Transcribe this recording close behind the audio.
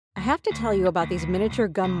I have to tell you about these miniature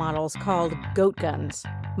gun models called goat guns.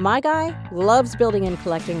 My guy loves building and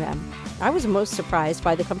collecting them. I was most surprised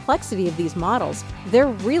by the complexity of these models. They're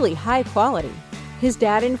really high quality. His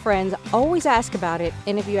dad and friends always ask about it,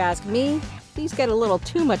 and if you ask me, these get a little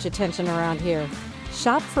too much attention around here.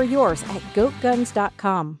 Shop for yours at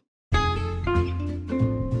goatguns.com.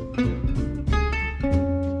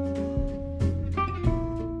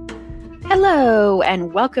 Hello,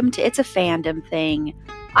 and welcome to It's a Fandom Thing.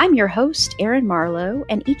 I'm your host, Erin Marlowe,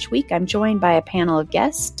 and each week I'm joined by a panel of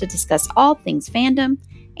guests to discuss all things fandom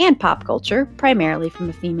and pop culture, primarily from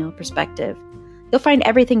a female perspective. You'll find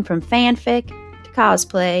everything from fanfic, to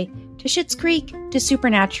cosplay, to Schitt's Creek, to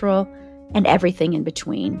Supernatural, and everything in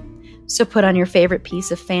between. So put on your favorite piece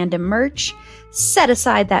of fandom merch, set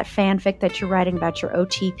aside that fanfic that you're writing about your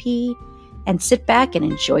OTP, and sit back and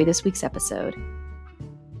enjoy this week's episode.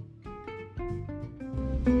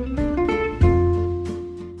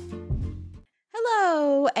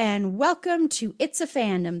 Hello, and welcome to It's a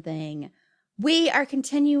Fandom Thing. We are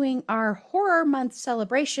continuing our Horror Month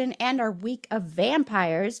celebration and our week of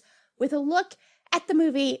vampires with a look at the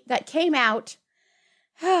movie that came out.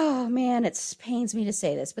 Oh man, it pains me to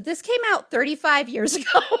say this, but this came out 35 years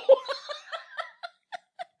ago.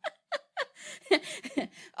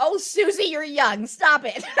 Oh, Susie, you're young. Stop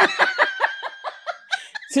it.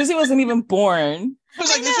 Susie wasn't even born. I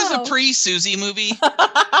was like, this is a pre-Susie movie.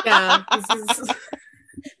 Yeah.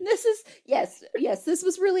 This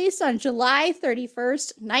was released on July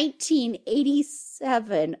 31st,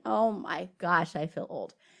 1987. Oh my gosh, I feel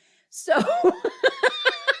old. So,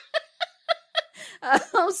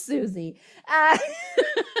 oh, Susie.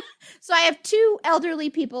 So I have two elderly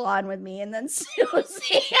people on with me and then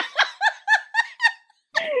Susie.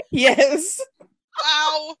 Yes.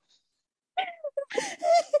 Wow.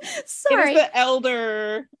 Sorry. It was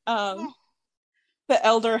the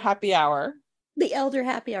elder happy hour. The elder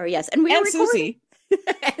happy hour, yes. And we and were recording. Susie.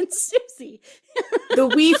 And Susie. The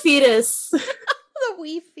wee fetus. The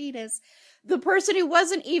wee fetus. The person who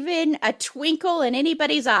wasn't even a twinkle in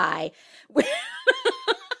anybody's eye when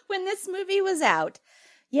this movie was out.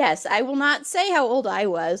 Yes, I will not say how old I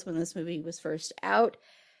was when this movie was first out.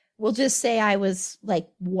 We'll just say I was like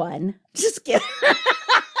 1. Just kidding. We'll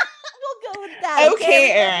go with that.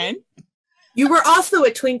 Okay, Erin. You were also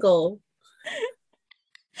a twinkle.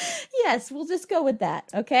 Yes, we'll just go with that.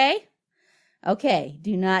 Okay. Okay.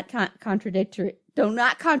 Do not contradictory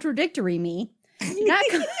me. Do not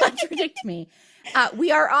contradict me.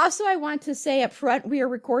 We are also, I want to say up front, we are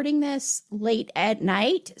recording this late at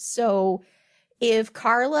night. So if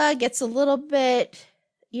Carla gets a little bit,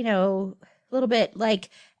 like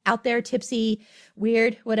out there, tipsy,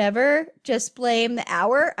 weird, whatever, just blame the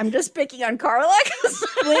hour. I'm just picking on Carla.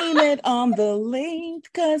 Blame it on the late,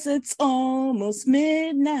 because it's almost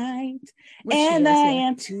midnight. And I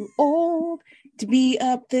am too old to be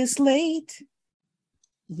up this late.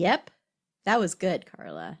 Yep. That was good,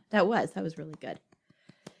 Carla. That was really good.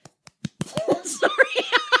 Sorry.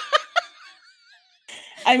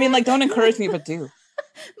 I mean, like, don't encourage me, but do.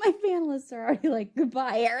 My panelists are already like,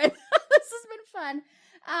 goodbye, Erin. This has been fun.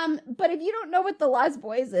 But if you don't know what the Lost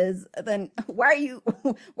Boys is, then why are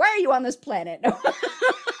you on this planet?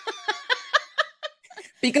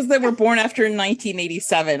 Because they were born after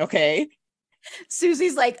 1987, okay?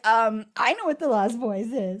 Susie's like, I know what the Lost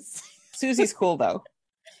Boys is. Susie's cool, though.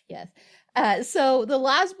 Yes. So the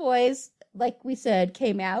Lost Boys, like we said,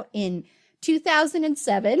 came out in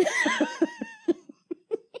 2007.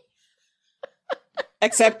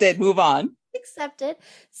 Accepted. Move on. Accepted.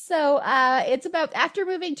 So it's about after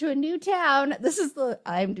moving to a new town. This is the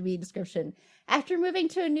IMDb description. After moving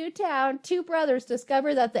to a new town, two brothers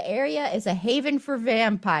discover that the area is a haven for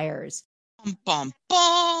vampires. Bum, bum,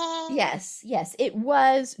 bum. Yes. It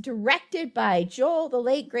was directed by the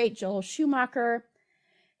late, great Joel Schumacher.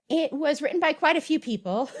 It was written by quite a few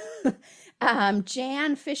people.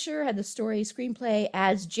 Jan Fisher had the screenplay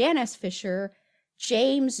as Janice Fisher,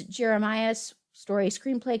 James Jeremiah's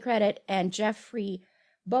screenplay credit, and Jeffrey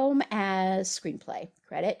Boehm as screenplay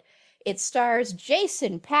credit. It stars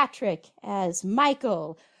Jason Patric as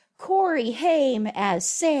Michael, Corey Haim as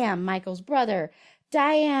Sam, Michael's brother,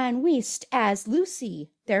 Diane Wiest as Lucy,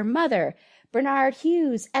 their mother, Bernard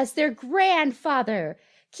Hughes as their grandfather,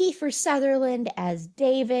 Kiefer Sutherland as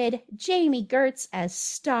David, Jamie Gertz as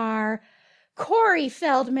Star, Corey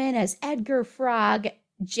Feldman as Edgar Frog,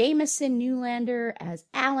 Jameson Newlander as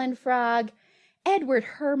Alan Frog, Edward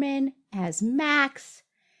Herman as Max,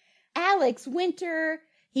 Alex Winter,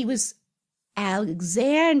 he was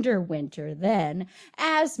Alexander Winter then,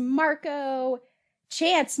 as Marco,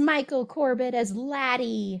 Chance Michael Corbett as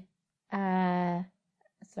Laddie,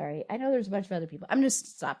 Sorry. I know there's a bunch of other people. I'm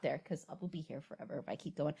just stop there because I will be here forever if I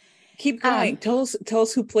keep going. Keep going. Tell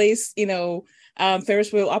us who plays,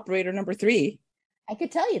 Ferris wheel operator number 3. I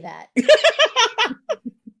could tell you that.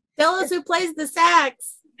 Tell us who plays the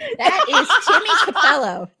sax. That is Timmy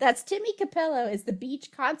Capello. That's Timmy Capello is the beach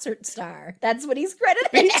concert star. That's what he's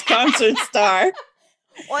credited. Beach concert star.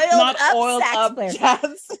 Oiled up player.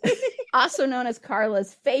 Jazz. Also known as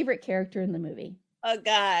Carla's favorite character in the movie. Oh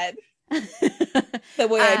God. The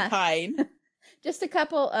way I pine. Just a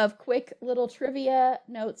couple of quick little trivia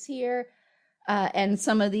notes here. And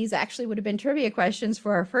some of these actually would have been trivia questions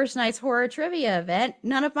for our first night's horror trivia event.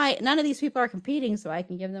 None of these people are competing, so I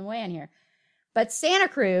can give them away on here. But Santa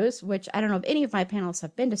Cruz, which I don't know if any of my panelists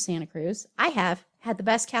have been to Santa Cruz. I have had the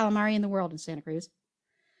best calamari in the world in Santa Cruz.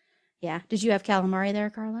 Yeah. Did you have calamari there,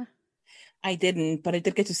 Carla? I didn't, but I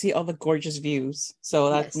did get to see all the gorgeous views. So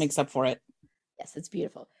that makes up for it. Yes, it's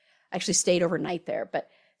beautiful. I actually stayed overnight there. But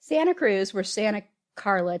Santa Cruz, where Santa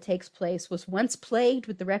Carla takes place, was once plagued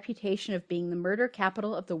with the reputation of being the murder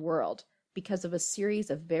capital of the world because of a series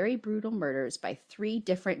of very brutal murders by 3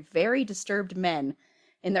 different, very disturbed men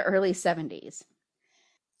in the early 70s.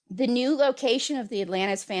 The new location of the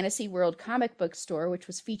Atlantis Fantasy World comic book store, which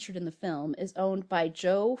was featured in the film, is owned by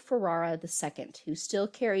Joe Ferrara II, who still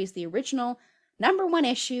carries the original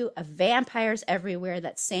 #1 issue of Vampires Everywhere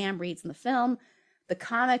that Sam reads in the film. The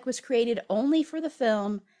comic was created only for the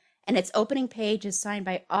film, and its opening page is signed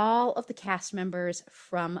by all of the cast members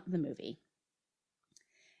from the movie.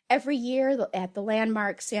 Every year at the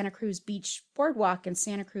landmark Santa Cruz Beach Boardwalk in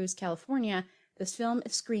Santa Cruz, California, this film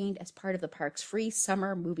is screened as part of the park's free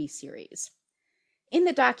summer movie series. In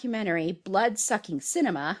the documentary Blood-Sucking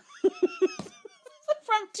Cinema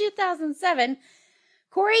from 2007,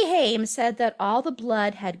 Corey Haim said that all the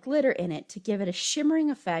blood had glitter in it to give it a shimmering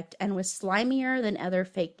effect and was slimier than other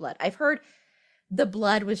fake blood. I've heard the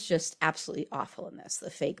blood was just absolutely awful in this, the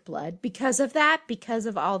fake blood. Because of that, because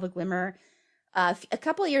of all the glimmer. A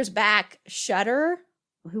couple of years back, Shudder,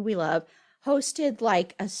 who we love, hosted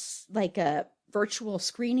like a virtual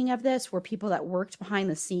screening of this where people that worked behind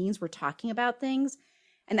the scenes were talking about things.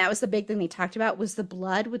 And that was the big thing they talked about was the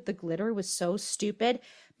blood with the glitter was so stupid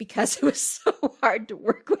because it was so hard to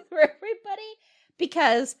work with for everybody.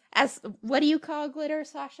 Because what do you call glitter,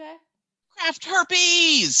 Sasha? Craft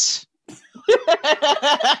herpes.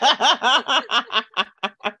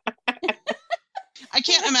 I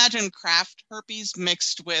can't imagine craft herpes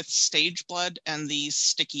mixed with stage blood and the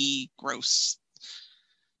sticky, gross.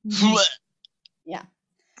 Yeah.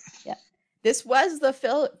 This was the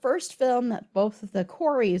first film that both of the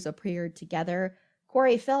Coreys appeared together.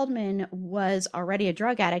 Corey Feldman was already a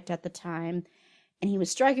drug addict at the time, and he was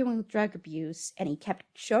struggling with drug abuse, and he kept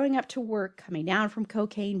showing up to work, coming down from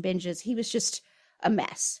cocaine binges. He was just a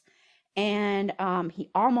mess. And he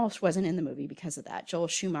almost wasn't in the movie because of that. Joel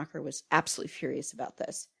Schumacher was absolutely furious about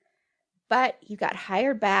this. But he got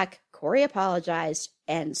hired back. Corey apologized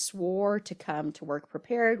and swore to come to work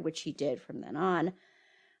prepared, which he did from then on.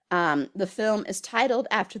 The film is titled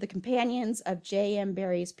after the companions of J.M.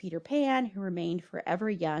 Barrie's Peter Pan, who remained forever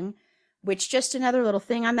young, which just another little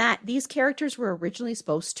thing on that. These characters were originally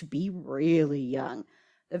supposed to be really young.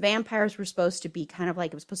 The vampires were supposed to be kind of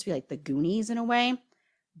like, it was supposed to be like the Goonies in a way,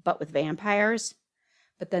 but with vampires.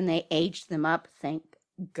 But then they aged them up, thank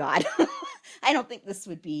God. I don't think this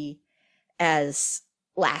would be as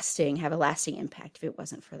have a lasting impact if it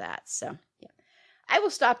wasn't for that. So, yeah. I will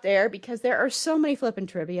stop there because there are so many flippin'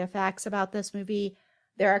 trivia facts about this movie.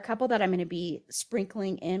 There are a couple that I'm going to be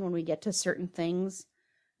sprinkling in when we get to certain things,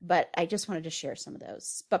 but I just wanted to share some of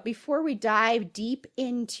those. But before we dive deep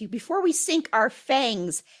before we sink our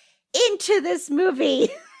fangs into this movie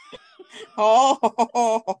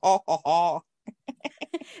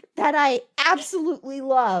that I absolutely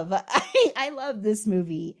love. I love this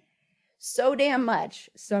movie so damn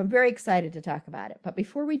much. So I'm very excited to talk about it. But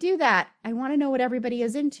before we do that, I want to know what everybody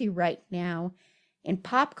is into right now in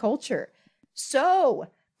pop culture. So,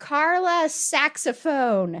 Carla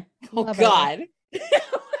saxophone. Oh, God.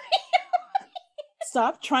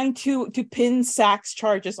 Stop trying to pin sax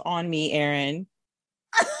charges on me, Erin.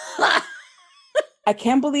 I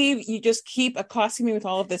can't believe you just keep accosting me with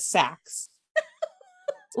all of this sax.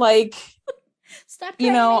 Like, stop.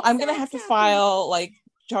 I'm going to have to file like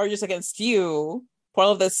charges against you for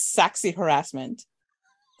all of this sexy harassment.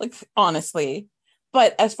 Like, honestly.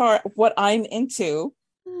 But as far as what I'm into,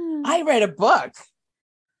 I read a book.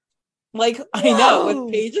 Like, whoa. I know,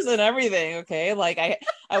 with pages and everything, okay? Like,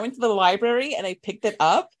 I went to the library and I picked it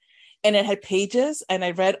up and it had pages and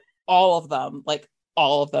I read all of them,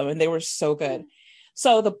 and they were so good.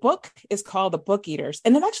 So the book is called The Book Eaters,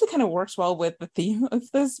 and it actually kind of works well with the theme of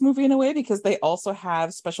this movie in a way, because they also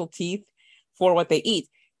have special teeth for what they eat.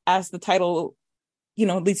 As the title,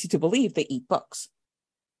 leads you to believe, they eat books.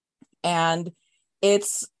 And it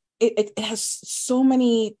has so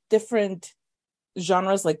many different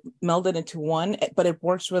genres like melded into one, but it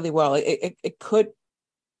works really well. It could,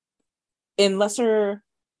 in lesser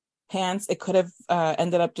hands, it could have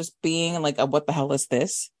ended up just being like a what the hell is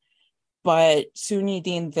this? But Suni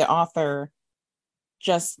Dean, the author,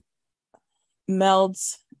 just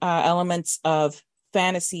melds elements of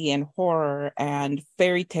fantasy and horror and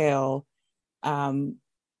fairy tale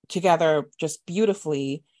together just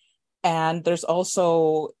beautifully. And there's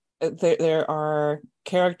also there are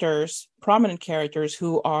characters, prominent characters,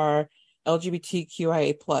 who are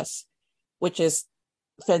LGBTQIA plus, which is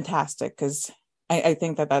fantastic, because I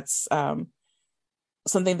think that's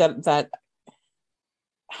something that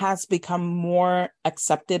has become more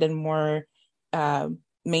accepted and more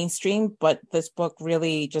mainstream. But this book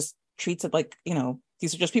really just treats it like,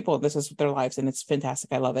 these are just people, this is their lives, and it's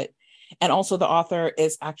fantastic. I love it. And also the author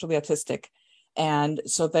is actually autistic, and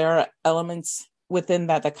so there are elements within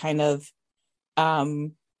that kind of I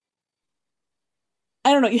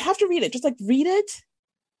don't know, you have to read it, just like read it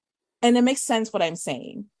and it makes sense what I'm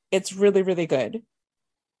saying. It's really, really good.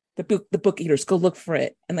 The Book Eaters, go look for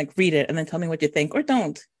it and like read it and then tell me what you think, or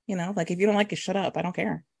don't. Like if you don't like it, shut up. I don't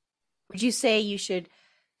care. Would you say you should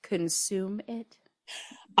consume it?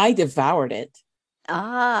 I devoured it.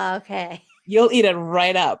 Ah, okay. You'll eat it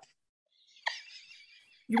right up.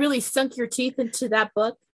 You really sunk your teeth into that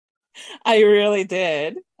book? I really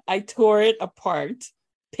did. I tore it apart,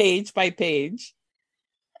 page by page.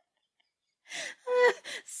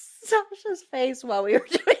 Sasha's face while we were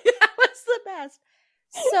doing that was the best.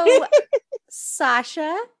 So,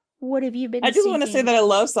 Sasha, what have you been I just want to say that I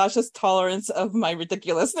love Sasha's tolerance of my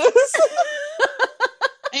ridiculousness.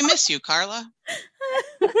 I miss you, Carla.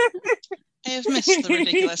 I have missed the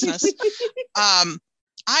ridiculousness.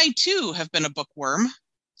 I too have been a bookworm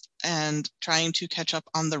and trying to catch up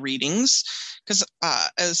on the readings, because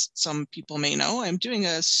as some people may know, I'm doing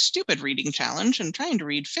a stupid reading challenge and trying to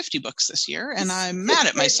read 50 books this year, and I'm mad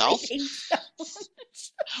at myself.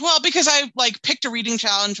 Well, because I picked a reading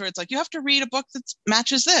challenge where it's like, you have to read a book that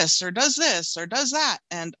matches this or does that.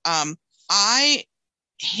 And I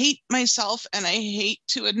hate myself, and I hate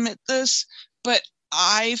to admit this, but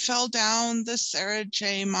I fell down the Sarah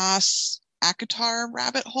J. Maas ACOTAR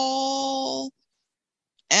rabbit hole,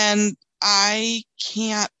 and I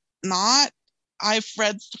can't not. I've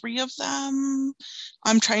read 3 of them.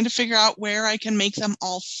 I'm trying to figure out where I can make them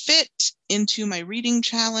all fit into my reading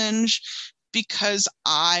challenge, because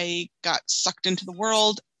I got sucked into the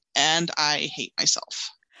world and I hate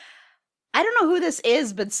myself. I don't know who this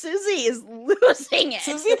is, but Susie is losing it.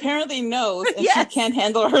 Susie apparently knows, and Yes. she can't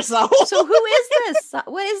handle herself. So who is this?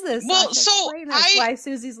 What is this? Well, Sasha? so Explain us why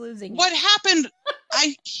Susie's losing What it. happened?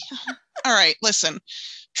 All right, listen.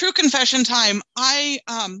 True confession time.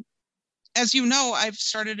 As you know, I've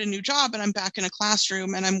started a new job and I'm back in a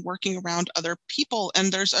classroom and I'm working around other people. And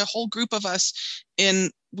there's a whole group of us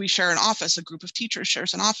we share an office, a group of teachers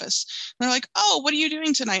shares an office. And they're like, oh, what are you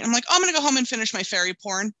doing tonight? I'm like, oh, I'm going to go home and finish my fairy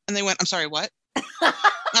porn. And they went, I'm sorry, what?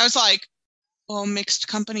 I was like, oh, mixed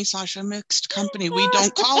company, Sasha, mixed company. We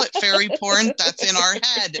don't call it fairy porn. That's in our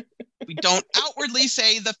head. We don't outwardly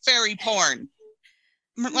say the fairy porn.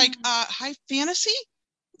 I'm like, high fantasy?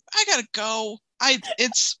 I gotta go.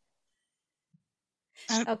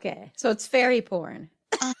 Okay, so it's fairy porn.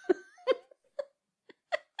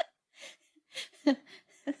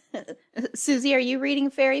 Susie, are you reading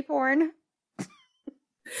fairy porn?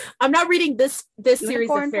 I'm not reading this series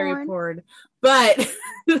of fairy porn, but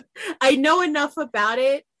I know enough about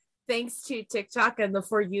it thanks to TikTok and the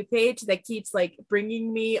For You page that keeps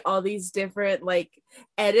bringing me all these different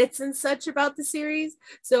edits and such about the series.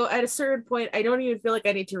 So at a certain point, I don't even feel like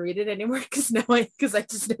I need to read it anymore because I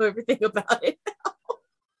just know everything about it.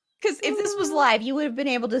 Because if this was live, you would have been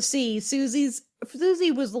able to see Susie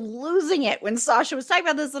was losing it when Sasha was talking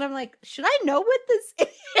about this, and I'm like, should I know what this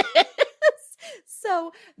is?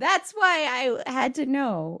 So that's why I had to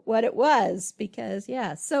know what it was, because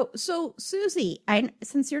yeah. So Susie,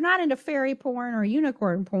 since you're not into fairy porn or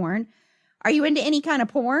unicorn porn, are you into any kind of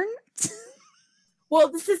porn?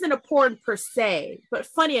 Well, this isn't a porn per se, but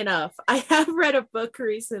funny enough, I have read a book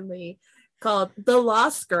recently called The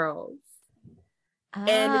Lost Girls.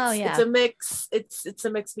 And it's a mix. It's a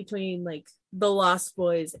mix between The Lost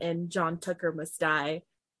Boys and John Tucker Must Die,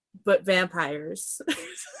 but vampires.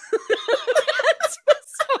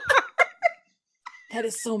 That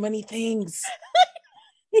is so many things.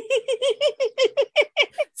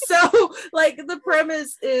 So like the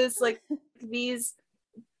premise is like there's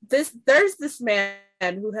this man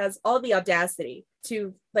who has all the audacity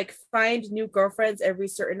to like find new girlfriends every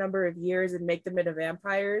certain number of years and make them into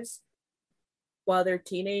vampires while they're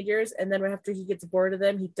teenagers, and then after he gets bored of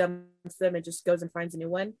them, he dumps them and just goes and finds a new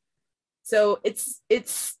one. So it's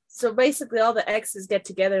so basically all the exes get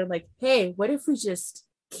together and like, hey, what if we just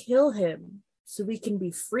kill him so we can be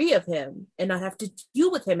free of him and not have to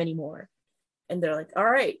deal with him anymore? And they're like, all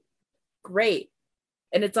right, great.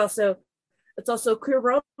 And it's also queer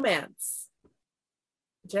romance,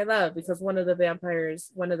 which I love, because one of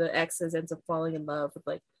the exes ends up falling in love with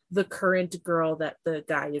like the current girl that the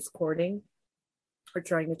guy is courting or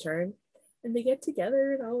trying to turn, and they get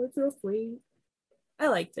together and all. It's real sweet. I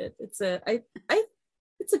liked it. It's a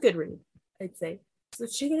good read, I'd say. So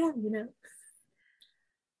check it out,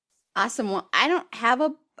 Awesome. Well, I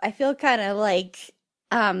feel kind of like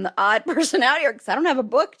the odd person out here because I don't have a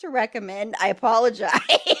book to recommend. I apologize.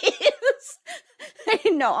 I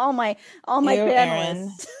didn't know all my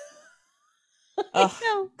panelists.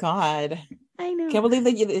 Oh God. I know. Can't believe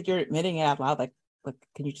that you're admitting it out loud. Like,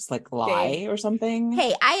 can you just like lie or something?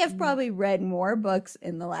 Hey, I have probably read more books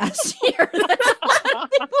in the last year than a lot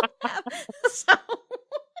of people have. So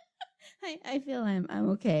I feel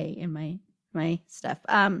I'm okay in my stuff.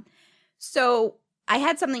 So I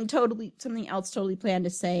had something else totally planned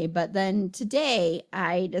to say, but then today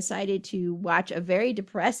I decided to watch a very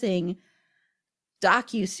depressing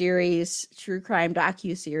docuseries, true crime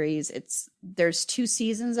docuseries. There's 2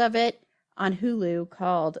 seasons of it on Hulu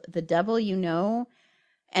called The Devil You Know.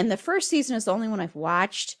 And the first season is the only one I've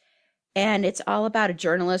watched. And it's all about a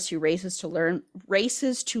journalist who races to learn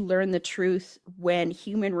the truth when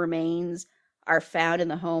human remains are found in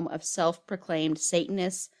the home of self-proclaimed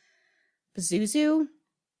Satanist Pazuzu.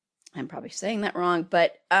 I'm probably saying that wrong,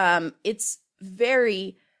 but it's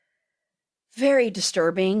very, very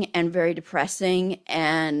disturbing and very depressing.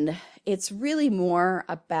 And it's really more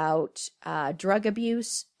about drug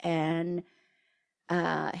abuse and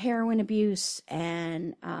heroin abuse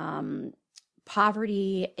and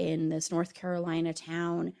poverty in this North Carolina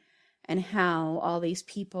town, and how all these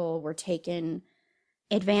people were taken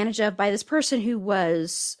advantage of by this person who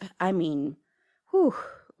was,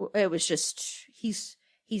 it was just, he's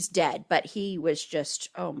dead, but he was just,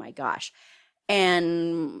 oh my gosh.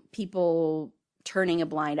 And people turning a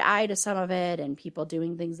blind eye to some of it, and people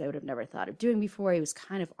doing things they would have never thought of doing before. He was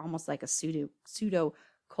kind of almost like a pseudo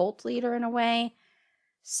cult leader in a way.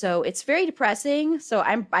 So it's very depressing. So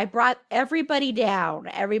I brought everybody down.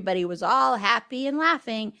 Everybody was all happy and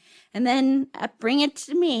laughing. And then bring it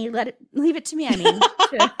to me. Leave it to me. To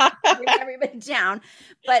bring everybody down.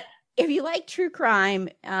 But if you like true crime,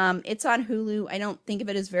 it's on Hulu. I don't think of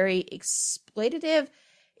it as very exploitative.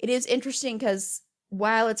 It is interesting because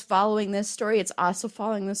while it's following this story, it's also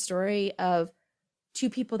following the story of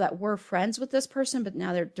 2 people that were friends with this person, but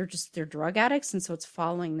now they're drug addicts. And so it's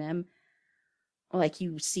following them. Like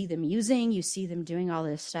you see them doing all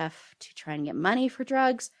this stuff to try and get money for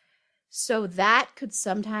drugs. So that could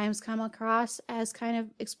sometimes come across as kind of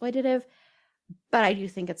exploitative, but I do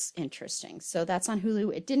think it's interesting. So that's on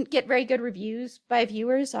Hulu. It didn't get very good reviews by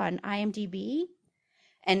viewers on IMDb.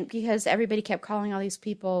 And because everybody kept calling all these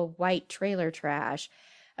people white trailer trash,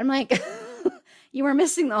 I'm like, you were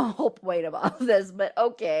missing the whole point of all of this, but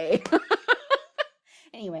okay.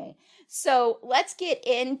 Anyway, so let's get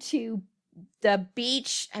into the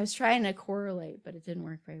beach. I was trying to correlate, but it didn't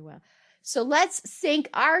work very well. So let's sink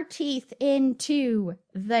our teeth into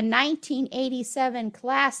the 1987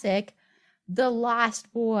 classic, The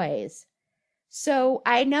Lost Boys. So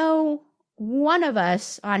I know one of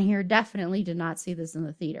us on here definitely did not see this in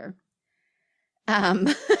the theater.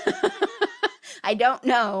 I don't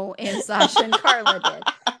know if Sasha and Carla did.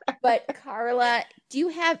 But Carla, do you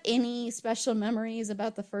have any special memories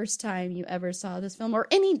about the first time you ever saw this film, or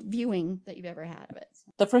any viewing that you've ever had of it?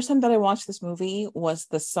 The first time that I watched this movie was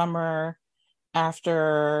the summer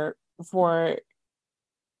after, for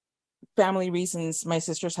family reasons, my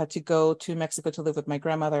sisters had to go to Mexico to live with my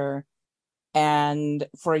grandmother and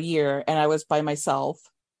for a year, and I was by myself,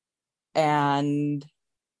 and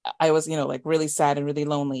I was, like really sad and really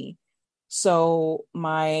lonely. So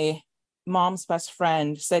my mom's best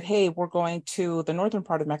friend said, hey, we're going to the northern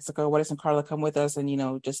part of Mexico. Why doesn't Carla come with us? And,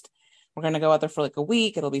 we're going to go out there for like a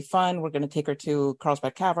week. It'll be fun. We're going to take her to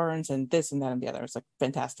Carlsbad Caverns and this and that and the other. It's like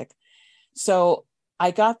fantastic. So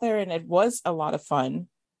I got there and it was a lot of fun.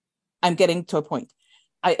 I'm getting to a point.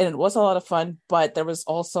 And it was a lot of fun, but there was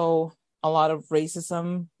also a lot of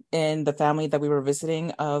racism in the family that we were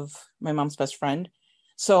visiting of my mom's best friend.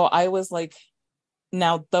 So I was like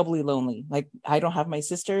now doubly lonely. Like, I don't have my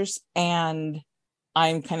sisters, and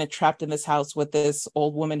I'm kind of trapped in this house with this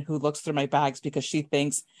old woman who looks through my bags because she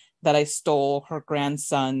thinks that I stole her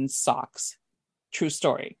grandson's socks. True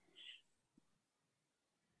story.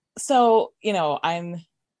 So,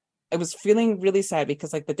 I was feeling really sad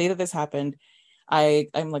because, like, the day that this happened,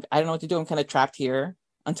 I'm like, I don't know what to do. I'm kind of trapped here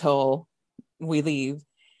until we leave.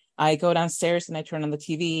 I go downstairs and I turn on the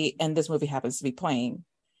TV, and this movie happens to be playing.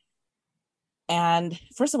 And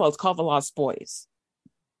first of all, it's called The Lost Boys.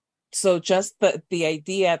 So just the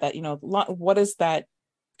idea that, what does that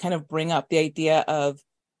kind of bring up? The idea of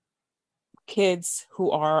kids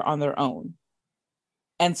who are on their own.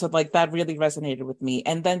 And so, like, that really resonated with me.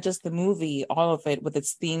 And then just the movie, all of it with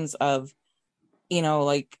its themes of,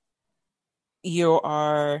 like, you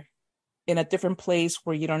are in a different place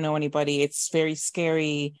where you don't know anybody. It's very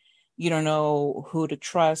scary. You don't know who to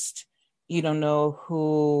trust. You don't know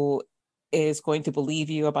who is going to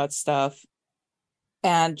believe you about stuff.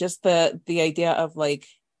 And just the idea of, like,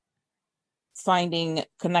 finding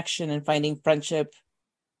connection and finding friendship.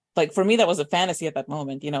 Like, for me, that was a fantasy at that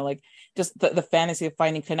moment, like, just the fantasy of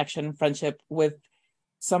finding connection and friendship with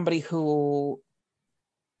somebody who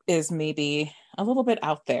is maybe a little bit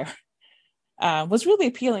out there, was really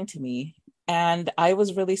appealing to me. And I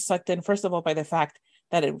was really sucked in, first of all, by the fact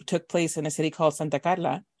that it took place in a city called Santa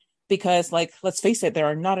Carla, because, like, let's face it, there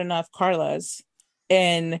are not enough Carlas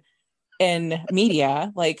in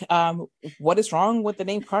media. Like, what is wrong with the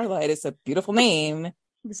name Carla? It is a beautiful name.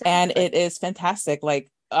 Exactly. And it is fantastic.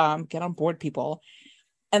 Like, get on board, people.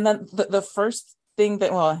 And then the first thing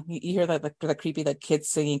that, well, you hear that the creepy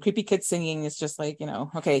creepy kids singing is just like,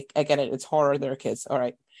 okay, I get it, it's horror, there are kids, all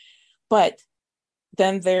right. But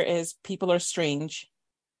then there is People Are Strange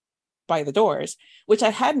by The Doors, which I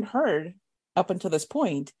hadn't heard up until this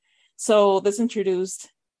point. So this introduced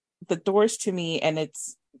The Doors to me, and it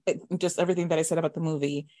just everything that I said about the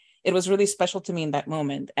movie, it was really special to me in that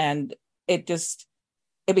moment. And it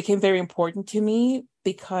became very important to me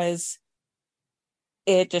because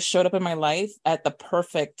it just showed up in my life at the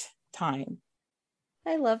perfect time.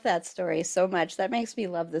 I love that story so much. That makes me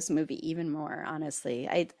love this movie even more, honestly.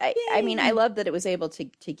 I mean, I love that it was able to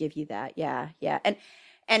give you that. Yeah.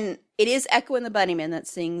 And it is Echo and the Bunnymen that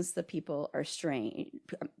sings the People Are Strange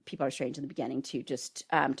in the beginning too, just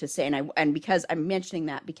to say, and because I'm mentioning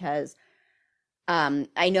that because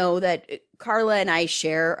I know that Carla and I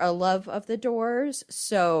share a love of The Doors.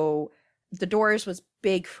 So The Doors was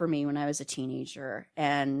big for me when I was a teenager,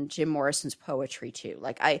 and Jim Morrison's poetry too.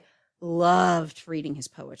 Like, I loved reading his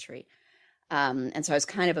poetry. And so I was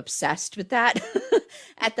kind of obsessed with that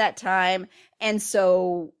at that time. And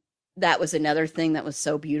so that was another thing that was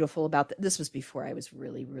so beautiful about this was before I was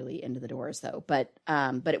really, really into The Doors though. But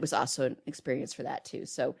it was also an experience for that too.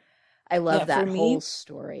 So I love that whole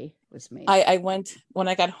story was made. I went, when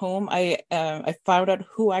I got home, I found out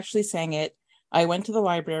who actually sang it. I went to the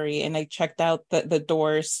library and I checked out the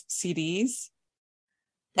Doors CDs.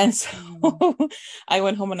 And so I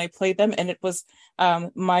went home and I played them, and it was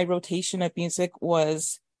my rotation of music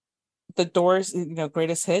was the Doors,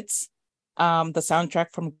 greatest hits, the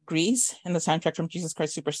soundtrack from Grease, and the soundtrack from Jesus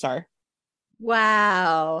Christ Superstar.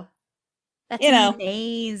 Wow. That's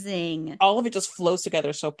amazing. All of it just flows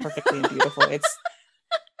together so perfectly and beautiful.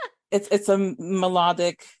 It's a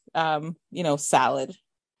melodic salad.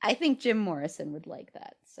 I think Jim Morrison would like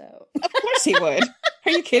that. So of course he would.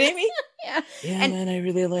 Are you kidding me? Yeah. Man, I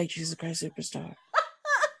really like Jesus Christ Superstar.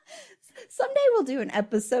 Someday we'll do an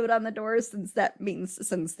episode on The Doors,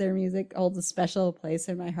 since their music holds a special place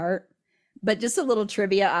in my heart. But just a little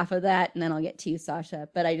trivia off of that, and then I'll get to you, Sasha.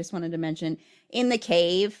 But I just wanted to mention, in the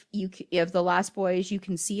cave of The Lost Boys, you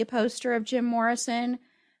can see a poster of Jim Morrison,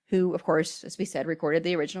 who, of course, as we said, recorded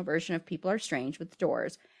the original version of People Are Strange with The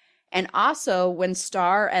Doors. And also, when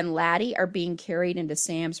Star and Laddie are being carried into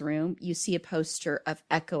Sam's room, you see a poster of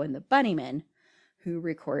Echo and the Bunnymen, who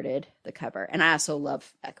recorded the cover. And I also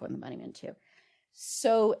love Echo and the Bunnymen, too.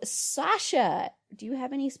 So, Sasha, do you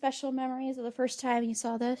have any special memories of the first time you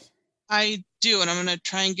saw this? I do, and I'm going to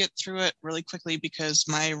try and get through it really quickly because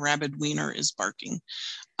my rabid wiener is barking.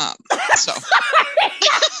 So...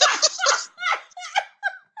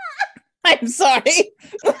 I'm sorry.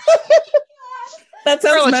 That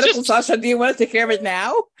sounds medical, Sasha. Do you want to take care of it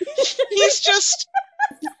now? He's just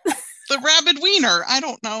the rabid wiener. I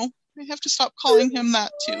don't know. I have to stop calling him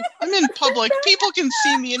that too. I'm in public. People can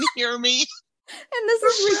see me and hear me. And this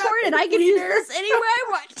is recorded. I can use this anywhere I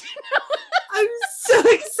want. I'm so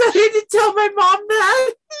excited to tell my mom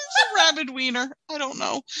that. He's a rabid wiener. I don't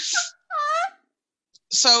know.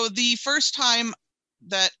 So the first time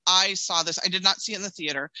that I saw this. I did not see it in the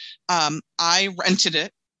theater. I rented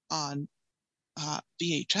it on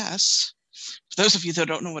VHS. For those of you that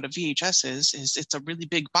don't know what a VHS is it's a really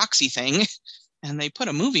big boxy thing, and they put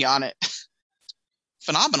a movie on it.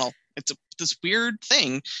 Phenomenal. It's this weird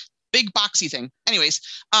thing, big boxy thing. Anyways,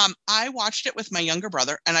 I watched it with my younger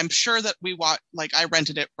brother, and I'm sure that I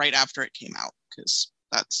rented it right after it came out because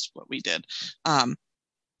that's what we did.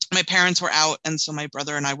 My parents were out, and so my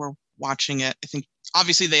brother and I were watching it. I think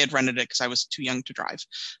obviously they had rented it because I was too young to drive.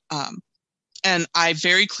 And I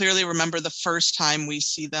very clearly remember the first time we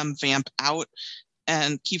see them vamp out,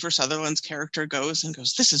 and Kiefer Sutherland's character goes,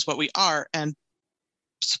 "This is what we are." And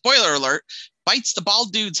spoiler alert, bites the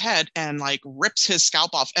bald dude's head and like rips his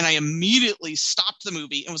scalp off. And I immediately stopped the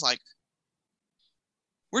movie and was like,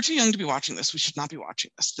 we're too young to be watching this. We should not be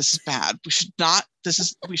watching this. This is bad. We should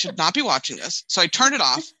not be watching this. So I turned it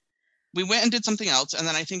off. We went and did something else. And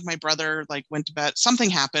then I think my brother went to bed.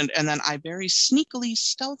 Something happened. And then I very sneakily,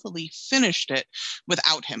 stealthily finished it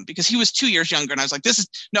without him because he was 2 years younger. And I was like, this is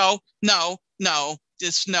no,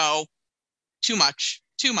 too much.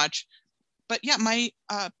 But yeah, my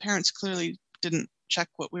parents clearly didn't check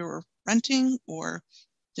what we were renting or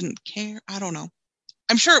didn't care. I don't know.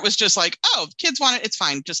 I'm sure it was just like, oh, kids want it. It's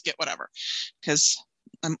fine. Just get whatever. Because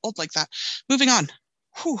I'm old like that. Moving on.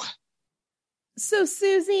 Whew. So,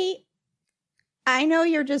 Susie, I know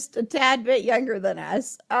you're just a tad bit younger than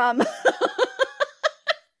us.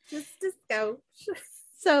 Just a skosh.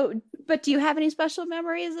 So, but do you have any special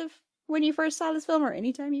memories of when you first saw this film or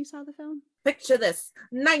anytime you saw the film? Picture this,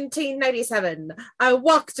 1997. I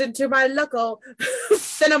walked into my local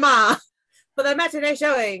cinema for the matinee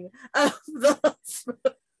showing of the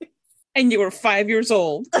And you were 5 years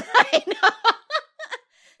old. I know.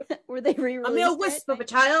 Were they re-released? A mere wisp of a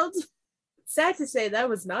child. Sad to say, that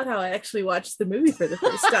was not how I actually watched the movie for the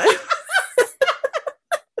first time.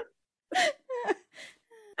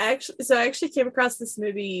 I actually came across this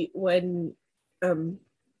movie when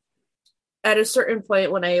at a certain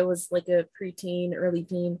point when I was like a preteen, early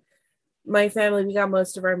teen. My family, we got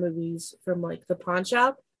most of our movies from like the pawn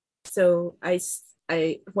shop. So I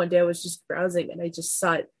one day I was just browsing and I just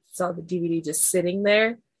saw the DVD just sitting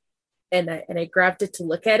there, and I grabbed it to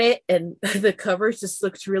look at it, and the covers just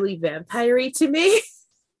looked really vampire-y to me.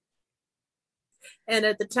 And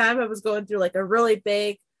at the time I was going through like a really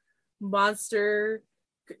big monster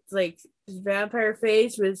like vampire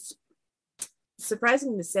phase. Was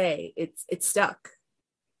surprising to say, it stuck.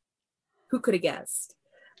 Who could have guessed?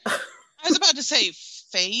 I was about to say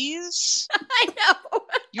phase. I know.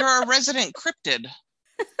 You're a resident cryptid.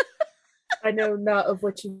 I know not of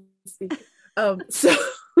what you speak.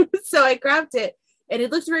 So I grabbed it, and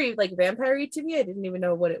it looked very like vampire-y to me. I didn't even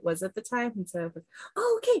know what it was at the time, and so I was like,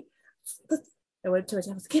 "Oh, okay." I went to my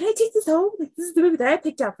dad. I was like, "Can I take this home? Like, this is the movie that I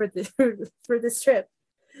picked out for this trip."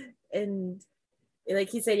 And like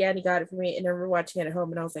he said, yeah, and he got it for me. And I remember watching it at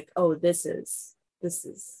home, and I was like, "Oh, this is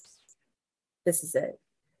it.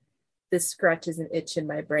 This scratches an itch in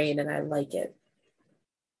my brain, and I like it."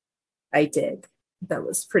 I did. That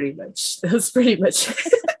was pretty much it.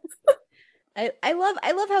 I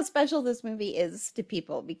love how special this movie is to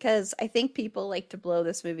people, because I think people like to blow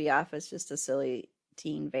this movie off as just a silly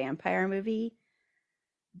teen vampire movie,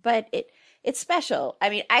 but it's special. I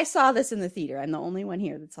mean, I saw this in the theater. I'm the only one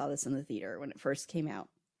here that saw this in the theater when it first came out.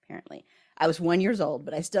 Apparently, I was 1 year old,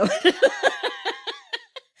 but I still.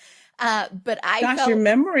 But Gosh, your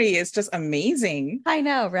memory is just amazing. I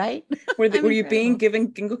know, right? Were you being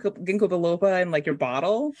given ginkgo biloba in like your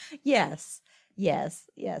bottle? Yes.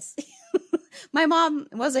 My mom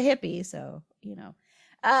was a hippie, so you know.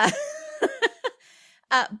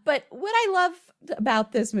 But what I love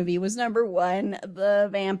about this movie was, number one, the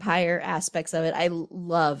vampire aspects of it. I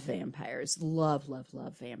love vampires. Love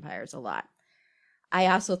vampires a lot. I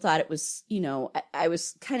also thought it was, I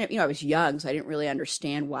was kind of, I was young, so I didn't really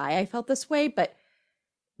understand why I felt this way. But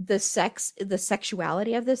the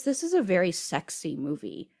sexuality of this is a very sexy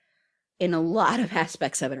movie. In a lot of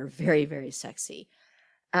aspects of it are very, very sexy.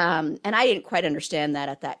 And I didn't quite understand that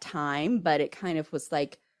at that time, but it kind of was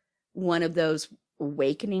like one of those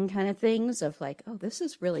awakening kind of things of like, oh, this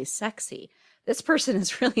is really sexy. This person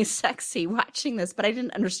is really sexy watching this, but I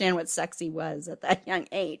didn't understand what sexy was at that young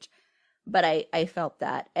age. But I felt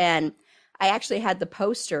that. And I actually had the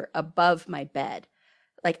poster above my bed.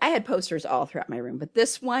 Like, I had posters all throughout my room, but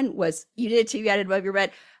this one was, you did it too, you had it above your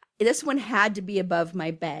bed. This one had to be above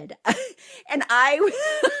my bed. And I was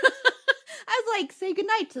like, say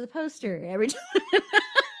goodnight to the poster every time. I am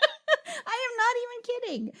not even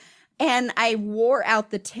kidding. And I wore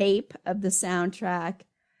out the tape of the soundtrack.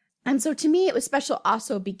 And so to me, it was special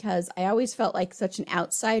also because I always felt like such an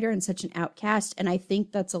outsider and such an outcast. And I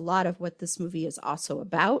think that's a lot of what this movie is also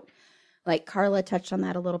about. Like Carla touched on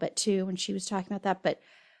that a little bit too when she was talking about that. But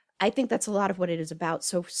I think that's a lot of what it is about.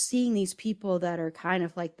 So seeing these people that are kind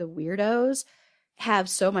of like the weirdos have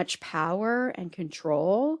so much power and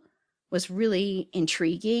control was really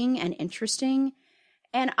intriguing and interesting.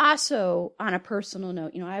 And also on a personal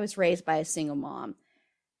note, I was raised by a single mom.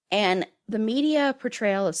 And the media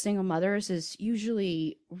portrayal of single mothers is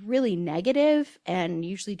usually really negative and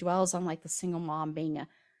usually dwells on like the single mom being a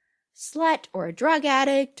slut or a drug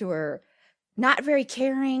addict or not very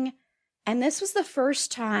caring. And this was the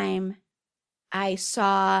first time I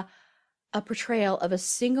saw a portrayal of a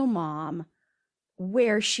single mom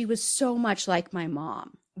where she was so much like my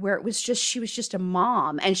mom, where she was just a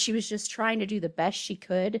mom and she was just trying to do the best she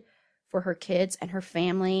could for her kids and her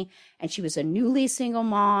family. And she was a newly single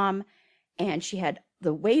mom and she had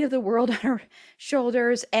the weight of the world on her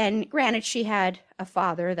shoulders. And granted, she had a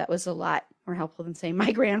father that was a lot more helpful than, say,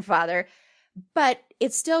 my grandfather. But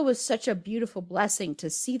it still was such a beautiful blessing to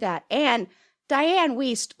see that. And Diane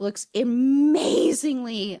Wiest looks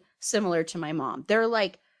amazingly similar to my mom. They're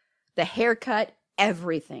like the haircut,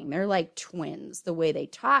 everything. They're like twins. The way they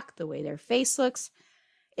talk, the way their face looks.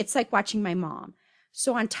 It's like watching my mom.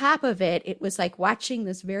 So on top of it, it was like watching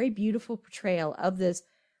this very beautiful portrayal of this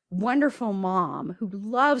wonderful mom who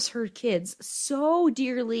loves her kids so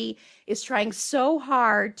dearly, is trying so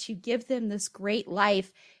hard to give them this great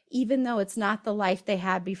life, even though it's not the life they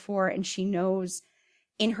had before. And she knows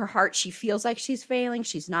in her heart, she feels like she's failing.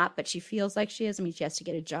 She's not, but she feels like she is. I mean, she has to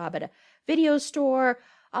get a job at a video store,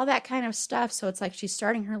 all that kind of stuff. So it's like she's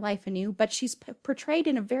starting her life anew, but she's portrayed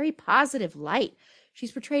in a very positive light.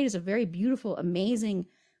 She's portrayed as a very beautiful, amazing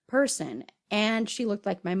person. And she looked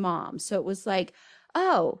like my mom. So it was like,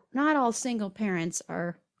 oh, not all single parents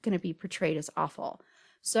are going to be portrayed as awful.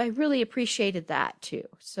 So I really appreciated that too.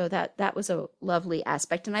 So that was a lovely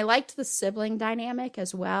aspect. And I liked the sibling dynamic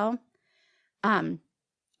as well.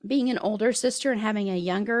 Being an older sister and having a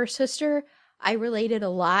younger sister, I related a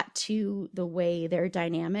lot to the way their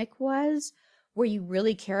dynamic was, where you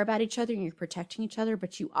really care about each other and you're protecting each other,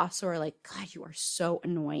 but you also are like, God, you are so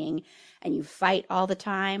annoying and you fight all the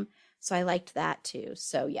time. So I liked that too.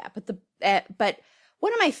 So yeah, but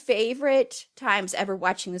one of my favorite times ever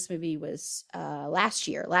watching this movie was last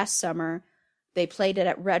summer. They played it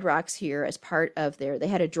at Red Rocks here as part of they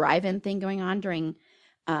had a drive-in thing going on during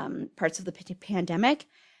parts of the pandemic.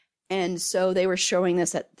 And so they were showing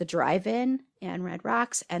this at the drive-in in Red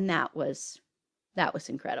Rocks. And that was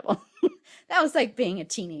incredible. That was like being a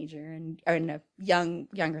teenager or younger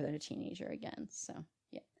than a teenager again. So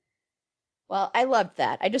yeah. Well, I loved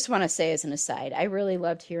that. I just want to say as an aside, I really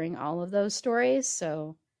loved hearing all of those stories.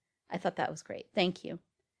 So I thought that was great. Thank you.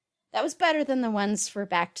 That was better than the ones for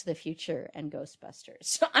Back to the Future and Ghostbusters.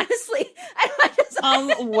 So honestly,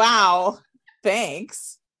 wow.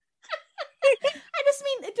 Thanks. I just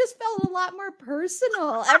mean, it just felt a lot more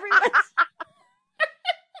personal. Everyone.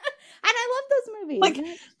 And I love those movies.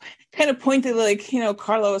 Like, kind of pointed, like,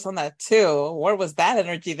 Carla was on that too. Where was that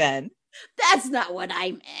energy then? That's not what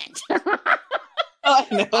I meant. Oh, I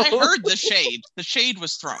know. I heard the shade. The shade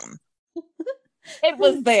was thrown. It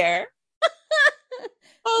was there.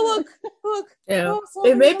 Oh, look. Yeah. Oh,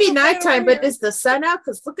 it may be nighttime, but is the sun out?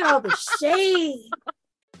 Because look at all the shade.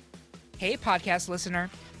 Hey, podcast listener.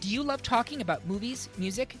 Do you love talking about movies,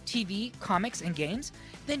 music, TV, comics, and games?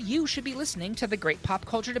 Then you should be listening to The Great Pop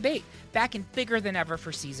Culture Debate, back and bigger than ever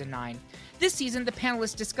for Season 9. This season, the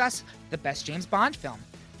panelists discuss the best James Bond film,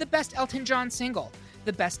 the best Elton John single,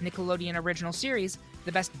 the best Nickelodeon original series,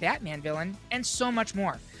 the best Batman villain, and so much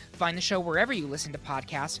more. Find the show wherever you listen to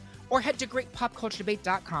podcasts, or head to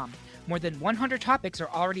greatpopculturedebate.com. More than 100 topics are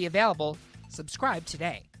already available. Subscribe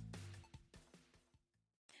today.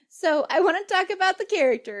 So I want to talk about the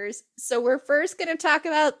characters. So we're first going to talk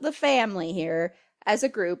about the family here as a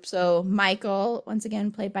group. So Michael, once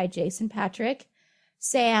again, played by Jason Patric.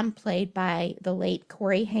 Sam, played by the late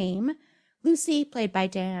Corey Haim. Lucy, played by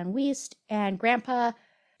Diane Wiest. And Grandpa,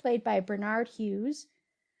 played by Bernard Hughes,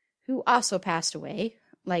 who also passed away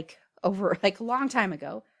a long time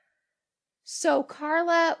ago. So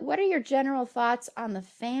Carla, what are your general thoughts on the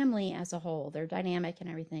family as a whole, their dynamic and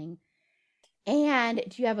everything? And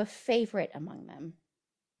do you have a favorite among them?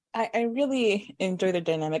 I really enjoy the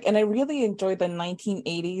dynamic, and I really enjoy the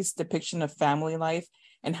 1980s depiction of family life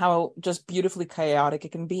and how just beautifully chaotic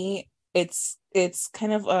it can be. It's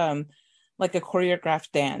kind of like a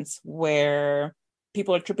choreographed dance where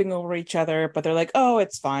people are tripping over each other, but they're like, oh,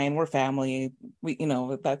 it's fine, we're family, we,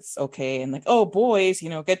 that's okay. And like, oh, boys,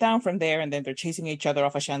 get down from there, and then they're chasing each other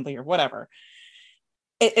off a chandelier, whatever.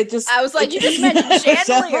 It just, I was like, you just mentioned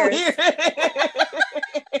chandeliers.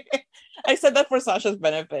 I said that for Sasha's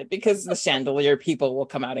benefit, because the chandelier people will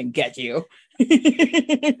come out and get you.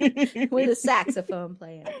 With a saxophone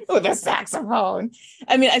playing. With a saxophone.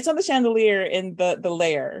 I mean, I saw the chandelier in the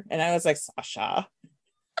lair, and I was like, Sasha.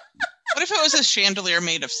 What if it was a chandelier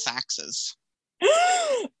made of saxes?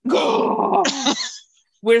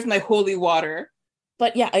 Where's my holy water?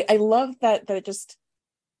 But yeah, I love that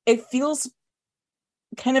it feels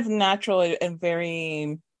kind of natural and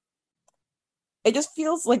very, it just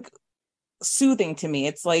feels like soothing to me.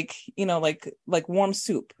 It's like, like warm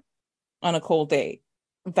soup on a cold day,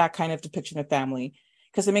 that kind of depiction of family,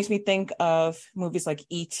 because it makes me think of movies like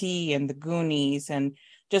E.T. and The Goonies and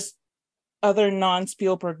just other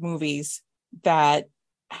non-Spielberg movies that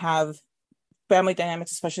have family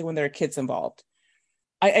dynamics, especially when there are kids involved.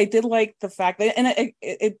 I did like the fact that, and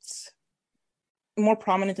it's more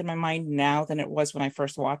prominent in my mind now than it was when I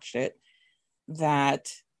first watched it,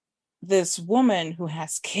 that this woman who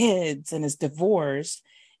has kids and is divorced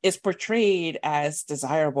is portrayed as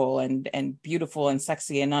desirable and beautiful and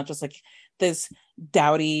sexy, and not just like this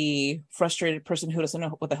dowdy, frustrated person who doesn't know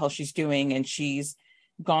what the hell she's doing, and she's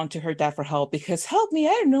gone to her dad for help because, help me,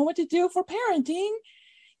 I don't know what to do for parenting.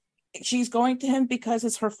 She's going to him because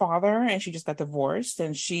it's her father, and she just got divorced,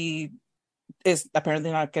 and she is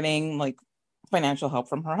apparently not getting like financial help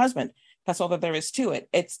from her husband. That's all that there is to it.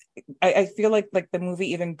 I feel like the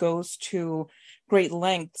movie even goes to great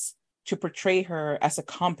lengths to portray her as a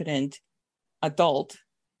competent adult,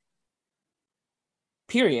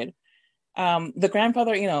 period. The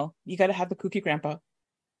grandfather, you got to have the kooky grandpa,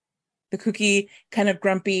 the kooky, kind of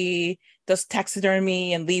grumpy, does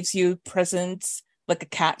taxidermy and leaves you presents like a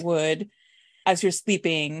cat would as you're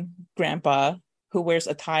sleeping grandpa, who wears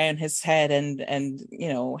a tie on his head and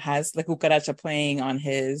has the cucaracha playing on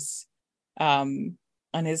his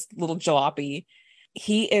little jalopy.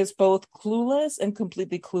 He is both clueless and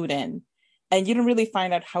completely clued in, and you don't really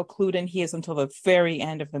find out how clued in he is until the very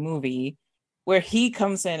end of the movie, where he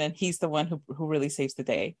comes in and he's the one who really saves the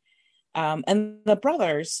day. And the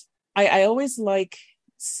brothers, I always like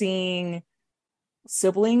seeing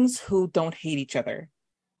siblings who don't hate each other,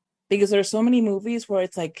 because there are so many movies where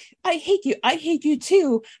it's like, I hate you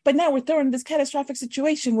too, but now we're thrown in this catastrophic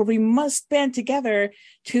situation where we must band together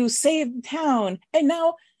to save the town, and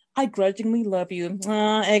now I grudgingly love you.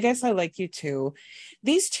 I guess I like you too.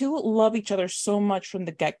 These two love each other so much from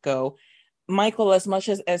the get-go. Michael, as much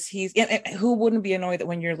as he's, who wouldn't be annoyed that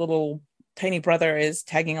when your little tiny brother is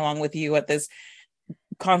tagging along with you at this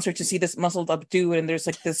concert to see this muscled up dude, and there's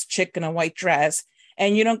like this chick in a white dress,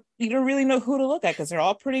 and you don't really know who to look at because they're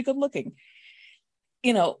all pretty good looking.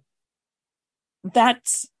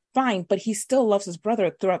 That's fine, but he still loves his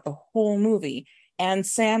brother throughout the whole movie. And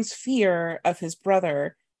Sam's fear of his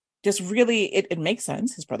brother just really, it makes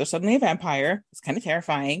sense. His brother's suddenly a vampire. It's kind of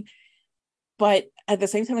terrifying. But at the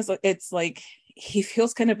same time, it's like he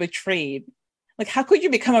feels kind of betrayed. Like, how could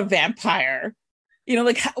you become a vampire?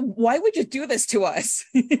 Why would you do this to us?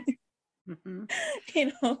 Mm-hmm.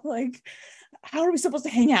 How are we supposed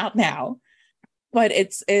to hang out now? But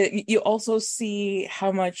you also see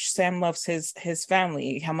how much Sam loves his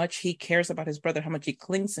family, how much he cares about his brother, how much he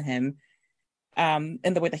clings to him. In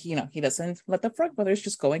the way that he doesn't let the Frog Brothers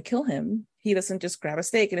just go and kill him. He doesn't just grab a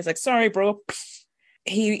stake and it's like, sorry, bro.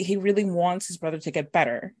 He really wants his brother to get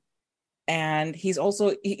better. And he's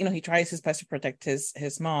also, he tries his best to protect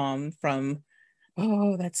his mom from,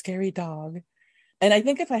 that scary dog. And I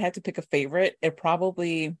think if I had to pick a favorite, it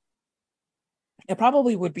probably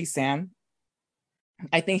would be Sam.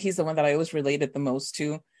 I think he's the one that I always related the most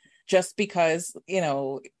to, just because,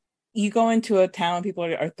 you go into a town, people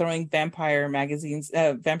are throwing vampire magazines,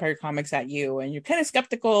 vampire comics at you, and you're kind of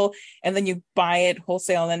skeptical, and then you buy it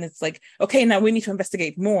wholesale, and then it's like, okay, now we need to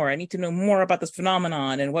investigate more. I need to know more about this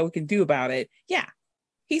phenomenon and what we can do about it. Yeah,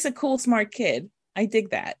 he's a cool, smart kid. I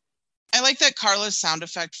dig that. I like that Carla's sound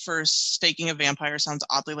effect for staking a vampire sounds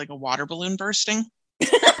oddly like a water balloon bursting.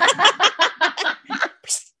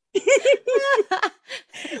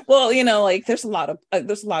 Well, there's a lot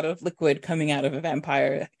of liquid coming out of a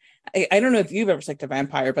vampire. I don't know if you've ever staked a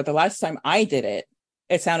vampire, but the last time I did it,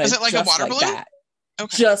 it sounded Was it like just a water like balloon? that.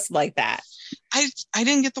 Okay. Just like that. I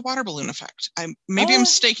didn't get the water balloon effect. I'm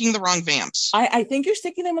staking the wrong vamps. I think you're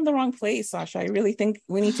sticking them in the wrong place, Sasha. I really think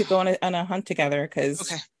we need to go on a hunt together, because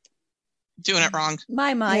okay, doing it wrong.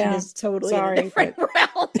 My mind is totally in a different but...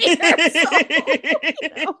 realm here.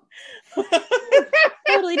 So,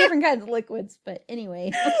 totally totally different kinds of liquids, but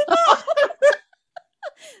anyway.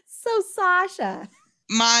 So Sasha.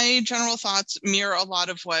 My general thoughts mirror a lot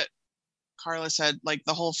of what Carla said, like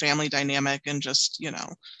the whole family dynamic and just,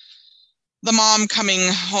 the mom coming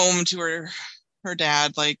home to her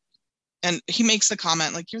dad, like, and he makes the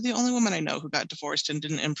comment, like, you're the only woman I know who got divorced and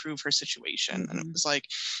didn't improve her situation. And it was like,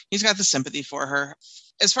 he's got the sympathy for her.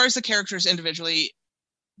 As far as the characters individually,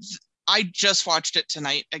 I just watched it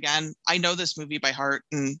tonight again. I know this movie by heart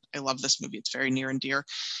and I love this movie. It's very near and dear.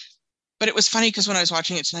 But it was funny because when I was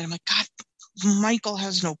watching it tonight, I'm like, God, Michael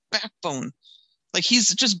has no backbone. Like,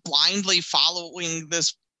 he's just blindly following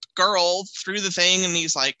this girl through the thing. And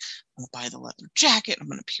he's like, I'm going to buy the leather jacket. I'm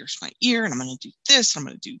going to pierce my ear and I'm going to do this. And I'm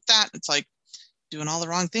going to do that. It's like doing all the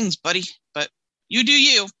wrong things, buddy. But you do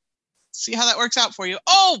you. See how that works out for you.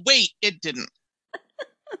 Oh, wait, it didn't.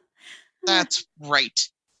 That's right.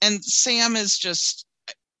 And Sam is just,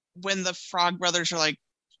 when the Frog Brothers are like,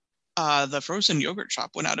 the frozen yogurt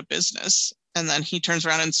shop went out of business. And then he turns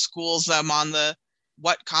around and schools them on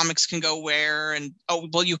what comics can go where. And, oh,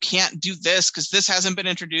 well, you can't do this because this hasn't been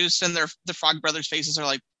introduced. And the Frog Brothers faces are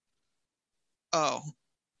like, oh,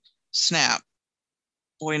 snap.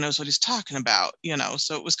 Boy knows what he's talking about,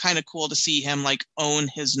 So it was kind of cool to see him like own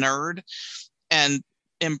his nerd and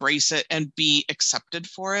embrace it and be accepted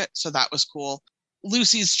for it. So that was cool.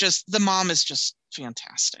 The mom is just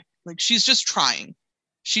fantastic. Like, she's just trying.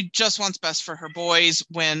 She just wants best for her boys.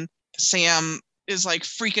 When Sam is like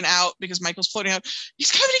freaking out because Michael's floating out,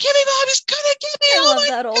 he's coming to get me, Mom, he's gonna get me. I oh love my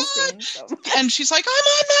that God. old scene so much. And she's like, I'm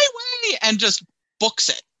on my way, and just books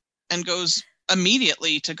it and goes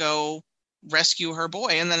immediately to go rescue her boy.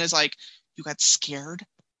 And then is like, you got scared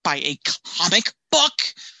by a comic book?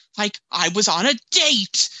 Like, I was on a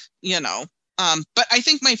date, But I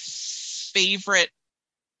think my favorite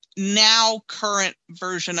now current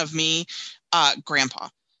version of me, Grandpa,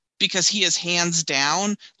 because he is hands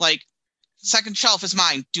down like, second shelf is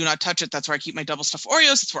mine. Do not touch it. That's where I keep my double stuffed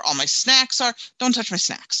Oreos. That's where all my snacks are. Don't touch my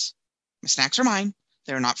snacks. My snacks are mine.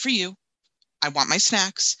 They're not for you. I want my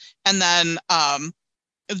snacks. And then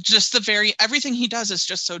just everything he does is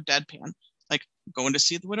just so deadpan. Like, going to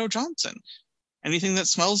see the Widow Johnson. Anything that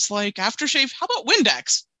smells like aftershave, how about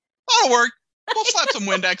Windex? That'll work. We'll slap some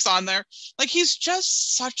Windex on there. Like, he's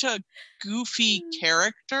just such a goofy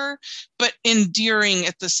character, but endearing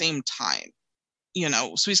at the same time,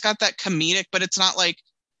 So he's got that comedic, but it's not like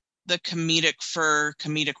the comedic for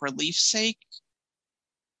comedic relief's sake.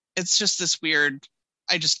 It's just this weird,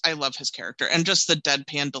 I love his character and just the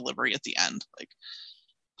deadpan delivery at the end. Like,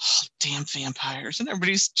 oh, damn vampires. And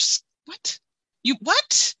everybody's just, what? You,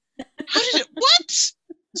 what? How did it, what?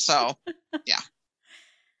 So, yeah.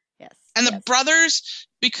 Yes. And the brothers,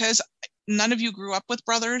 because none of you grew up with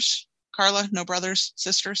brothers. Carla, no brothers,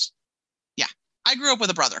 sisters? Yeah. I grew up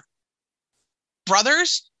with a brother.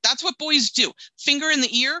 Brothers, that's what boys do. Finger in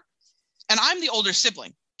the ear. And I'm the older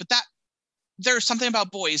sibling, but there's something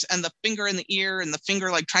about boys and the finger in the ear and the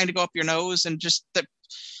finger like trying to go up your nose and just that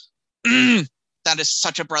is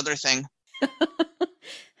such a brother thing.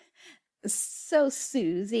 So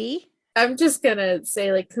Susie. I'm just gonna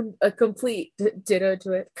say like a complete ditto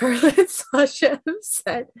to it Carla and Sasha have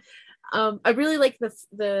said. I really like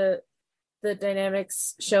the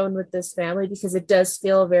dynamics shown with this family because it does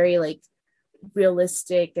feel very like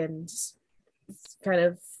realistic and kind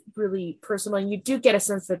of really personal, and you do get a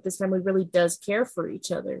sense that this family really does care for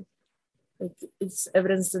each other. Like, it's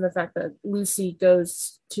evidenced in the fact that Lucy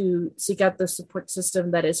goes to seek out the support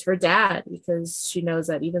system that is her dad, because she knows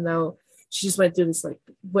that even though she just went through this like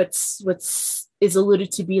what's is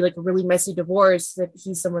alluded to be like a really messy divorce, that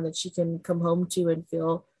he's someone that she can come home to and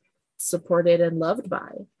feel supported and loved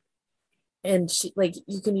by. And she, like,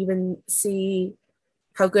 you can even see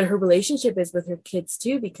how good her relationship is with her kids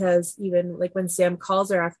too, because even like when Sam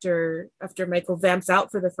calls her after Michael vamps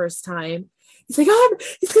out for the first time, he's like, oh,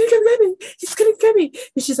 he's gonna come get me, he's gonna get me,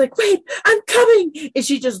 and she's like, wait, I'm coming, and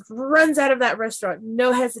she just runs out of that restaurant,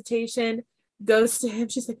 no hesitation, goes to him.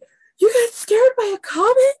 She's like, you got scared by a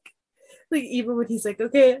comic? Like, even when he's like,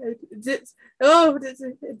 okay,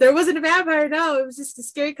 there wasn't a vampire, no, it was just a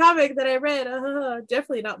scary comic that I read.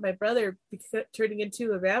 Definitely not my brother turning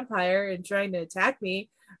into a vampire and trying to attack me.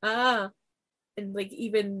 And like,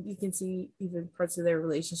 even you can see even parts of their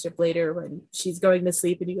relationship later when she's going to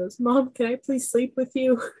sleep and he goes, Mom, can I please sleep with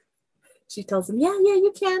you? She tells him, yeah,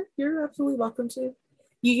 you can. You're absolutely welcome to.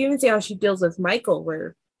 You even see how she deals with Michael,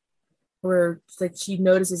 where like she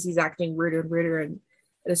notices he's acting ruder and ruder, and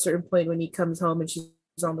at a certain point when he comes home and she's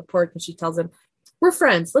on the porch and she tells him, we're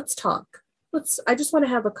friends, let's talk. I just want to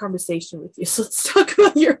have a conversation with you. So let's talk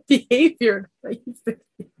about your behavior.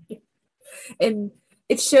 And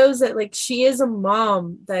it shows that like she is a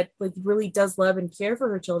mom that like really does love and care for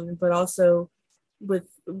her children, but also with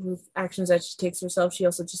actions that she takes herself, she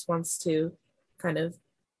also just wants to kind of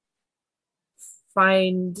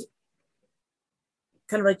find,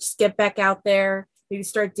 kind of like just get back out there, maybe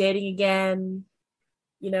start dating again,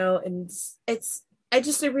 you know. And I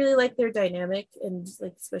really like their dynamic, and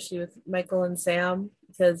like especially with Michael and Sam,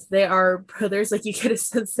 because they are brothers. Like you get a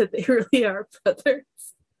sense that they really are brothers.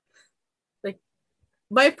 Like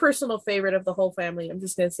my personal favorite of the whole family, I'm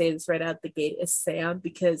just gonna say this right out the gate, is Sam,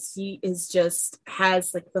 because he is just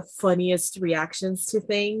has like the funniest reactions to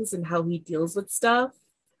things and how he deals with stuff.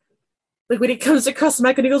 Like when he comes across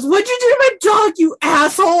Mike and he goes, "What'd you do to my dog, you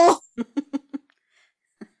asshole?"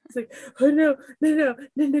 It's like, "Oh no,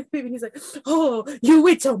 baby." And he's like, "Oh, you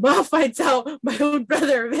wait till Mom finds out my own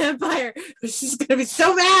brother, a vampire. She's gonna be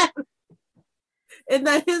so mad." And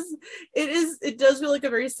it does feel like a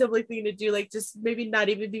very similar thing to do. Like just maybe not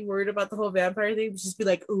even be worried about the whole vampire thing, but just be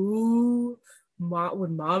like, "Ooh, Mom,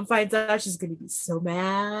 when Mom finds out, she's gonna be so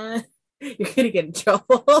mad. You're gonna get in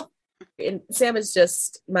trouble." And Sam is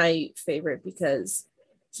just my favorite because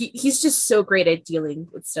he's just so great at dealing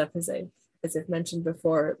with stuff, as I've mentioned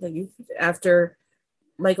before. Like after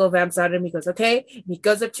Michael vamps out at him, he goes, "Okay." And he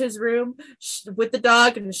goes up to his room with the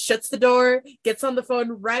dog and shuts the door, gets on the phone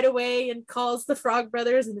right away and calls the Frog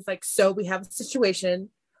Brothers. And it's like, "So we have a situation.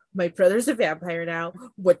 My brother's a vampire now.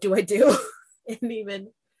 What do I do?" And even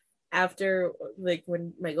after, like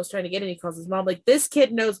when Michael's trying to get in, he calls his mom. Like this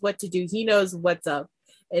kid knows what to do. He knows what's up.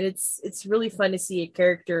 And it's really fun to see a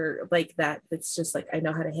character like that. That's just like, I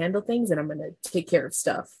know how to handle things and I'm going to take care of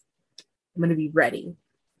stuff. I'm going to be ready.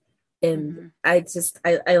 And I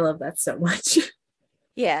love that so much.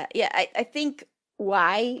 Yeah. I think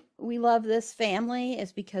why we love this family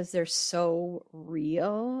is because they're so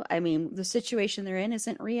real. I mean, the situation they're in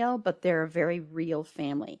isn't real, but they're a very real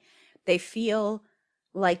family. They feel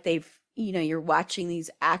like you're watching these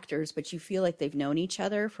actors, but you feel like they've known each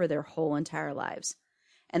other for their whole entire lives.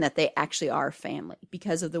 And that they actually are family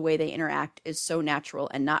because of the way they interact is so natural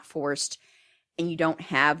and not forced. And you don't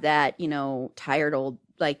have that, tired old,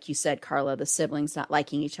 like you said, Carla, the siblings not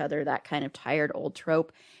liking each other, that kind of tired old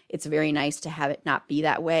trope. It's very nice to have it not be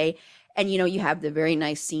that way. And, you have the very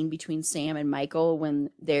nice scene between Sam and Michael when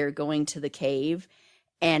they're going to the cave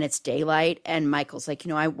and it's daylight. And Michael's like,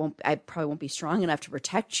 I probably won't be strong enough to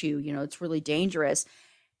protect you. It's really dangerous.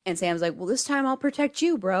 And Sam's like, "Well, this time I'll protect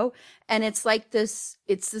you, bro." And it's like it's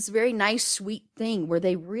this very nice, sweet thing where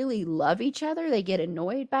they really love each other. They get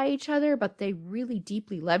annoyed by each other, but they really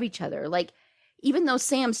deeply love each other. Like, even though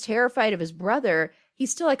Sam's terrified of his brother, he's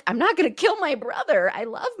still like, "I'm not going to kill my brother. I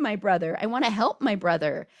love my brother. I want to help my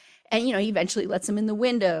brother." And, he eventually lets him in the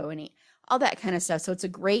window and all that kind of stuff. So it's a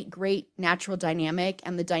great, great natural dynamic.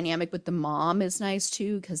 And the dynamic with the mom is nice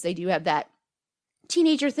too, because they do have that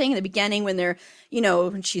teenager thing in the beginning when they're,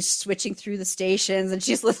 when she's switching through the stations and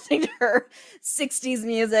she's listening to her 60s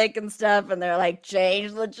music and stuff, and they're like,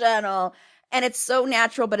 "Change the channel." And it's so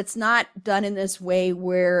natural, but it's not done in this way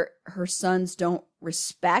where her sons don't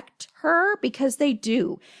respect her, because they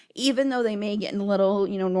do. Even though they may get in little,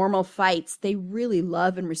 normal fights, they really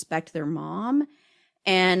love and respect their mom.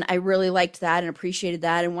 And I really liked that and appreciated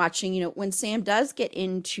that. And watching, when Sam does get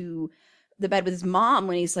into the bed with his mom,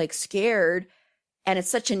 when he's like scared, and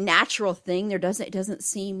it's such a natural thing. It doesn't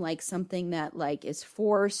seem like something that like is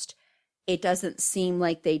forced. It doesn't seem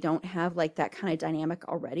like they don't have like that kind of dynamic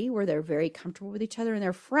already where they're very comfortable with each other and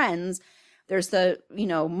they're friends. There's the,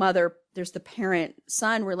 there's the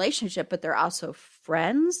parent-son relationship, but they're also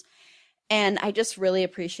friends. And I just really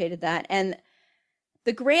appreciated that. And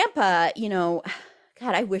the grandpa, God,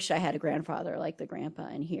 I wish I had a grandfather like the grandpa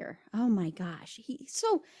in here. Oh my gosh.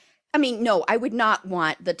 No, I would not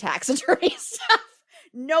want the tax attorney stuff.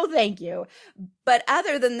 No, thank you. But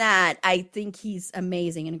other than that, I think he's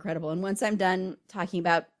amazing and incredible. And once I'm done talking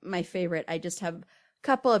about my favorite, I just have a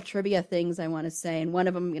couple of trivia things I want to say. And one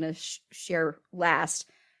of them I'm going to share last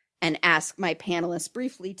and ask my panelists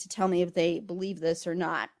briefly to tell me if they believe this or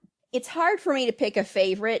not. It's hard for me to pick a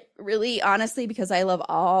favorite, really, honestly, because I love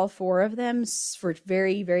all four of them for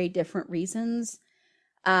very, very different reasons.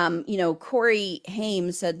 Corey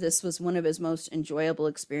Haim said this was one of his most enjoyable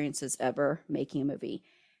experiences ever making a movie.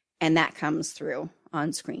 And that comes through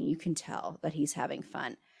on screen. You can tell that he's having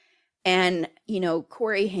fun. And,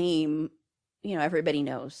 Corey Haim, everybody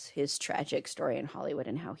knows his tragic story in Hollywood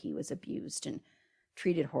and how he was abused and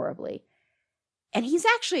treated horribly. And he's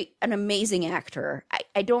actually an amazing actor.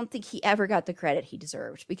 I don't think he ever got the credit he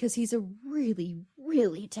deserved because he's a really,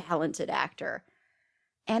 really talented actor.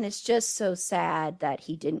 And it's just so sad that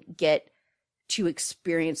he didn't get to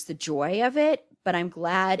experience the joy of it But I'm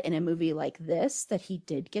glad in a movie like this that he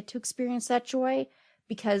did get to experience that joy,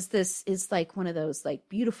 because this is like one of those like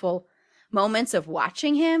beautiful moments of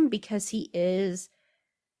watching him, because he is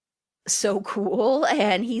so cool.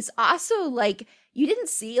 And he's also like, you didn't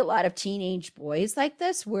see a lot of teenage boys like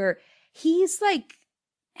this, where he's like,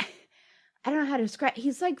 I don't know how to describe,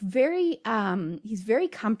 he's like he's very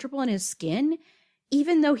comfortable in his skin,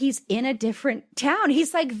 even though he's in a different town.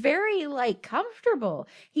 He's like very like comfortable.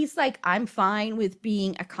 He's like, I'm fine with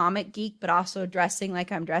being a comic geek, but also dressing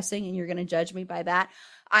like I'm dressing, and you're going to judge me by that.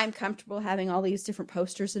 I'm comfortable having all these different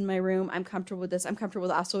posters in my room. I'm comfortable with this. I'm comfortable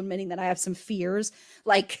with also admitting that I have some fears,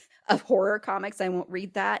 like of horror comics. I won't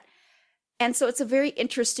read that. And so it's a very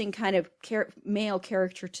interesting kind of male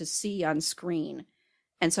character to see on screen.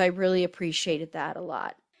 And so I really appreciated that a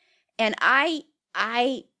lot. And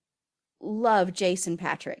I love Jason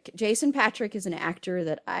Patric. Jason Patric is an actor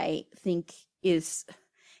that I think is,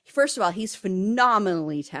 first of all, he's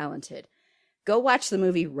phenomenally talented. Go watch the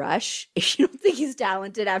movie Rush. If you don't think he's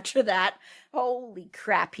talented after that, holy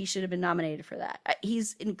crap, he should have been nominated for that.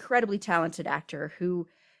 He's an incredibly talented actor who,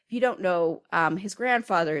 if you don't know, his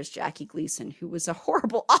grandfather is Jackie Gleason, who was a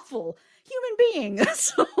horrible, awful human being.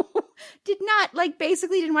 So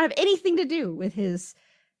basically didn't want to have anything to do with his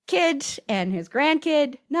kid and his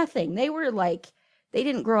grandkid, nothing. They were like, they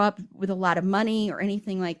didn't grow up with a lot of money or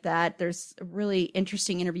anything like that. There's a really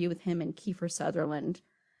interesting interview with him and Kiefer Sutherland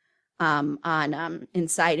on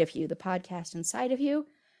Inside of You, the podcast Inside of You.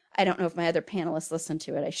 I don't know if my other panelists listened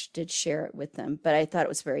to it. I did share it with them, but I thought it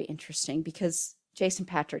was very interesting because Jason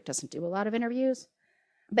Patric doesn't do a lot of interviews.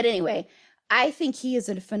 But anyway, I think he is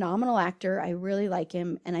a phenomenal actor. I really like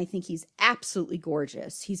him, and I think he's absolutely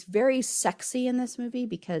gorgeous. He's very sexy in this movie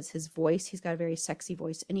because his voice, he's got a very sexy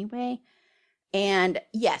voice anyway. And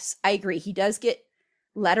yes, I agree. He does get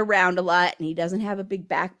led around a lot, and he doesn't have a big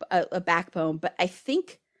backbone. But I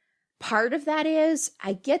think part of that is,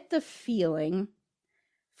 I get the feeling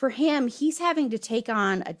for him, he's having to take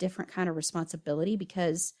on a different kind of responsibility,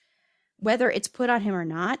 because whether it's put on him or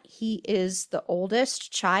not, he is the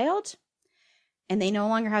oldest child, and they no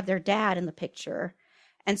longer have their dad in the picture.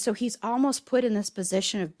 And so he's almost put in this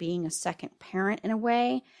position of being a second parent in a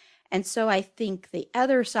way. And so I think the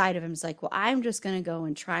other side of him is like, well, I'm just going to go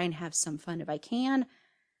and try and have some fun if I can,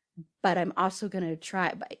 but I'm also going to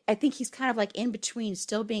try. But I think he's kind of like in between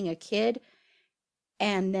still being a kid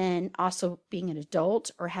and then also being an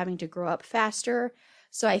adult or having to grow up faster.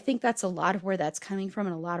 So I think that's a lot of where that's coming from,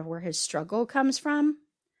 and a lot of where his struggle comes from.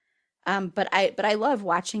 But I love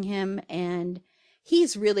watching him, and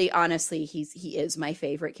he's really, honestly, he is my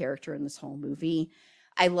favorite character in this whole movie.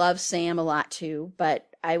 I love Sam a lot too, but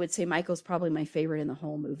I would say Michael's probably my favorite in the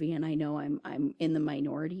whole movie, and I know I'm in the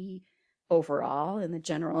minority overall in the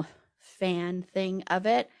general fan thing of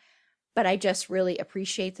it. But I just really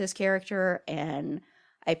appreciate this character, and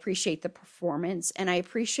I appreciate the performance, and I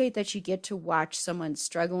appreciate that you get to watch someone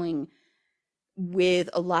struggling with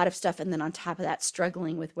a lot of stuff, and then on top of that,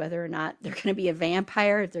 struggling with whether or not they're going to be a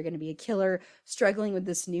vampire, if they're going to be a killer, struggling with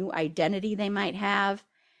this new identity they might have,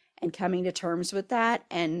 and coming to terms with that,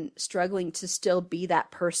 and struggling to still be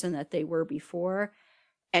that person that they were before,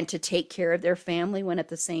 and to take care of their family when at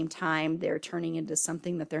the same time they're turning into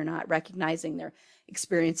something that they're not recognizing. They're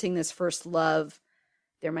experiencing this first love.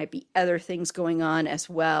 There might be other things going on as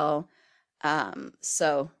well.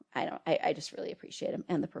 So I just really appreciate him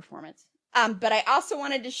and the performance. But I also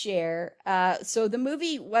wanted to share, so the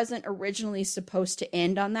movie wasn't originally supposed to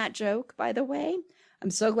end on that joke, by the way.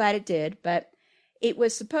 I'm so glad it did, but it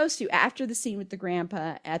was supposed to, after the scene with the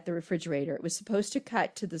grandpa at the refrigerator, it was supposed to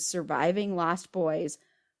cut to the surviving lost boys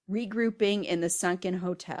regrouping in the sunken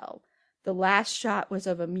hotel. The last shot was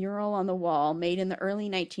of a mural on the wall made in the early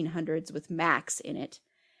 1900s with Max in it,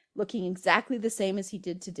 looking exactly the same as he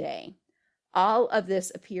did today. All of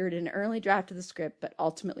this appeared in an early draft of the script, but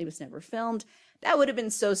ultimately was never filmed. That would have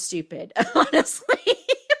been so stupid, honestly.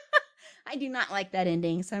 I do not like that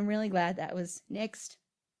ending, so I'm really glad that was nixed.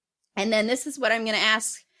 And then this is what I'm going to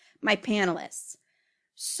ask my panelists.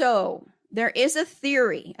 So there is a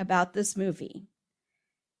theory about this movie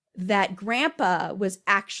that Grandpa was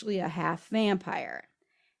actually a half vampire,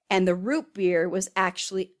 and the root beer was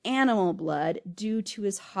actually animal blood due to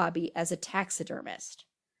his hobby as a taxidermist.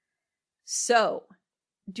 So,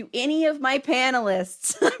 do any of my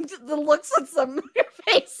panelists, the looks on some of your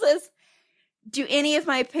faces, do any of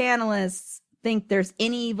my panelists think there's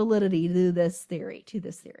any validity to this theory?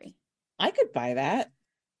 I could buy that.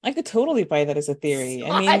 I could totally buy that as a theory.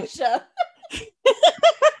 I mean,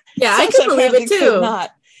 yeah, I could believe it too.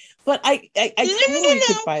 Not, but I totally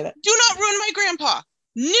could buy that. Do not ruin my grandpa.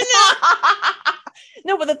 No.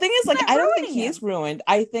 No, but the thing is, like, not I don't think ruining he him. is ruined.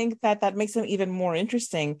 I think that makes him even more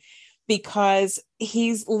interesting because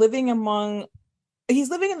he's living in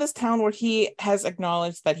this town where he has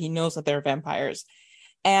acknowledged that he knows that there are vampires.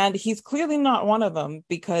 And he's clearly not one of them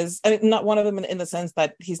because, I mean, not one of them in the sense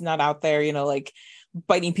that he's not out there, like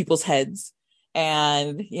biting people's heads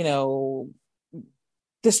and,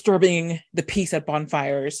 disturbing the peace at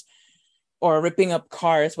bonfires or ripping up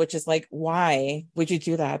cars, which is like, why would you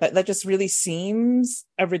do that? That just really seems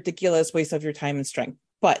a ridiculous waste of your time and strength.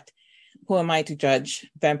 But who am I to judge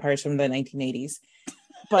vampires from the 1980s?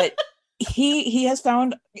 But he has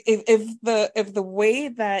found if the way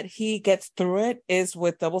that he gets through it is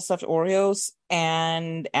with double stuffed Oreos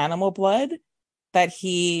and animal blood that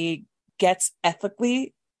he gets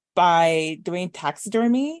ethically by doing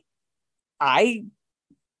taxidermy,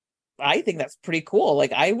 I think that's pretty cool.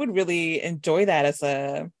 Like, I would really enjoy that as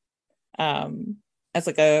like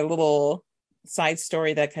a little side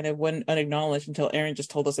story that kind of went unacknowledged until Aaron just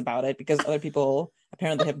told us about it, because other people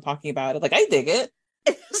apparently have been talking about it. Like, I dig it.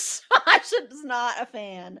 Sasha's not a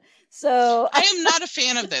fan. So I am not a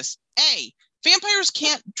fan of this. Vampires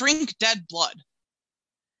can't drink dead blood.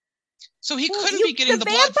 So he couldn't be getting the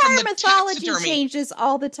blood from the mythology taxidermy. Changes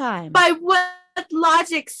all the time. By what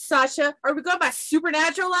logic, Sasha? Are we going by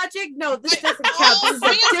supernatural logic? No, this doesn't count. This is a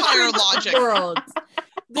vampire different logic. world.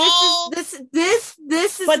 This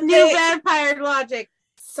is But new vampire logic,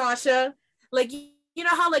 Sasha. Like, you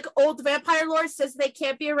know how like old vampire lore says they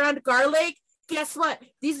can't be around garlic? Guess what?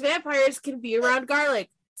 These vampires can be around garlic.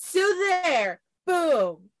 So there,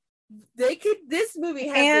 boom. This movie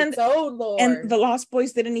has its own lore. And the Lost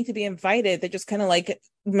Boys didn't need to be invited. They just kind of like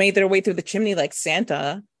made their way through the chimney like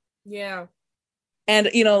Santa. Yeah. And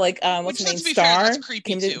what's his name? Star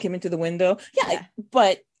came into the window. Yeah,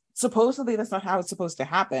 but supposedly that's not how it's supposed to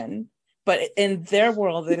happen. But in their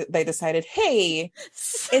world, they decided, hey,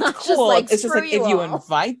 it's cool. Like, it's just like if you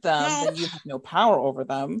invite them, then you have no power over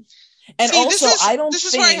them. And also, this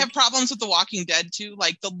is where I have problems with The Walking Dead too.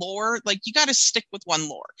 Like the lore, like you got to stick with one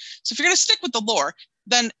lore. So if you're going to stick with the lore,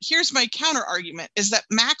 then here's my counter argument: is that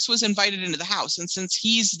Max was invited into the house, and since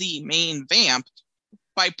he's the main vamp,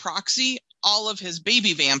 by proxy, all of his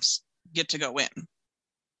baby vamps get to go in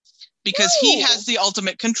because he has the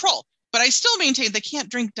ultimate control. But I still maintain they can't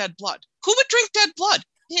drink dead blood. Who would drink dead blood?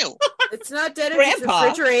 Ew. It's not dead if it's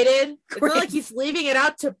refrigerated. It's not like he's leaving it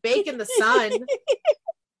out to bake in the sun.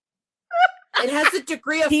 It has a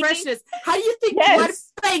degree of freshness. How do you think blood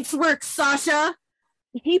banks work, Sasha?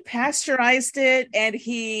 He pasteurized it, and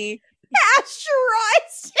he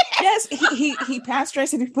pasteurized it. Yes, he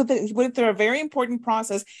pasteurized it. He put it through a very important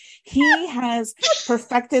process. He has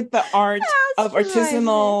perfected the art of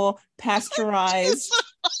artisanal pasteurized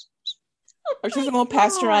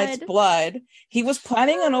blood. He was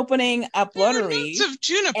planning on opening a bloodery. There are notes of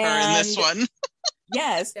juniper in this one.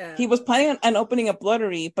 Yes, he was planning on opening a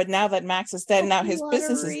bloodery, but now that Max is dead, now his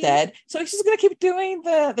business is dead. So he's just gonna keep doing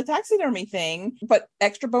the taxidermy thing. But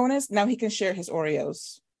extra bonus, now he can share his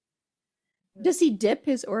Oreos. Does he dip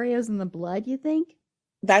his Oreos in the blood, you think?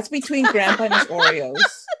 That's between Grandpa and his Oreos.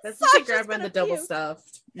 That's between Grandpa and the double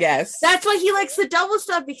stuffed. Yes. That's why he likes the double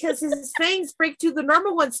stuffed, because his fangs break through the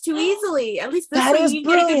normal ones too easily. At least this that way is you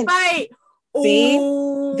brilliant. get a good bite. See?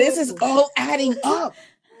 This is all adding up.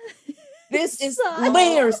 This is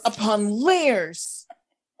layers upon layers.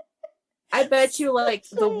 I bet you like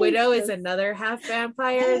the widow is another half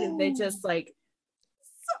vampire and they just like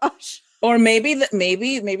or maybe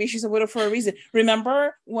she's a widow for a reason.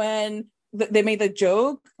 Remember when they made the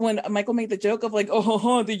joke, when Michael made the joke of like,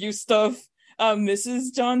 oh, did you stuff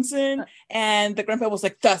Mrs. Johnson? And the grandpa was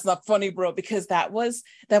like, that's not funny, bro, because that was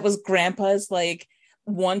Grandpa's like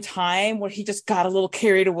one time where he just got a little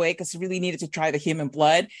carried away because he really needed to try the human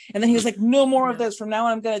blood, and then he was like, no more of this. From now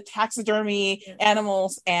on, I'm going to taxidermy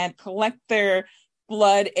animals and collect their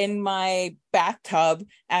blood in my bathtub,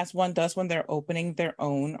 as one does when they're opening their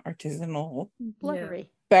own artisanal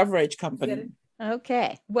beverage company.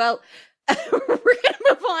 Okay, well, we're gonna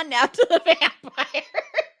move on now to the vampire.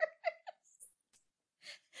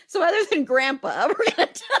 So other than Grandpa, we're gonna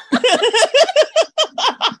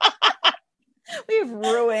we have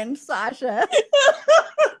ruined Sasha.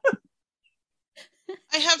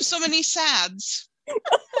 I have so many sads.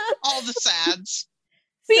 All the sads.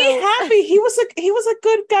 Be happy. He was a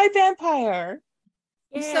good guy vampire.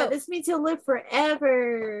 Yeah, this means he'll live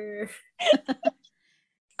forever.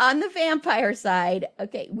 On the vampire side,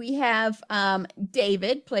 okay, we have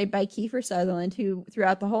David, played by Kiefer Sutherland, who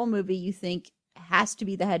throughout the whole movie you think has to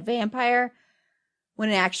be the head vampire, when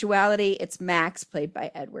in actuality it's Max, played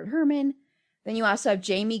by Edward Herrmann. Then you also have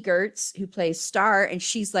Jamie Gertz, who plays Star, and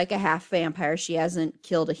she's like a half vampire. She hasn't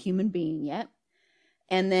killed a human being yet.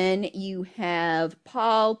 And then you have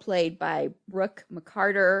Paul, played by Brooke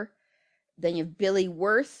McCarter. Then you have Billy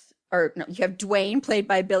Worth, or no, you have Dwayne, played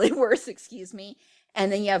by Billy Worth, excuse me.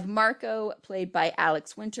 And then you have Marco, played by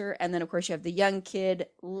Alex Winter. And then, of course, you have the young kid,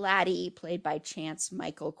 Laddie, played by Chance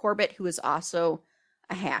Michael Corbett, who is also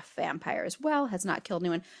a half vampire as well, has not killed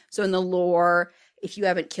anyone. So in the lore, if you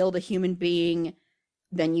haven't killed a human being,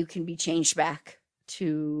 then you can be changed back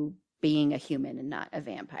to being a human and not a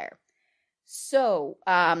vampire. So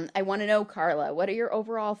I want to know, Carla, what are your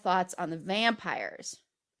overall thoughts on the vampires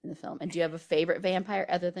in the film? And do you have a favorite vampire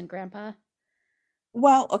other than Grandpa?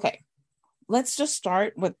 Well, okay. Let's just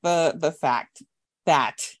start with the fact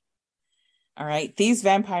that, all right, these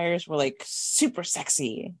vampires were like super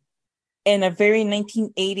sexy in a very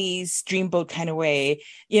 1980s dreamboat kind of way,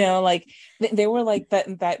 like they were like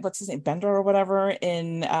that what's his name, Bender or whatever,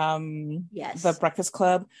 in yes, The Breakfast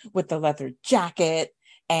Club, with the leather jacket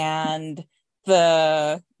and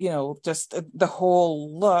the just the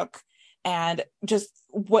whole look. And just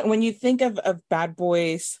when you think of bad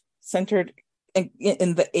boys centered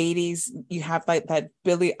in the 80s, you have like that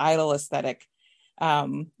Billy Idol aesthetic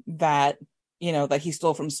that that he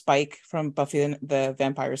stole from Spike from Buffy the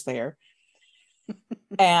Vampire Slayer.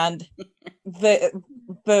 And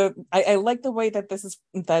I like the way that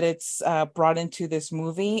it's brought into this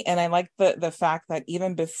movie, and I like the fact that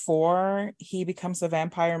even before he becomes a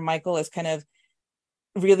vampire, Michael is kind of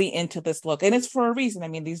really into this look, and it's for a reason. I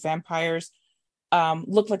mean, these vampires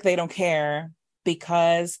look like they don't care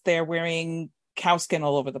because they're wearing cow skin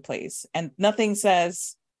all over the place, and nothing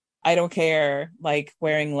says I don't care like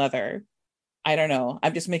wearing leather. I don't know.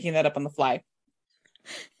 I'm just making that up on the fly.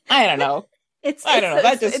 I don't know. I don't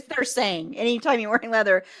know. It's their saying. Anytime you're wearing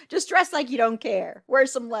leather, just dress like you don't care. Wear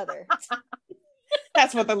some leather.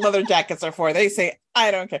 That's what the leather jackets are for. They say,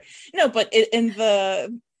 I don't care. No, but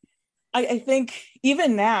I think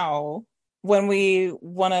even now, when we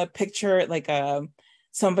want to picture like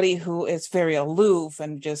somebody who is very aloof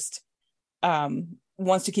and just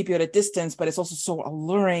wants to keep you at a distance, but it's also so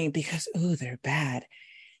alluring because, oh, they're bad.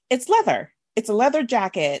 It's leather. It's a leather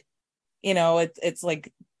jacket. It's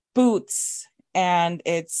like boots, and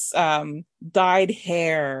it's dyed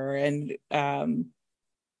hair, and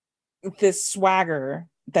this swagger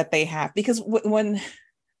that they have. Because when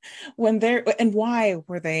they're, and why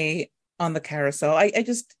were they on the carousel? I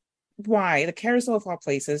just, why the carousel of all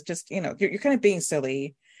places? Just you're kind of being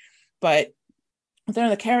silly, but they're on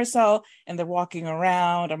the carousel and they're walking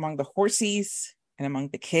around among the horses and among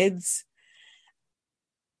the kids.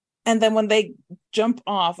 And then when they jump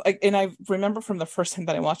off, and I remember from the first time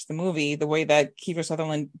that I watched the movie, the way that Kiefer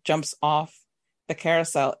Sutherland jumps off the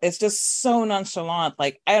carousel, it's just so nonchalant.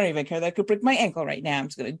 Like, I don't even care. That could break my ankle right now. I'm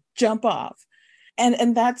just going to jump off.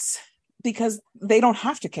 And that's because they don't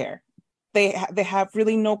have to care. They have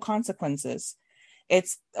really no consequences.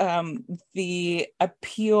 It's the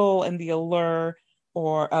appeal and the allure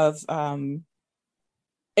of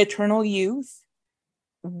eternal youth,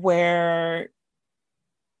 where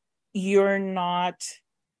you're not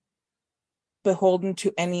beholden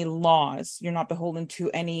to any laws. You're not beholden to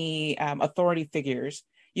any authority figures.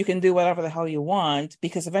 You can do whatever the hell you want,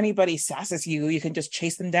 because if anybody sasses you, you can just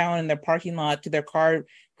chase them down in their parking lot to their car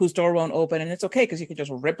whose door won't open, and it's okay because you can just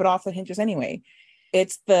rip it off the hinges anyway.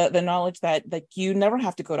 It's the knowledge that you never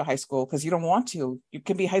have to go to high school because you don't want to. You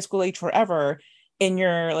can be high school age forever in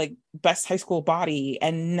your like best high school body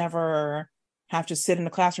and never have to sit in the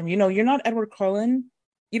classroom. You're not Edward Cullen.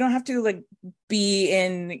 You don't have to like be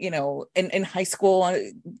in high school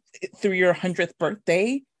through your 100th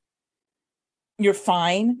birthday. You're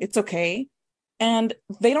fine. It's okay. And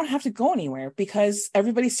they don't have to go anywhere because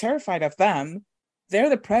everybody's terrified of them. They're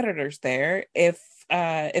the predators there. If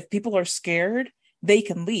people are scared, they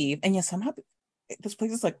can leave. And yes, somehow this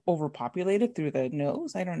place is like overpopulated through the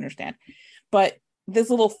nose. I don't understand. But this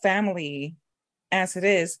little family, as it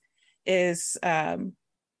is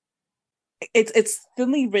it's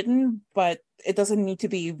thinly written, but it doesn't need to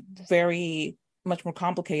be very much more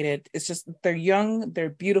complicated. It's just they're young, they're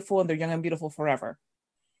beautiful, and they're young and beautiful forever.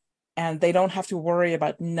 And they don't have to worry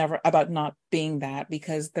about not being that,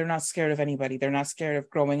 because they're not scared of anybody. They're not scared of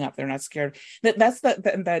growing up. They're not scared. That's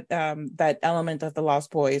that element of the Lost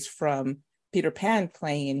Boys from Peter Pan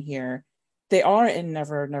playing in here. They are in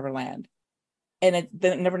Neverland, and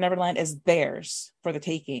the Neverland is theirs for the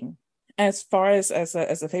taking. As far as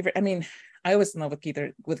a favorite, I mean, I was in love with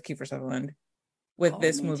Kiefer Sutherland with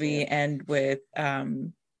this movie too. And with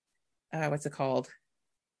what's it called?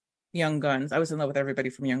 Young Guns. I was in love with everybody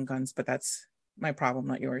from Young Guns, but that's my problem,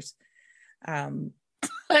 not yours.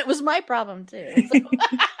 It was my problem too. So.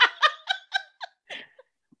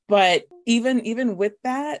 But even with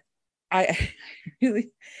that, I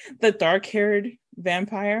really, the dark-haired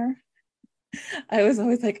vampire, I was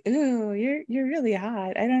always like, ooh, you're really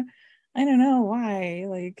hot. I don't know why.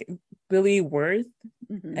 Like Billy Worth,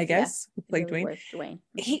 I guess, like Dwayne.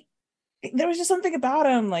 There was just something about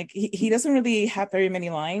him. Like he doesn't really have very many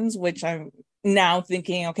lines, which I'm now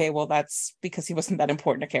thinking, okay, well, that's because he wasn't that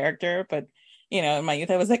important a character. But in my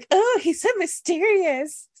youth, I was like, oh, he's so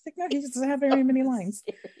mysterious. It's like, no, he just doesn't have very many lines.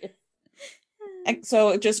 And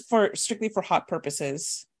so just strictly for hot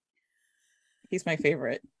purposes, he's my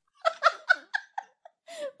favorite.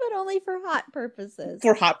 But only for hot purposes.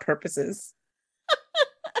 For hot purposes.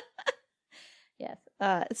 Yes.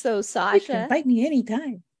 So Sasha, you can bite me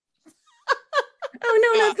anytime.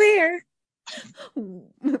 Oh no, not there.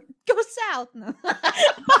 Go south. No.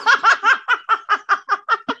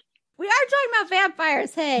 We are talking about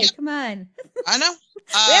vampires. Hey, come on. I know.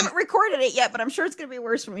 We haven't recorded it yet, but I'm sure it's going to be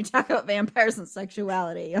worse when we talk about vampires and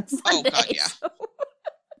sexuality on Sunday. Oh God, yeah.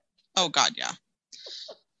 Oh God, yeah.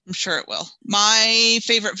 I'm sure it will. My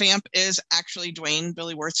favorite vamp is actually Dwayne,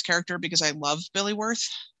 Billy Worth's character, because I love Billy Worth,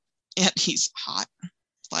 and he's hot,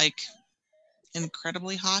 like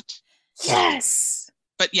incredibly hot. Yes.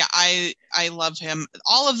 But yeah, I love him.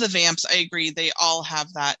 All of the vamps, I agree, they all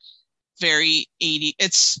have that very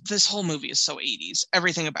 80s. This whole movie is so 80s.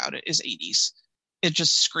 Everything about it is 80s. It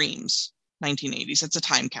just screams 1980s. It's a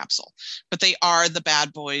time capsule. But they are the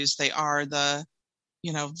bad boys. They are the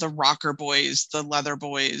rocker boys, the leather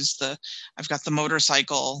boys, I've got the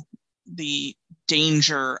motorcycle. The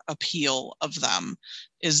danger appeal of them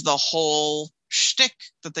is the whole shtick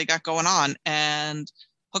that they got going on. And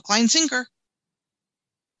hook, line, sinker.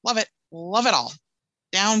 Love it. Love it all.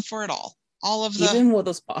 Down for it all. All of the, even with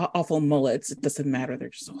those awful mullets, it doesn't matter. They're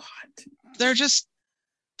just so hot. They're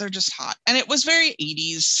just hot. And it was very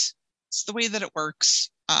 80s. It's the way that it works.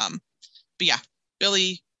 But yeah,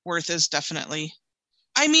 Billy Worth is definitely,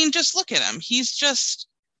 I mean, just look at him. He's just,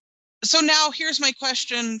 so now here's my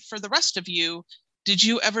question for the rest of you. Did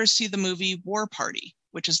you ever see the movie War Party,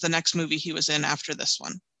 which is the next movie he was in after this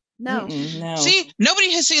one? No. No. See,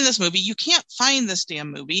 nobody has seen this movie. You can't find this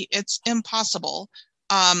damn movie. It's impossible.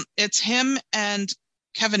 It's him and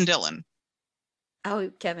Kevin Dillon.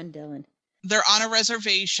 Oh, Kevin Dillon. They're on a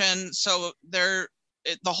reservation. So the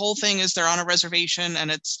whole thing is they're on a reservation,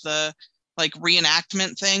 and it's the like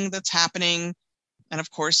reenactment thing that's happening. And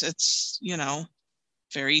of course it's,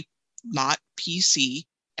 very not PC.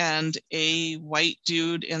 And a white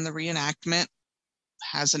dude in the reenactment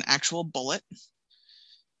has an actual bullet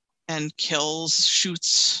and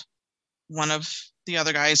shoots one of the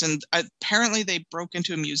other guys. And apparently they broke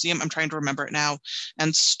into a museum, I'm trying to remember it now,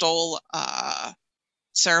 and stole a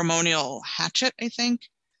ceremonial hatchet, I think.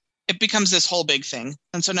 It becomes this whole big thing.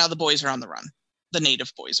 And so now the boys are on the run. The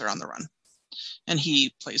native boys are on the run. And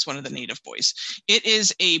he plays one of the native boys. It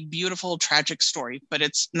is a beautiful, tragic story, but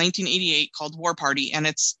it's 1988, called War Party, and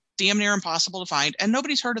it's damn near impossible to find, and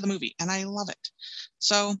nobody's heard of the movie, and I love it.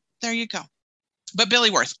 So there you go. But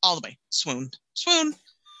Billy Worth, all the way. Swoon,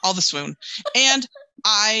 all the swoon. And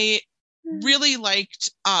I really liked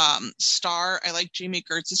Star. I like Jamie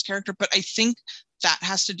Gertz's character, but I think that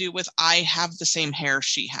has to do with I have the same hair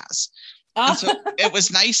she has. And so it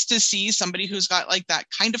was nice to see somebody who's got like that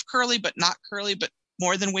kind of curly, but not curly, but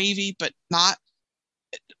more than wavy, but not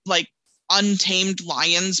like untamed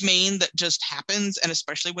lion's mane that just happens. And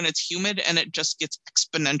especially when it's humid and it just gets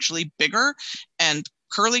exponentially bigger and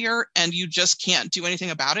curlier, and you just can't do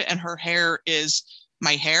anything about it. And her hair is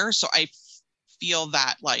my hair. So I feel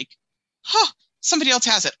that like, somebody else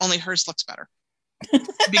has it, only hers looks better.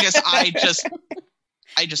 Because I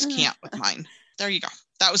just can't with mine. There you go.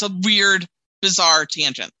 That was a weird, bizarre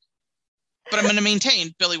tangent. But I'm going to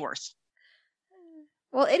maintain Billy Worth.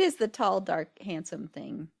 Well, it is the tall, dark, handsome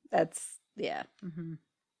thing. That's, yeah. Mm-hmm.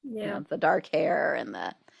 Yeah. The dark hair and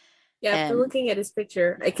the... Yeah, after looking at his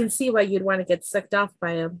picture, I can see why you'd want to get sucked off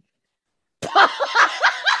by him. Oh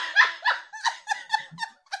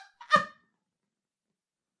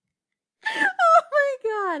my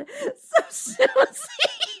God. So Susie.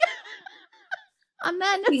 On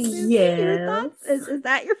that note, Susie, your thoughts? Is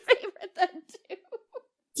that your favorite then too?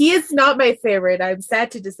 He is not my favorite. I'm sad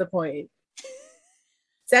to disappoint.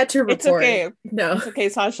 Sad to report. It's okay. No. It's okay.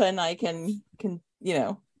 Sasha and I can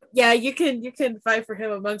Yeah, you can fight for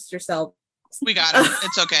him amongst yourselves. We got him.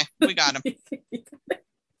 It's okay. We got him.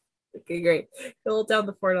 Okay, great. Hold down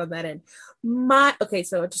the fort on that end.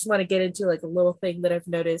 So I just want to get into like a little thing that I've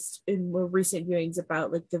noticed in more recent viewings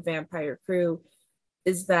about like the Vampire Crew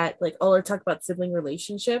is that like all our talk about sibling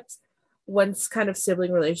relationships, one kind of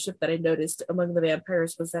sibling relationship that I noticed among the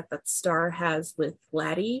vampires was that Star has with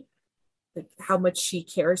Laddie, like how much she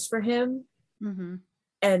cares for him. Mm-hmm.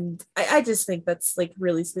 And I just think that's like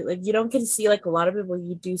really sweet. Like you don't get to see like a lot of people.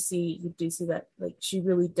 You do see that like she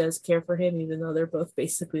really does care for him, even though they're both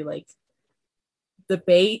basically like the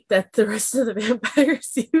bait that the rest of the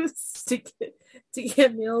vampires use to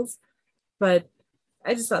get meals. But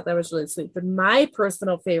I just thought that was really sweet. But my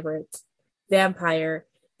personal favorite vampire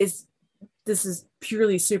is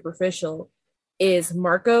purely superficial, is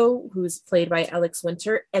Marco, who's played by Alex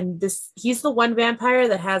Winter. And he's the one vampire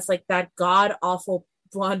that has like that god awful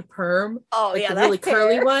blonde perm. Oh, like yeah, the really that hair.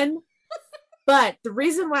 curly one. But the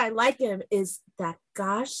reason why I like him is that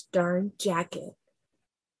gosh darn jacket.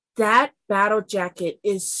 That battle jacket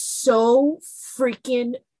is so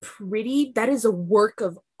freaking pretty. That is a work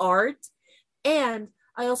of art. And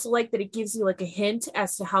I also like that it gives you like a hint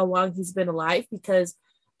as to how long he's been alive, because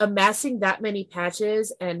amassing that many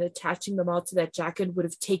patches and attaching them all to that jacket would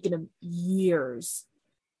have taken him years.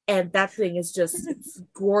 And that thing is just it's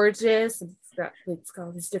gorgeous. It's got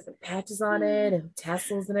all these different patches on it and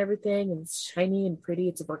tassels and everything, and it's shiny and pretty.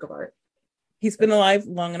 It's a work of art. He's been alive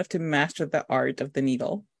long enough to master the art of the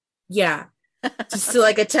needle. Yeah. Just to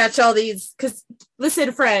like attach all these, because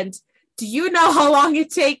listen, friend, do you know how long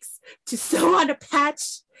it takes to sew on a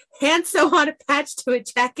patch, hand sew on a patch to a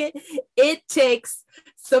jacket? It takes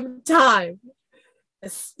some time,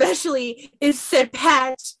 especially if said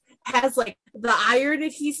patch has like the iron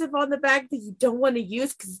adhesive on the back that you don't want to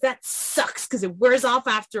use, because that sucks because it wears off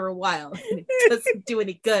after a while and it doesn't do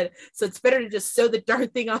any good. So it's better to just sew the darn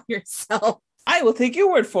thing on yourself. I will take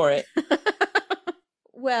your word for it.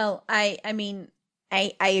 Well, I mean,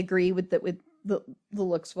 I agree with the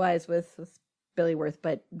looks wise with Billy Wirth,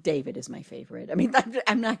 but David is my favorite. I mean,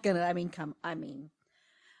 I'm not gonna. I mean,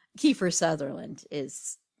 Kiefer Sutherland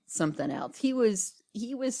is something else. He was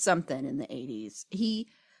something in the 80s. He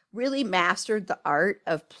really mastered the art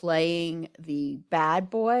of playing the bad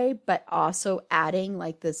boy, but also adding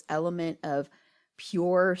like this element of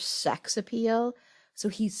pure sex appeal. So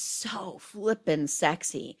he's so flippin'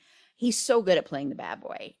 sexy. He's so good at playing the bad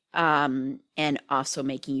boy, and also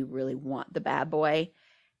making you really want the bad boy.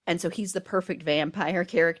 And so he's the perfect vampire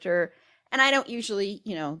character. And I don't usually,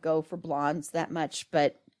 go for blondes that much,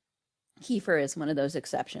 but Kiefer is one of those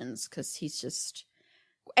exceptions because he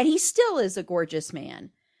still is a gorgeous man.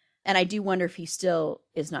 And I do wonder if he still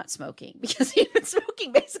is not smoking, because he's been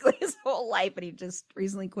smoking basically his whole life, and he just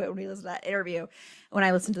recently quit when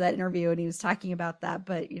I listened to that interview and he was talking about that.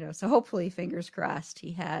 But, so hopefully, fingers crossed,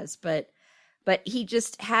 he has. But he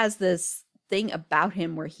just has this thing about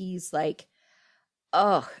him where he's like,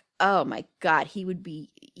 oh my God, you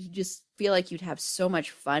just feel like you'd have so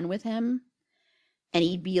much fun with him, and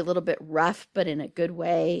he'd be a little bit rough, but in a good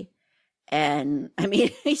way. And I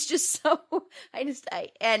mean, he's just so,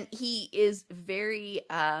 and he is very,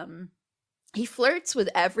 he flirts with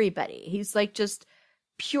everybody. He's like just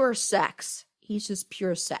pure sex. He's just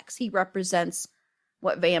pure sex. He represents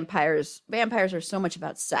what vampires are so much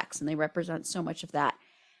about sex, and they represent so much of that.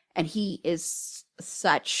 And he is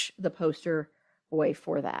such the poster boy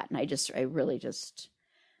for that. And I really just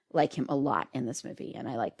like him a lot in this movie. And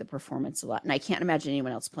I like the performance a lot. And I can't imagine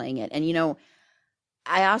anyone else playing it. And,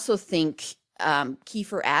 I also think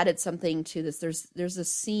Kiefer added something to this. There's a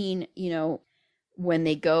scene, when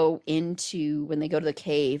they go to the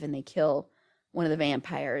cave and they kill one of the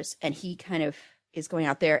vampires, and he kind of is going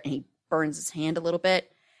out there and he burns his hand a little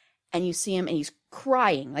bit, and you see him and he's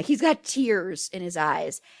crying, like he's got tears in his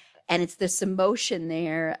eyes. And it's this emotion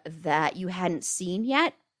there that you hadn't seen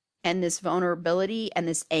yet, and this vulnerability and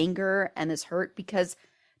this anger and this hurt, because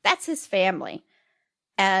that's his family.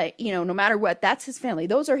 No matter what, that's his family.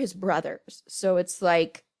 Those are his brothers. So it's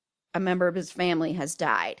like a member of his family has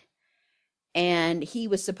died, and he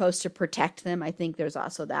was supposed to protect them. I think there's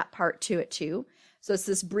also that part to it too. So it's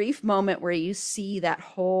this brief moment where you see that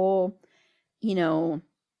whole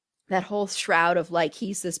shroud of like,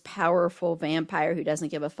 he's this powerful vampire who doesn't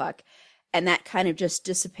give a fuck. And that kind of just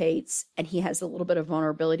dissipates, and he has a little bit of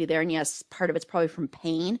vulnerability there. And yes, part of it's probably from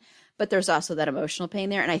pain, but there's also that emotional pain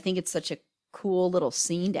there. And I think it's such a cool little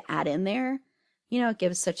scene to add in there. It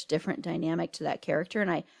gives such a different dynamic to that character.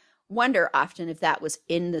 And I wonder often if that was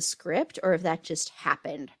in the script or if that just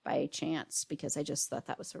happened by chance, because I just thought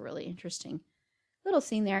that was a really interesting little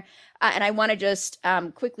scene there. And I want to just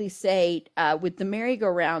quickly say with the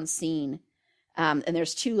merry-go-round scene, and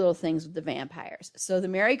there's two little things with the vampires. So the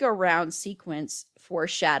merry-go-round sequence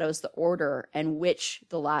foreshadows the order in which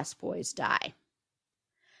the Lost Boys die.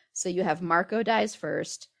 So you have Marco dies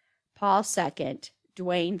first, Paul second,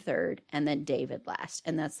 Dwayne third, and then David last.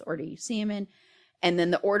 And that's the order you see him in. And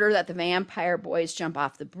then the order that the vampire boys jump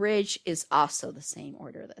off the bridge is also the same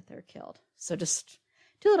order that they're killed. So just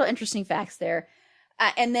two little interesting facts there.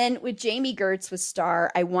 And then with Jamie Gertz with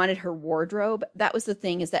Star, I wanted her wardrobe. That was the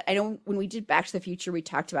thing, is that when we did Back to the Future, we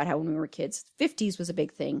talked about how when we were kids, 50s was a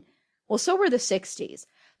big thing. Well, so were the 60s.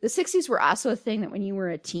 The 60s were also a thing that when you were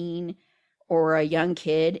a teen or a young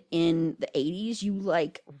kid in the 80s, you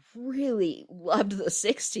like really loved the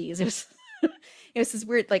 60s. It was this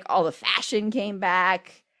weird, like all the fashion came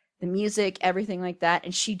back, the music, everything like that.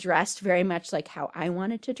 And she dressed very much like how I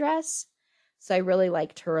wanted to dress. So I really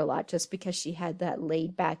liked her a lot just because she had that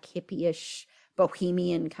laid back hippie-ish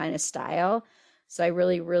bohemian kind of style. So I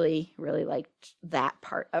really, really, really liked that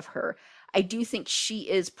part of her. I do think she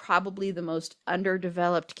is probably the most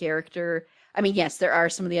underdeveloped character. I mean, yes, there are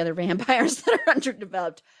some of the other vampires that are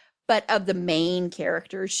underdeveloped, but of the main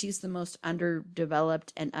characters, she's the most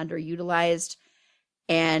underdeveloped and underutilized.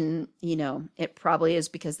 And, you know, it probably is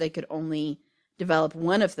because they could only develop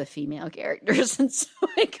one of the female characters. And so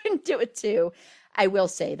I couldn't do it too. I will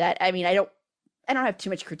say that. I mean, I don't have too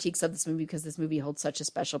much critiques of this movie because this movie holds such a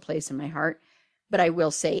special place in my heart. But I will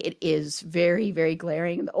say it is very, very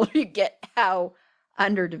glaring the older you get how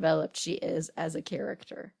underdeveloped she is as a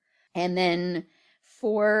character. And then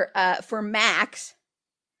for Max,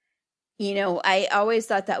 you know, I always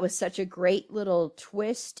thought that was such a great little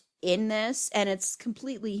twist in this, and it's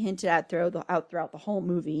completely hinted at throughout the whole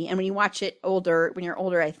movie. And when you watch it when you're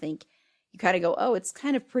older, I think you kind of go, oh, it's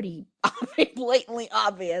kind of pretty blatantly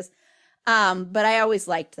obvious. But I always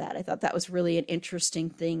liked that. I thought that was really an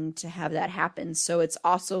interesting thing to have that happen. So it's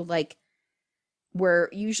also like where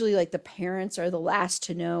usually like the parents are the last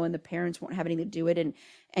to know and the parents won't have anything to do with it.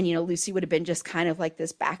 And you know, Lucy would have been just kind of like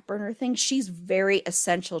this back burner thing. She's very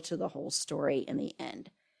essential to the whole story in the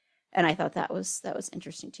end. And I thought that was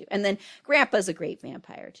interesting too. And then Grandpa's a great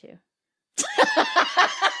vampire too.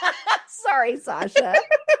 Sorry, Sasha. Sorry.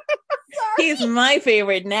 He's my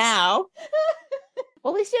favorite now.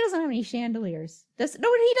 Well, at least he doesn't have any chandeliers. He does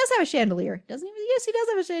have a chandelier. Doesn't he? Yes, he does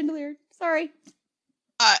have a chandelier. Sorry.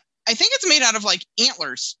 I think it's made out of like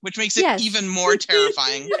antlers, which makes it even more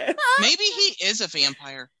terrifying. Maybe he is a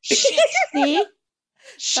vampire. Shit. See?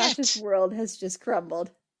 Shit. Sasha's world has just crumbled.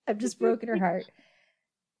 I've just broken her heart.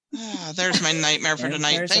 There's my nightmare for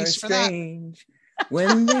tonight. Thanks for strange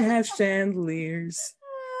when they have chandeliers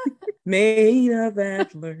made of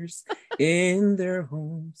antlers in their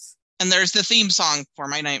homes. And there's the theme song for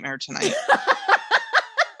my nightmare tonight.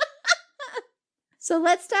 So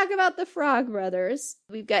let's talk about the Frog Brothers.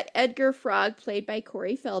 We've got Edgar Frog, played by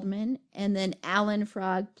Corey Feldman, and then Alan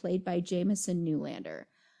Frog, played by Jameson Newlander.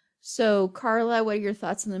 So, Carla, what are your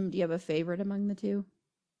thoughts on them? Do you have a favorite among the two?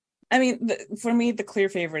 I mean, for me, the clear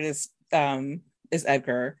favorite is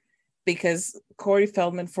Edgar, because Corey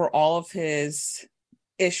Feldman, for all of his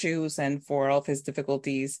issues and for all of his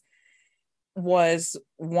difficulties, was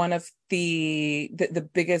one of the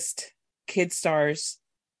biggest kid stars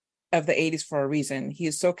of the 80s for a reason. He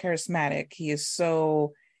is so charismatic. He is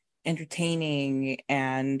so entertaining.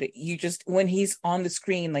 And you just, when he's on the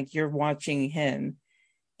screen, like you're watching him,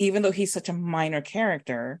 even though he's such a minor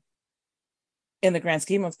character in the grand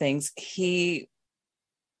scheme of things,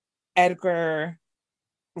 Edgar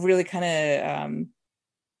really kind of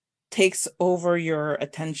takes over your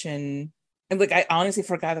attention. And like, I honestly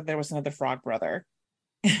forgot that there was another Frog Brother.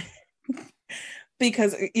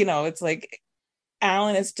 Because, you know, it's like,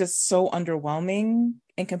 Alan is just so underwhelming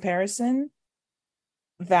in comparison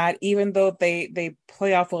that even though they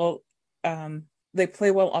play well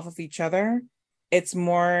off of each other, it's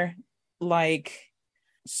more like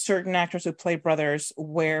certain actors who play brothers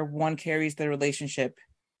where one carries the relationship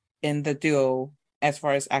in the duo as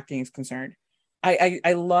far as acting is concerned.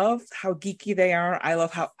 I love how geeky they are. I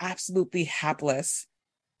love how absolutely hapless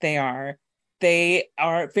they are. They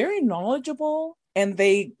are very knowledgeable. And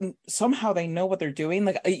they somehow know what they're doing.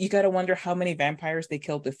 Like, you got to wonder how many vampires they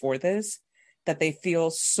killed before this, that they feel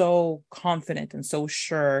so confident and so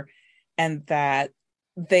sure, and that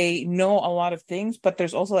they know a lot of things, but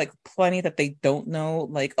there's also like plenty that they don't know.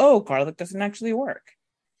 Like, oh, garlic doesn't actually work.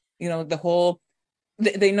 You know,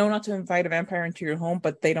 they know not to invite a vampire into your home,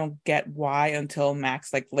 but they don't get why until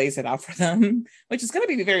Max like lays it out for them, which is going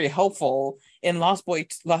to be very helpful in Lost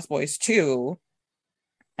Boys 2.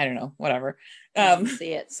 I don't know, whatever. I didn't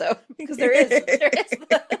see it, so because there is the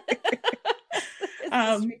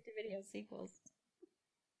straight-to-video sequels.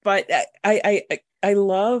 But I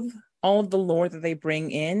love all of the lore that they bring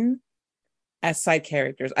in as side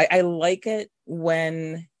characters. I like it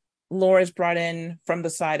when lore is brought in from the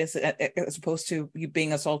side as opposed to you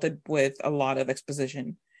being assaulted with a lot of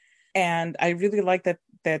exposition. And I really like that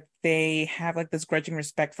they have like this grudging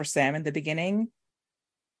respect for Sam in the beginning.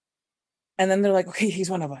 And then they're like, okay, he's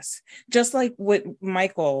one of us. Just like with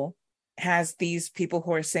Michael has these people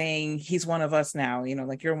who are saying he's one of us now, you know,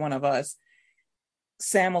 like you're one of us.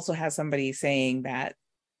 Sam also has somebody saying that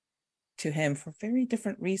to him for very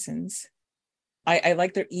different reasons. I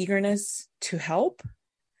like their eagerness to help.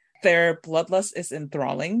 Their bloodlust is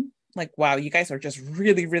enthralling. Like, wow, you guys are just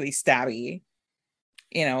really, really stabby.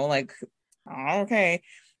 You know, like, okay.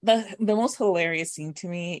 The most hilarious scene to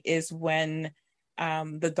me is when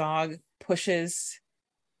the dog pushes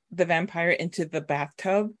the vampire into the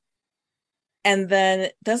bathtub and then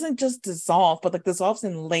doesn't just dissolve, but like dissolves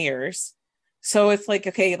in layers. So it's like,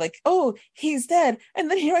 okay, like, oh, he's dead.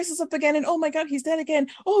 And then he rises up again and oh my God, he's dead again.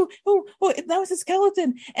 Oh, that was a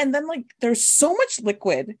skeleton. And then like, there's so much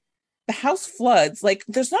liquid. The house floods. Like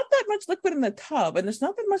there's not that much liquid in the tub and there's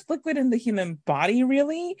not that much liquid in the human body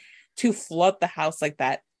really to flood the house like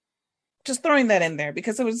that. Just throwing that in there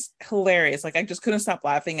because it was hilarious. Like I just couldn't stop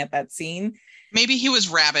laughing at that scene. Maybe he was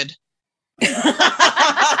rabid.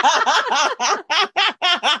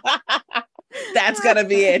 That's gotta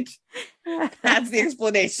be it. That's the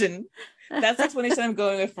explanation. That's the explanation I'm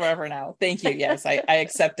going with forever now. Thank you. Yes, I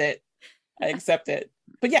accept it. I accept it.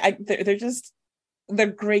 But yeah, they're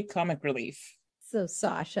great comic relief. So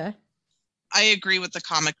Sasha, I agree with the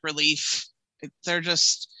comic relief. They're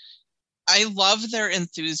just, I love their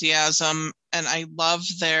enthusiasm and I love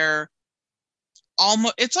their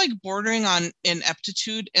almost, it's like bordering on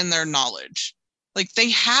ineptitude in their knowledge. Like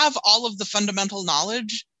they have all of the fundamental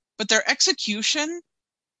knowledge, but their execution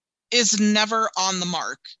is never on the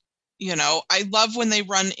mark. You know, I love when they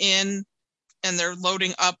run in and they're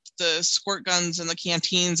loading up the squirt guns and the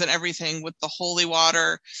canteens and everything with the holy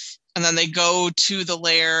water. And then they go to the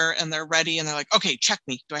lair and they're ready and they're like, okay, check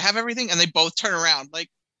me. Do I have everything? And they both turn around like,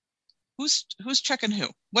 who's checking who?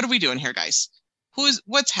 What are we doing here, guys?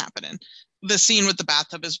 What's happening? The scene with the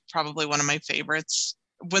bathtub is probably one of my favorites.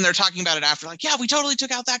 When they're talking about it after, like, yeah, we totally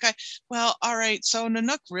took out that guy. Well, all right. So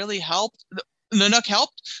Nanook really helped. Nanook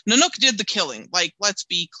helped. Nanook did the killing. Like, let's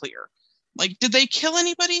be clear. Like, did they kill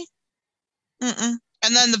anybody? Mm-mm.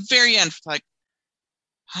 And then the very end, like,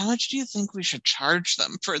 how much do you think we should charge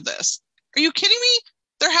them for this? Are you kidding me?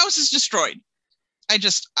 Their house is destroyed.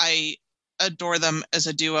 I adore them as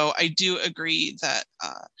a duo. I do agree that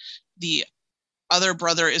the other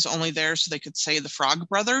brother is only there so they could say the Frog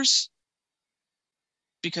Brothers.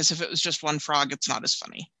 Because if it was just one frog, it's not as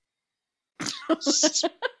funny. So,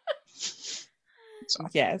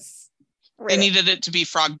 yes. They needed it to be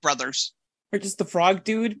Frog Brothers. Or just the frog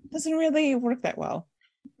dude. Doesn't really work that well.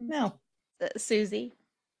 No. Susie?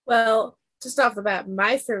 Well, just off the bat,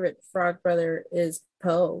 my favorite frog brother is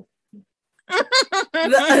Poe.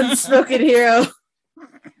 The unspoken hero.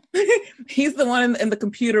 He's the one in the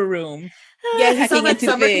computer room. Yeah, he's on like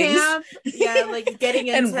summer camp. Yeah, like getting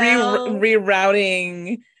and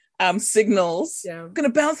rerouting signals. Yeah. I'm gonna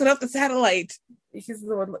bounce it off the satellite. He's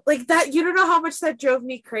the one like that. You don't know how much that drove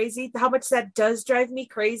me crazy. How much that does drive me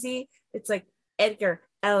crazy. It's like Edgar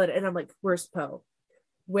Allan, and I'm like, where's Poe?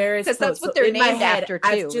 Where is Poe? Because that's what they're named after too.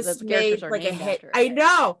 I've just made like a head. I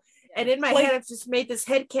know, and in my head, I've just made this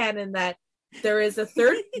headcanon that there is a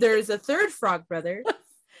third frog brother.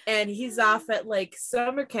 And he's off at like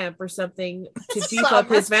summer camp or something to beef up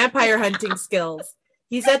his vampire hunting skills.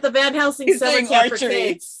 He's at the Van Helsing summer camp for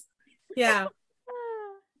kids. Yeah,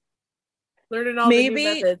 learning all the new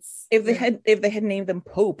methods. If they had named them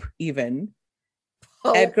Pope, even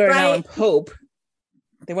Edgar Allan Pope,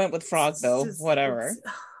 they went with Frog though. Whatever.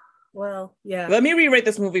 Well, yeah. Let me rewrite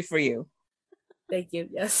this movie for you. Thank you.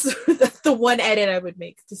 Yes, that's the one edit I would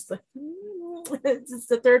make. Just like. It's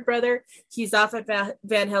the third brother. He's off at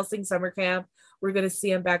Van Helsing summer camp. We're gonna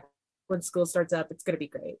see him back when school starts up. It's gonna be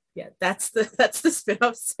great. Yeah, that's the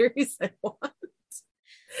spin-off series I want.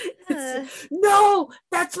 No,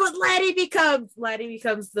 that's what Laddie becomes. Laddie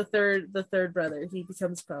becomes the third brother. He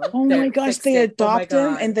becomes Poe. Oh my gosh, they adopt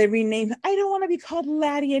him and they rename him. I don't want to be called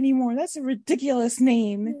Laddie anymore. That's a ridiculous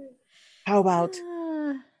name. How about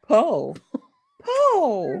Poe?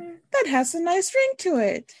 Poe. That has a nice ring to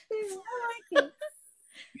it.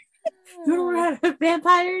 You're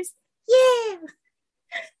vampires? Yeah.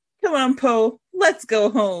 Come on, Poe. Let's go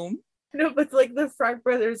home. No, but like the Frog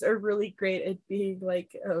Brothers are really great at being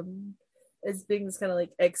like as being this kind of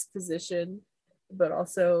like exposition, but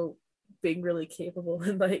also being really capable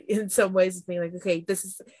and like in some ways being like, okay, this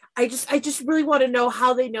is I just really want to know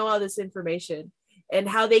how they know all this information and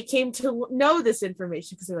how they came to know this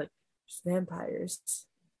information because they're like, there's vampires.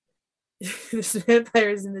 there's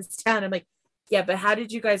vampires in this town. I'm like, yeah, but how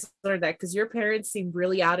did you guys learn that? Because your parents seem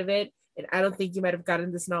really out of it. And I don't think you might have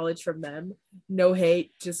gotten this knowledge from them. No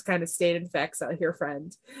hate, just kind of stated facts out here,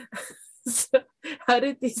 friend. So how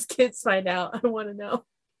did these kids find out? I want to know.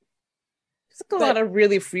 There's a lot of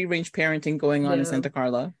really free range parenting going on in Santa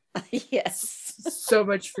Carla. Yes. So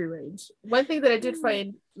much free range. One thing that I did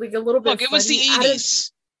find like a little bit Look, it was the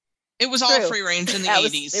 80s. It was all free range in the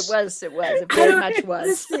 80s. It was. It very much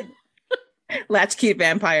was. Listen. Latchkey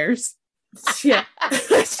vampires. Yeah.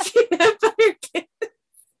 Latchkey vampire kids.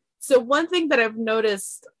 So one thing that I've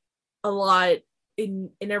noticed a lot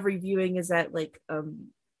in every viewing is that like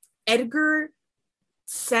Edgar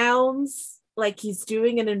sounds like he's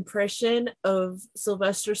doing an impression of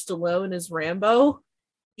Sylvester Stallone as Rambo.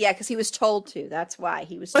 Yeah, because he was told to. That's why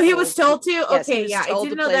he was. Oh, he was told to. Yes, okay, yeah, I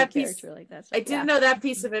didn't know that piece. like that. I didn't know that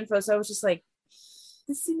piece of info, so I was just like,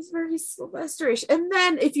 this seems very Sylvester-ish. And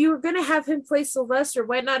then if you were gonna have him play Sylvester,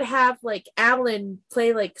 why not have like Alan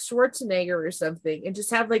play like Schwarzenegger or something, and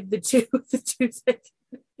just have like the two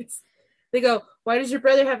They go, why does your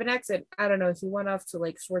brother have an accent? I don't know. He went off to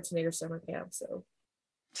like Schwarzenegger summer camp, so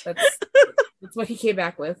that's what he came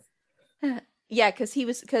back with. Yeah,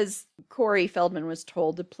 because Corey Feldman was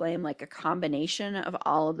told to play him like a combination of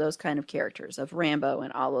all of those kind of characters, of Rambo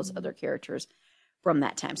and all those other characters from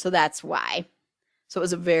that time. So that's why. So it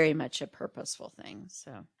was very much a purposeful thing.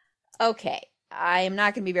 So, okay. I am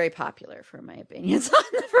not going to be very popular for my opinions on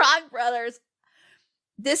the Frog Brothers.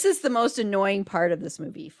 This is the most annoying part of this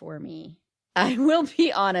movie for me. I will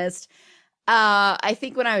be honest. I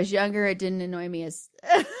think when I was younger, it didn't annoy me as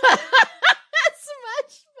much.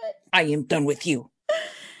 But I am done with you.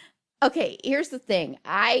 Okay, here's the thing.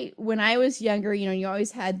 When I was younger, you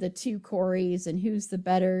always had the two Corys and who's the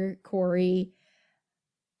better Corey.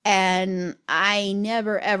 And I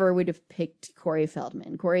never, ever would have picked Corey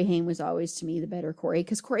Feldman. Corey Haim was always, to me, the better Corey.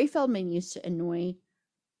 Because Corey Feldman used to annoy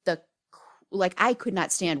I could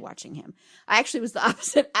not stand watching him. I actually was the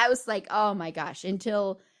opposite. I was like, oh my gosh,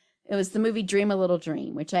 until it was the movie Dream a Little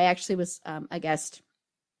Dream, which I actually was a guest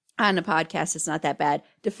on a podcast. It's not that bad.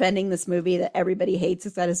 Defending this movie that everybody hates.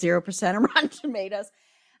 It's at a 0% on Rotten Tomatoes.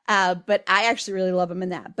 But I actually really love him in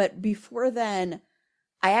that. But before then,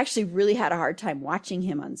 I actually really had a hard time watching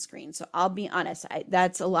him on screen. So I'll be honest.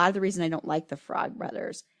 That's a lot of the reason I don't like the Frog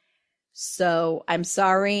Brothers. So I'm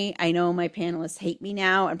sorry. I know my panelists hate me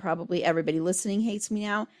now, and probably everybody listening hates me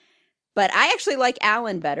now. But I actually like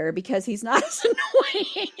Alan better because he's not as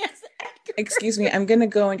annoying as Edgar. Excuse me. I'm going to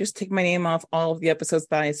go and just take my name off all of the episodes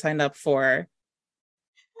that I signed up for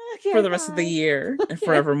the rest of the year and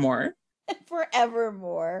forevermore.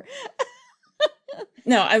 Forevermore.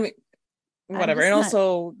 No, I mean, whatever. And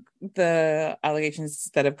also the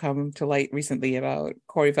allegations that have come to light recently about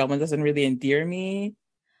Corey Feldman doesn't really endear me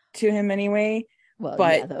to him anyway. Well,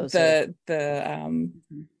 but yeah,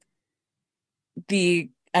 the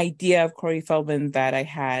idea of Corey Feldman that I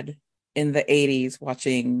had in the 80s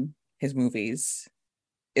watching his movies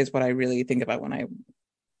is what I really think about when I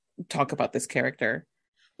talk about this character.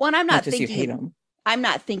 Well, I'm not thinking you hate him. I'm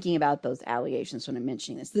not thinking about those allegations when I'm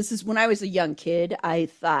mentioning this. This is when I was a young kid. I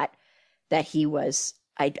thought that he was.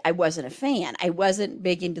 I wasn't a fan. I wasn't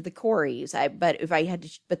big into the Coreys.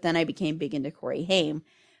 But then I became big into Corey Haim.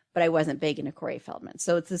 But I wasn't big into Corey Feldman.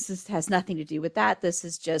 So has nothing to do with that. This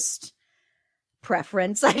is just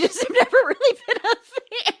preference. I just have never really been a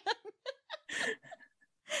fan.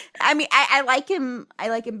 I mean, I like him. I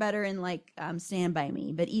like him better in Stand By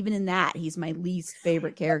Me. But even in that, he's my least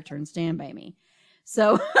favorite character in Stand By Me.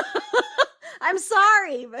 So I'm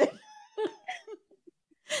sorry, but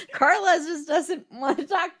Carla just doesn't want to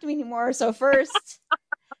talk to me anymore. So first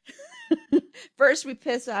we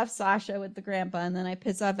piss off Sasha with the grandpa, and then I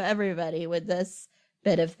piss off everybody with this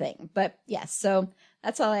bit of thing. But yes, so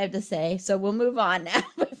that's all I have to say. So we'll move on now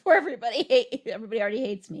before everybody already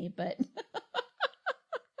hates me. But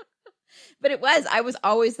I was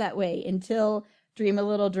always that way until Dream a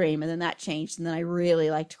Little Dream, and then that changed, and then I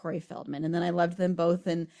really liked Corey Feldman, and then I loved them both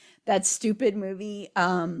in that stupid movie,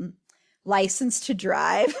 License to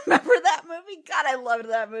Drive. Remember that movie? God, I loved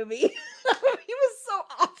that movie. That movie was so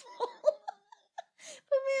awful.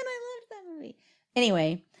 But man, I loved that movie.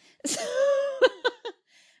 Anyway,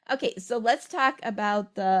 okay, so let's talk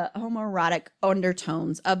about the homoerotic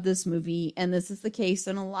undertones of this movie, and this is the case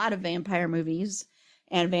in a lot of vampire movies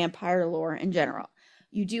and vampire lore in general.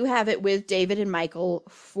 You do have it with David and Michael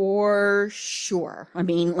for sure. I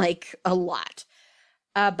mean, like a lot.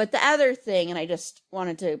 But the other thing, and I just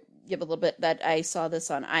wanted to give a little bit that I saw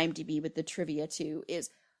this on IMDb with the trivia too, is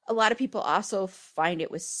a lot of people also find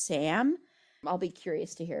it with Sam. I'll be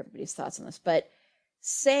curious to hear everybody's thoughts on this. But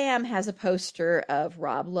Sam has a poster of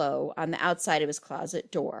Rob Lowe on the outside of his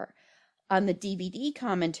closet door. On the DVD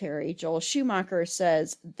commentary, Joel Schumacher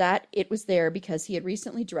says that it was there because he had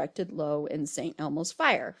recently directed Lowe in St. Elmo's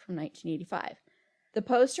Fire from 1985. The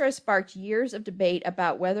poster has sparked years of debate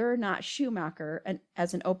about whether or not Schumacher,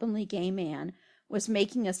 as an openly gay man, was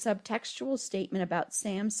making a subtextual statement about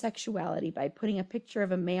Sam's sexuality by putting a picture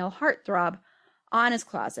of a male heartthrob on his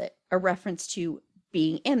closet, a reference to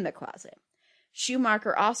being in the closet.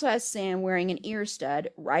 Schumacher also has Sam wearing an ear stud,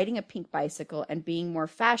 riding a pink bicycle, and being more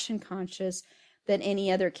fashion conscious than any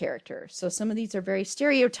other character. So some of these are very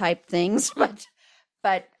stereotyped things, but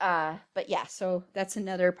yeah, so that's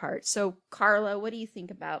another part. So Carla, what do you think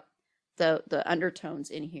about the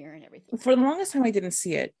undertones in here and everything? For the longest time I didn't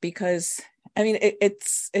see it because I mean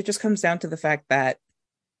it just comes down to the fact that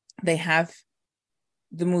they have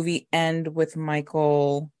the movie end with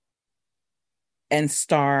Michael and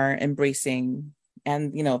Star embracing,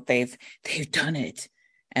 and they've done it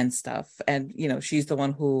and stuff, and she's the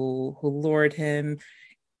one who lured him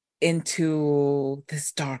into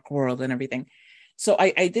this dark world and everything. So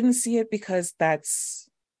I didn't see it because that's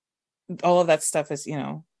all of that stuff is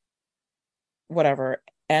whatever,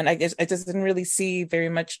 and I guess I just didn't really see very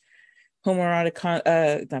much homoerotic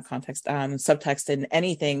subtext in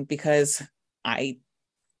anything because I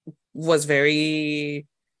was very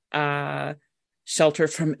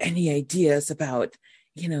sheltered from any ideas about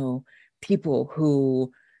people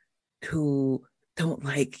who don't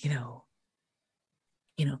like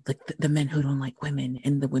like the men who don't like women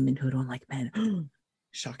and the women who don't like men.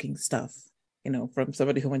 Shocking stuff, from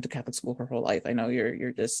somebody who went to Catholic school her whole life. I know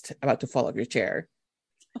you're just about to fall off your chair,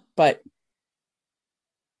 but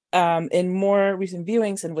in more recent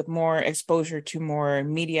viewings and with more exposure to more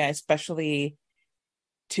media, especially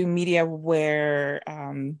to media where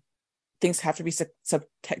things have to be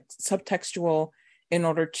subtextual in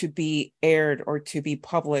order to be aired or to be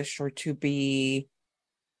published or to be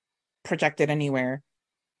projected anywhere.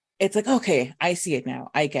 It's like, okay, I see it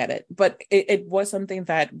now. I get it. But it was something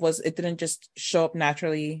that it didn't just show up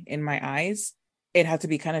naturally in my eyes. It had to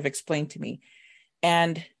be kind of explained to me.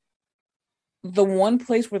 And the one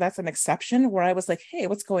place where that's an exception, where I was like, hey,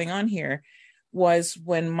 what's going on here, was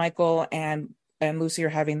when Michael and Lucy are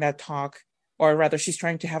having that talk, or rather she's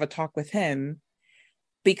trying to have a talk with him,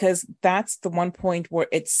 because that's the one point where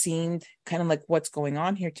it seemed kind of like what's going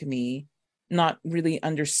on here to me, not really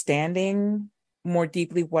understanding more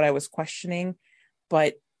deeply what I was questioning,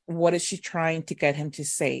 but what is she trying to get him to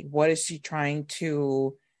say? What is she trying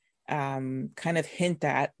to kind of hint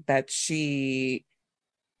at that she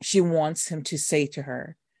wants him to say to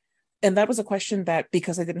her? And that was a question that,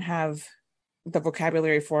 because I didn't have the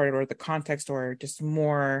vocabulary for it or the context or just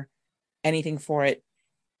more anything for it,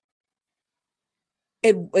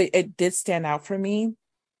 it did stand out for me.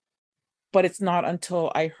 But it's not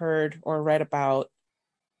until I heard or read about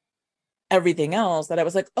everything else that I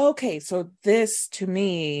was like, okay, so this, to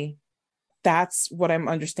me, that's what I'm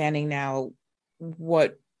understanding now,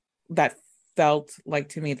 what that felt like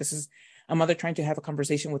to me. This is a mother trying to have a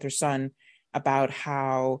conversation with her son about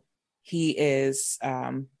how he is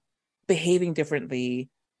behaving differently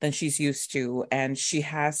than she's used to, and she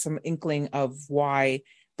has some inkling of why,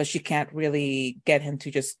 but she can't really get him to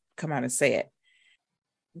just come out and say it.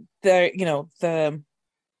 The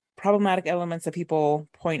problematic elements that people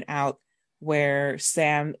point out, where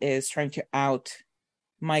Sam is trying to out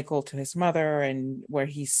Michael to his mother, and where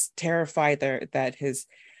he's terrified that his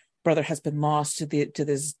brother has been lost to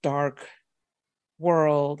this dark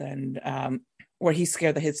world, and where he's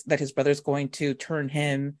scared that his brother's going to turn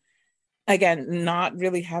him. Again, not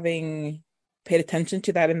really having paid attention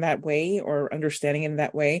to that in that way or understanding it in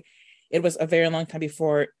that way. It was a very long time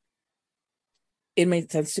before it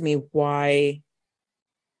made sense to me why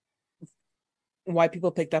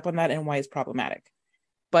people picked up on that and why it's problematic.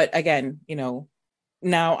 But again,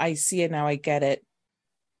 now I see it, now I get it.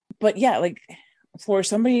 But yeah, like for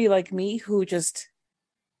somebody like me who just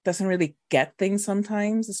doesn't really get things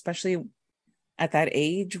sometimes, especially at that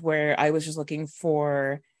age where I was just looking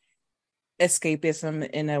for escapism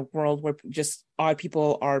in a world where just odd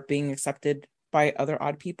people are being accepted by other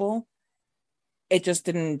odd people, it just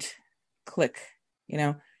didn't click,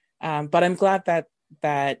 but I'm glad that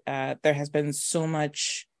there has been so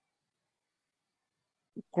much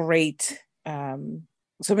great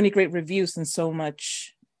so many great reviews and so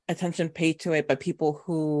much attention paid to it by people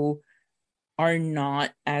who are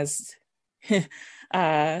not as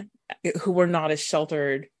who were not as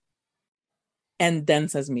sheltered and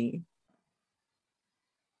dense as me.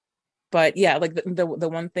 But yeah, like the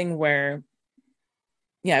one thing where,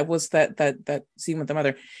 yeah, it was that scene with the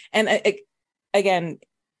mother, and again,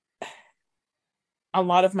 a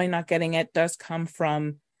lot of my not getting it does come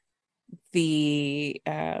from the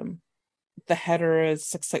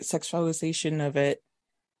heterosexualization of it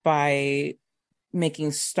by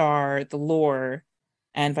making Star the lore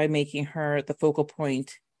and by making her the focal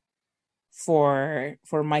point for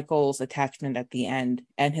Michael's attachment at the end,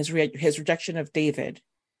 and his rejection of David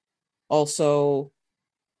also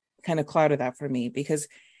kind of clouded that for me, because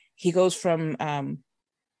he goes from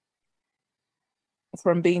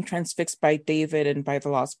being transfixed by David and by the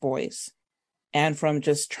Lost Boys, and from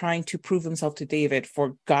just trying to prove himself to David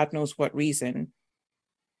for God knows what reason,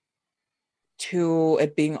 to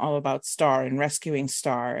it being all about Star and rescuing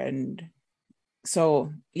Star. And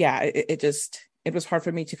so, yeah, it was hard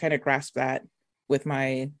for me to kind of grasp that with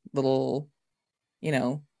my little,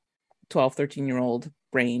 12, 13-year-old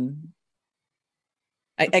brain.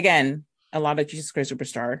 Again, a lot of Jesus Christ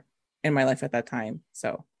Superstar in my life at that time.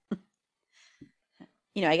 So,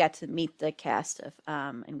 I got to meet the cast of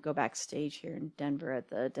and go backstage here in Denver at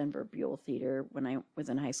the Denver Buell Theater when I was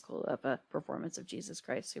in high school of a performance of Jesus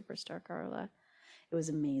Christ Superstar, Carla. It was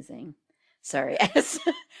amazing. Sorry,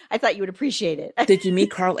 I thought you would appreciate it. Did you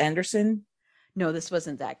meet Carl Anderson? No, this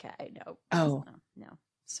wasn't that guy. No. Oh, no.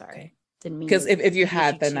 Sorry, okay. Didn't mean. Because if you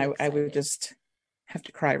had, then I would just have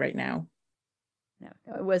to cry right now.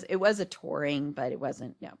 No, it was a touring, but it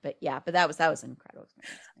wasn't. No, but that was incredible.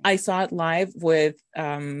 I saw it live with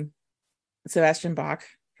Sebastian Bach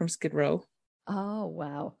from Skid Row. Oh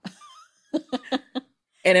wow!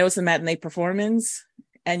 And it was a matinee performance,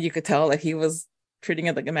 and you could tell that he was treating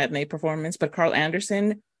it like a matinee performance. But Carl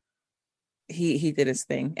Anderson, he did his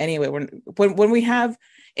thing. Anyway, when we have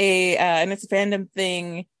and it's a fandom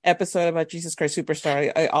thing episode about Jesus Christ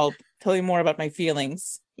Superstar, I'll tell you more about my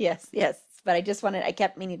feelings. Yes. But I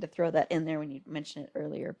kept meaning to throw that in there when you mentioned it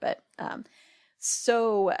earlier. But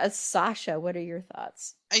so Sasha, what are your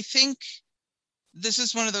thoughts? I think this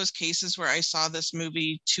is one of those cases where I saw this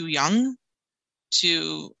movie too young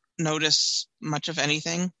to notice much of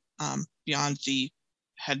anything beyond the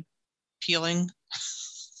head peeling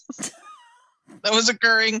that was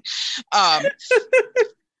occurring.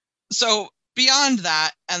 So beyond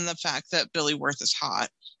that, and the fact that Billy Wirth is hot,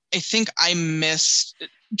 I think I missed,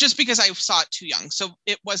 just because I saw it too young. So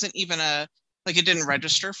it wasn't even it didn't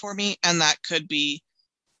register for me. And that could be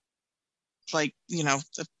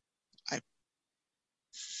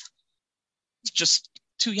just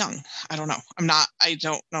too young. I don't know. I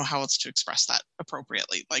don't know how else to express that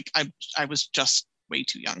appropriately. I was just way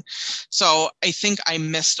too young. So I think I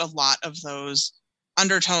missed a lot of those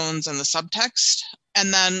undertones and the subtext.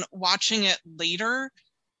 And then watching it later,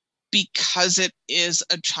 because it is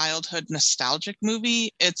a childhood nostalgic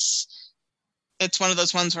movie, it's one of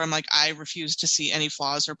those ones where I'm like, I refuse to see any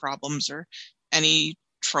flaws or problems or any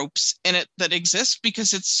tropes in it that exist,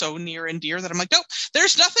 because it's so near and dear that I'm like, no,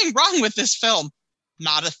 there's nothing wrong with this film.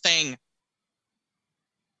 Not a thing.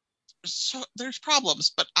 So there's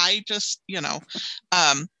problems, but I just,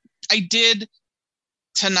 I did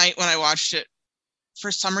tonight when I watched it,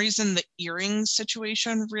 for some reason, the earring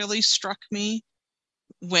situation really struck me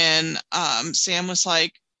when Sam was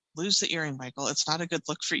like, lose the earring, Michael. It's not a good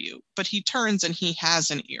look for you. But he turns and he has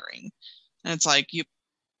an earring. And it's like,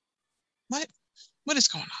 what is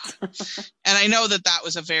going on? And I know that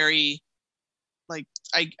was a very,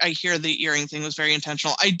 I hear the earring thing was very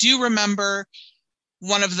intentional. I do remember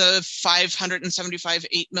one of the 575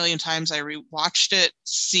 8 million times I rewatched it,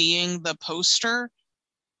 seeing the poster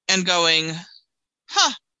and going,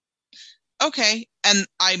 huh, okay. And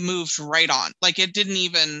I moved right on. It didn't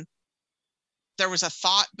even, there was a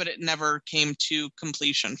thought, but it never came to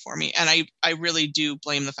completion for me. And I really do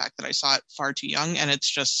blame the fact that I saw it far too young, and it's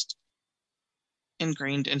just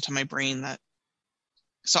ingrained into my brain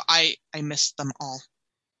so I missed them all.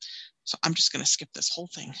 So I'm just going to skip this whole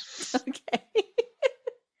thing. Okay.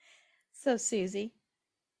 So Susie.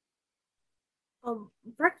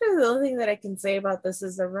 Practically the only thing that I can say about this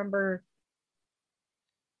is I remember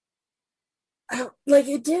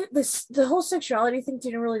the whole sexuality thing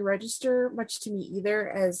didn't really register much to me either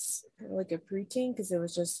as kind of like a preteen, because it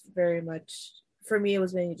was just very much, for me, it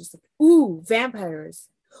was mainly just like, ooh, vampires.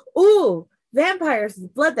 Ooh, vampires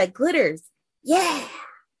with blood that glitters. Yeah.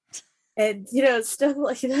 And, stuff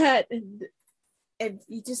like that. And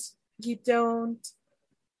you don't,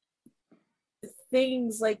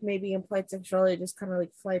 things like maybe implied sexuality just kind of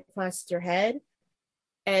fly past your head.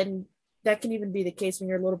 And that can even be the case when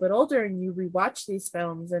you're a little bit older and you rewatch these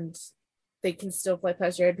films, and they can still fly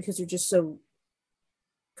past your head because you're just so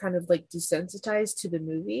kind of desensitized to the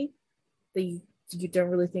movie that you don't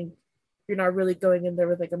really think, you're not really going in there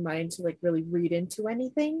with a mind to really read into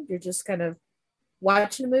anything. You're just kind of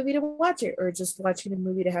watching a movie to watch it, or just watching a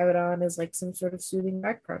movie to have it on as like some sort of soothing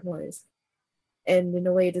background noise. And in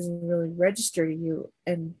a way, it doesn't really register to you.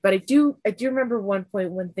 But I do remember one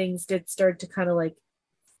point when things did start to kind of like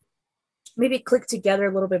maybe click together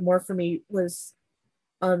a little bit more for me, was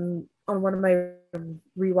on one of my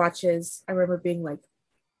rewatches. I remember being like,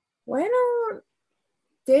 why don't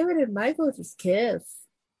David and Michael just kiss?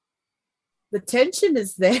 The tension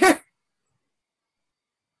is there.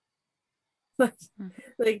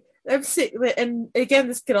 like I'm sick, and again,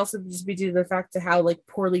 this could also just be due to the fact of how like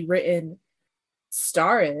poorly written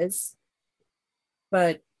Star is,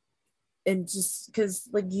 but and just because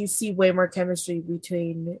like you see way more chemistry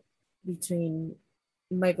between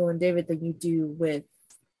Michael and David than you do with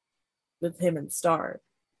him and Star.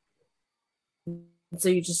 So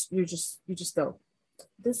you just go,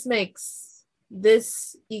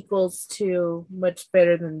 this equals to much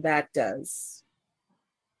better than that does.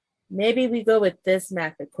 Maybe we go with this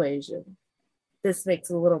math equation. This makes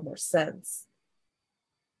a little more sense.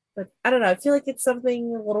 But I don't know. I feel like it's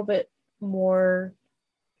something a little bit more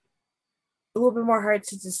hard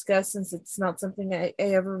to discuss, since it's not something I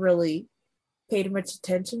ever really paid much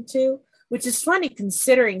attention to, which is funny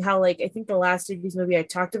considering how, like, I think the last Digby's movie I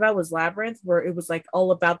talked about was Labyrinth, where it was like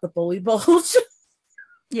all about the bully bulge.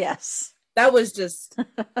 Yes. That was just...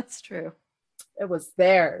 That's true. It was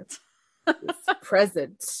there. It was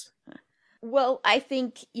present. Well, I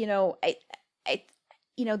think, there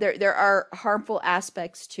are harmful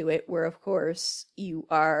aspects to it where, of course, you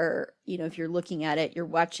are, if you're looking at it, you're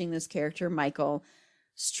watching this character, Michael,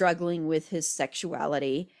 struggling with his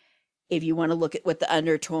sexuality. If you want to look at what the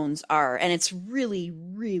undertones are, and it's really,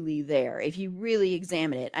 really there. If you really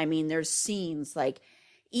examine it, I mean, there's scenes like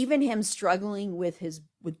even him struggling with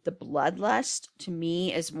the bloodlust, to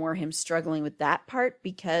me, is more him struggling with that part,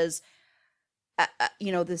 because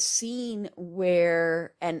the scene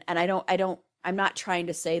where, and I'm not trying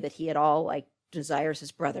to say that he at all like desires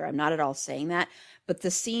his brother. I'm not at all saying that, but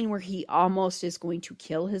the scene where he almost is going to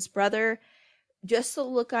kill his brother, just the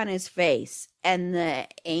look on his face and the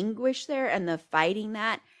anguish there and the fighting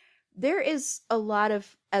that, there is a lot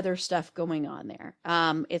of other stuff going on there.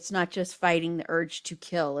 It's not just fighting the urge to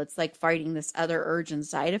kill. It's like fighting this other urge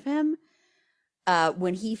inside of him.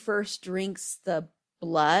 When he first drinks the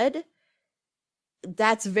blood,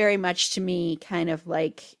 that's very much to me kind of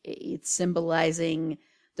like it's symbolizing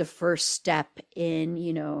the first step in,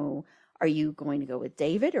 are you going to go with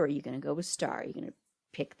David or are you going to go with Star? Are you going to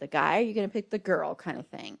pick the guy? Or are you going to pick the girl, kind of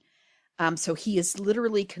thing? So he is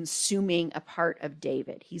literally consuming a part of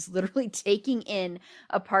David. He's literally taking in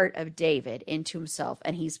a part of David into himself,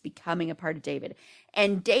 and he's becoming a part of David.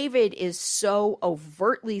 And David is so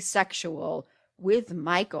overtly sexual with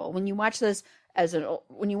Michael. When you watch this,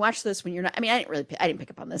 when you're not, I mean, I didn't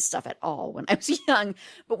pick up on this stuff at all when I was young,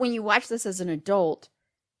 but when you watch this as an adult,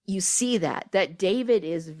 you see that David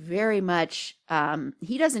is very much,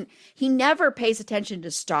 he never pays attention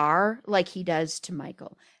to Star like he does to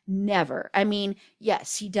Michael. Never. I mean,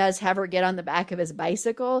 yes, he does have her get on the back of his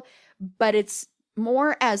bicycle, but it's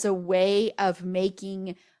more as a way of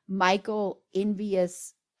making Michael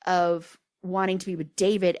envious of wanting to be with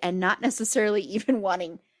David and not necessarily even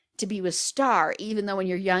wanting to be with Star, even though when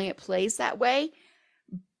you're young it plays that way.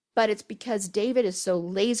 But it's because David is so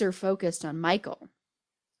laser focused on Michael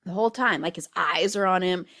the whole time. Like his eyes are on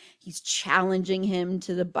him. He's challenging him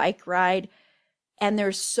to the bike ride. And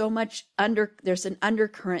there's so much there's an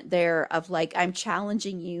undercurrent there of like, I'm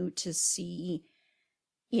challenging you to see,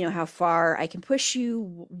 how far I can push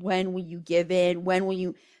you. When will you give in?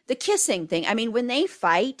 The kissing thing. I mean, when they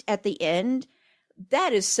fight at the end,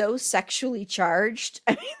 that is so sexually charged.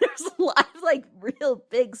 I mean, there's a lot of like real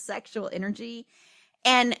big sexual energy.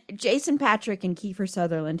 And Jason Patric and Kiefer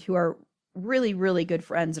Sutherland, who are really, really good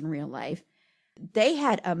friends in real life, they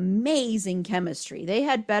had amazing chemistry. They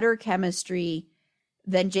had better chemistry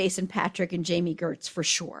than Jason Patric and Jamie Gertz for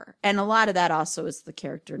sure. And a lot of that also is the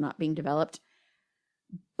character not being developed.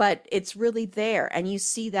 But it's really there. And you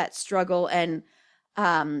see that struggle and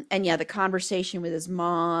the conversation with his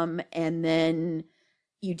mom. And then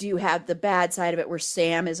you do have the bad side of it where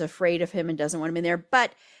Sam is afraid of him and doesn't want him in there.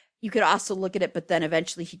 But you could also look at it, but then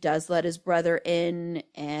eventually he does let his brother in.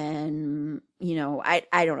 And,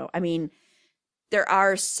 I don't know. I mean, there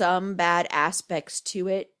are some bad aspects to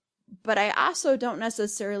it, but I also don't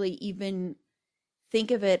necessarily even think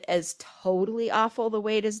of it as totally awful the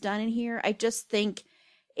way it is done in here. I just think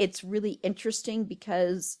it's really interesting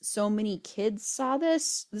because so many kids saw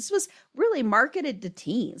this. This was really marketed to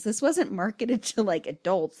teens. This wasn't marketed to like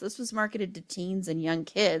adults. This was marketed to teens and young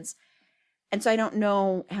kids. And so I don't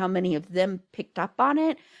know how many of them picked up on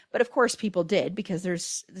it, but of course people did, because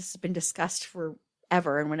this has been discussed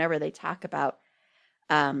forever. And whenever they talk about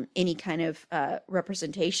any kind of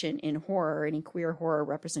representation in horror, any queer horror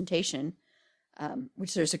representation,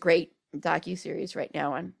 which there's a great docuseries right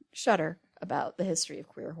now on Shudder about the history of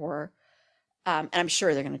queer horror. And I'm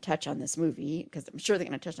sure they're going to touch on this movie, because I'm sure they're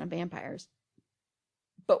going to touch on vampires.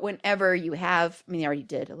 But whenever you have, I mean, they already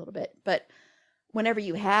did a little bit, but whenever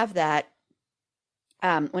you have that,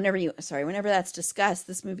 whenever that's discussed,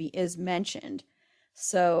 this movie is mentioned.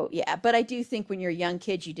 So yeah, but I do think when you're a young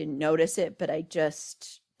kid, you didn't notice it, but I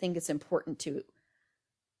just think it's important to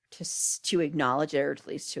acknowledge it, or at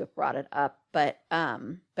least to have brought it up. But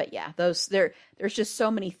yeah, there's just so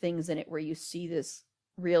many things in it where you see this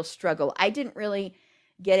real struggle. I didn't really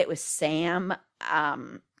get it with Sam,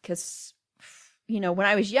 because when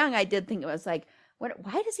I was young, I did think it was like,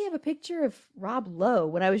 why does he have a picture of Rob Lowe?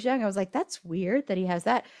 When I was young, I was like, that's weird that he has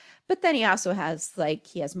that. But then he also has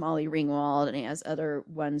he has Molly Ringwald, and he has other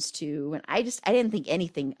ones too. And I didn't think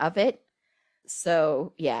anything of it.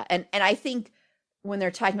 So yeah. And I think when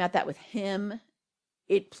they're talking about that with him,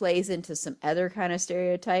 it plays into some other kind of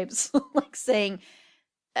stereotypes, like saying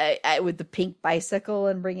with the pink bicycle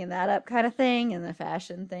and bringing that up kind of thing, and the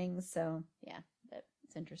fashion things. So yeah,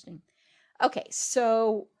 it's interesting. Okay.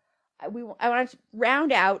 So I want to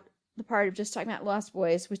round out the part of just talking about Lost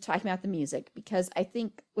Boys with talking about the music, because I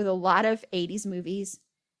think with a lot of 80s movies,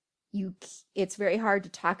 it's very hard to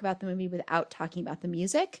talk about the movie without talking about the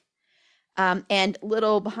music. And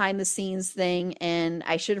little behind the scenes thing, and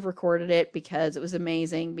I should have recorded it because it was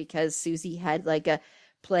amazing, because Susie had a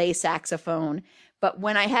play saxophone. But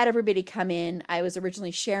when I had everybody come in, I was originally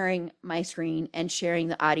sharing my screen and sharing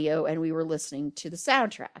the audio, and we were listening to the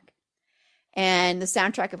soundtrack. And the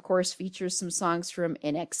soundtrack, of course, features some songs from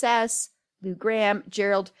INXS, Lou Gramm.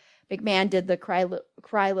 Gerald McMahon did the Cry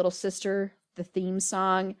Little Sister, the theme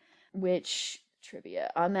song, which,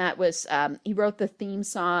 trivia on that was, he wrote the theme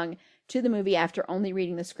song to the movie after only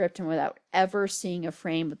reading the script and without ever seeing a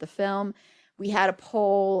frame of the film. We had a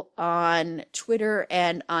poll on Twitter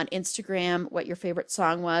and on Instagram what your favorite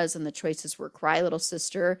song was, and the choices were Cry Little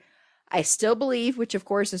Sister, I Still Believe, which of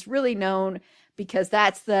course is really known because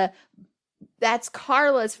that's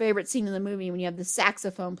Carla's favorite scene in the movie, when you have the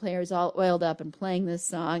saxophone players all oiled up and playing this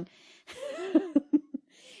song.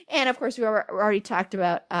 And of course, we already talked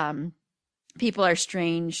about People Are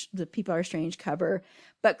Strange, the People Are Strange cover.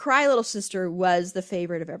 But Cry Little Sister was the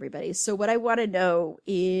favorite of everybody. So what I want to know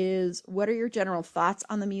is, what are your general thoughts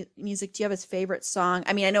on the music? Do you have a favorite song?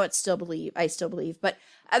 I mean, I know it's I Still Believe, but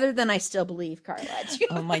other than I Still Believe, Carla.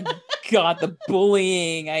 Oh my God, the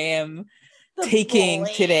bullying I am taking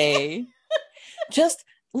today. Just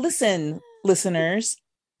listen, listeners.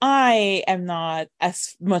 I am not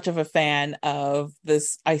as much of a fan of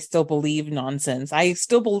this I Still Believe nonsense. I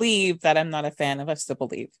still believe that I'm not a fan of I Still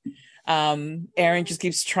Believe. Erin just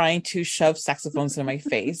keeps trying to shove saxophones in my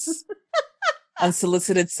face.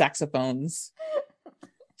 Unsolicited saxophones.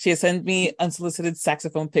 She has sent me unsolicited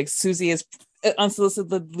saxophone pics. Susie is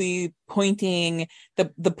unsolicitedly pointing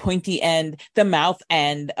the pointy end, the mouth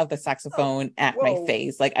end of the saxophone at my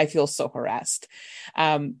face. I feel so harassed.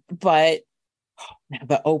 But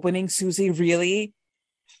the opening, Susie, really?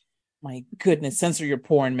 My goodness, censor your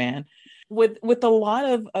porn, man. With a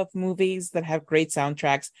lot of movies that have great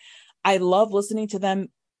soundtracks, I love listening to them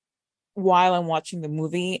while I'm watching the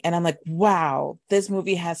movie, and I'm like, wow, this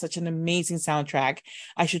movie has such an amazing soundtrack.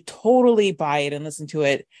 I should totally buy it and listen to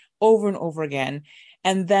it over and over again.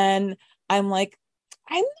 And then I'm like,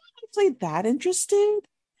 I'm not actually that interested.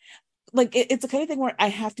 It's the kind of thing where I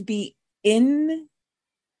have to be in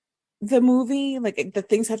the movie, the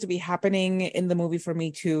things have to be happening in the movie for me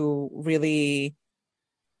to really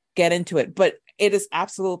get into it. But it is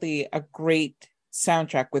absolutely a great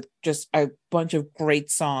soundtrack with just a bunch of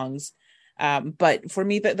great songs. But for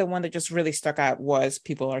me, the one that just really stuck out was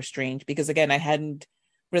People Are Strange, because again, I hadn't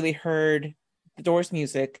really heard the Doors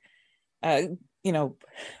music. In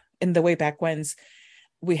the way back whens,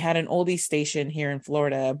 we had an oldie station here in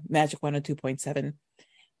Florida, Magic 102.7.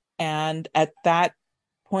 And at that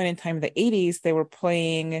point in time in the 80s, they were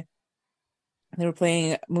playing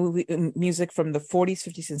movie music from the 40s,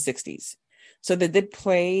 50s, and 60s. So they did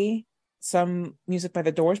play some music by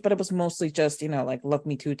the Doors, but it was mostly just Love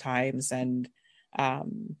Me Two Times and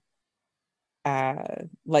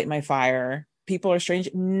Light My Fire. People Are Strange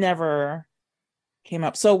never came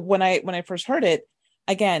up. So when I first heard it,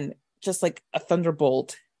 again, just like a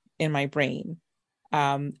thunderbolt in my brain.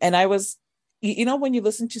 And I was, when you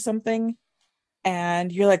listen to something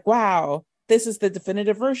and you're like, wow, this is the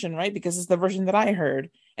definitive version, right? Because it's the version that I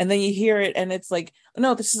heard. And then you hear it and it's like,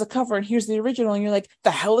 no, this is a cover and here's the original. And you're like, the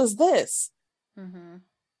hell is this? Mm-hmm.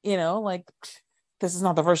 You know, like, this is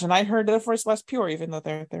not the version I heard. The first less pure, even though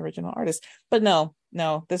they're the original artist. But no,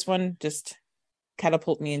 this one just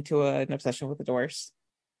catapulted me into an obsession with the Doors.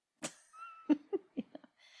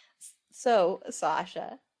 So,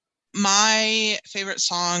 Sasha. My favorite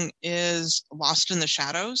song is Lost in the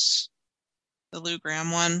Shadows, the Lou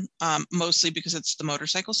Gramm one, mostly because it's the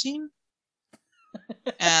motorcycle scene.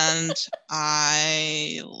 And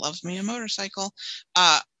I love me a motorcycle.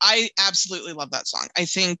 I absolutely love that song.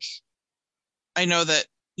 I know that,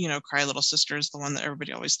 Cry Little Sister is the one that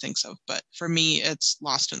everybody always thinks of, but for me, it's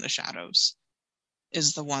Lost in the Shadows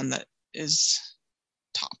is the one that is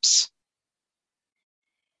tops.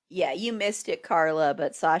 Yeah, you missed it, Carla,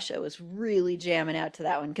 but Sasha was really jamming out to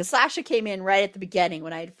that one because Sasha came in right at the beginning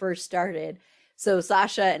when I had first started. So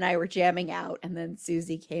Sasha and I were jamming out, and then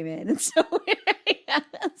Susie came in, and so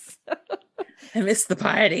I missed the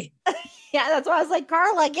party. Yeah, that's why I was like,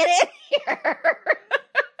 Carla, get in here.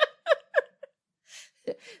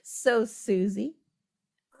 So Susie.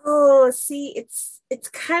 Oh, see, it's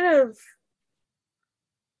kind of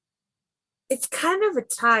a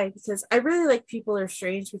tie because I really like People Are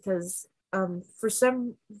Strange because for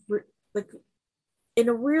some like in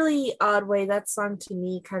a really odd way that song to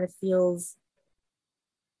me kind of feels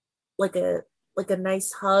like a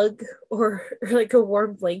nice hug or like a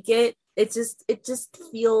warm blanket. It just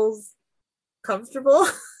feels comfortable.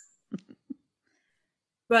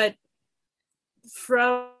 But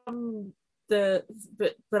from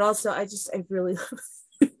but also I really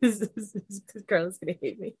this Carla's gonna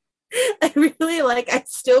hate me. I really I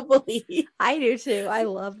still believe. I do too. I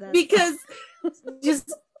love that. Because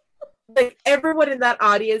just everyone in that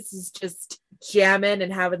audience is just jamming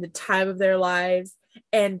and having the time of their lives.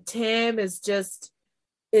 And Tim is just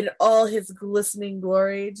in all his glistening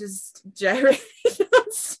glory, just gyrating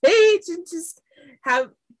on stage and just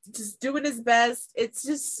doing his best. It's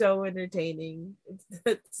just so entertaining.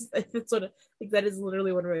 That's that is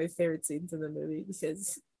literally one of my favorite scenes in the movie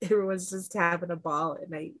because everyone's just having a ball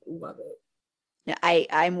and I love it. Yeah,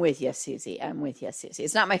 I'm with you, Susie. I'm with you, Susie.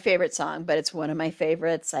 It's not my favorite song, but it's one of my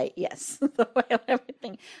favorites.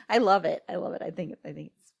 Everything. I love it. I think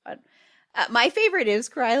it's fun. My favorite is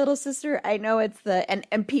Cry Little Sister. I know it's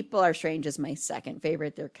and People Are Strange is my second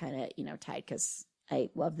favorite. They're kind of tied because I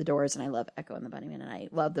love the Doors and I love Echo and the Bunnymen and I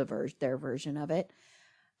love their version of it.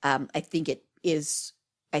 I think it is.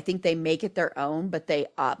 I think they make it their own, but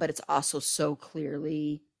it's also so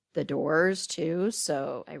clearly the Doors too.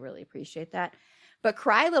 So I really appreciate that. But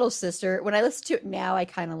Cry Little Sister, when I listen to it now, I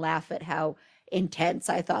kind of laugh at how intense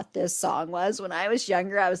I thought this song was. When I was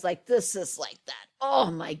younger, I was like, this is like that.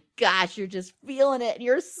 Oh my gosh, you're just feeling it in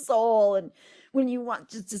your soul. And when you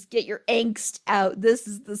want to just get your angst out, this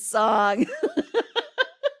is the song.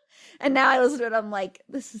 And now I listen to it, I'm like,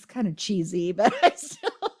 this is kind of cheesy, but I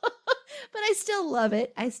still love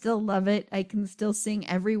it. I still love it. I can still sing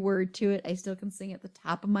every word to it. I still can sing at the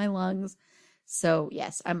top of my lungs. So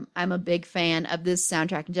yes, I'm a big fan of this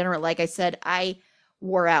soundtrack in general. Like I said, I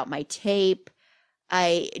wore out my tape.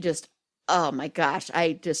 Oh my gosh,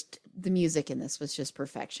 the music in this was just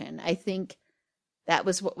perfection. I think that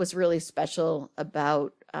was what was really special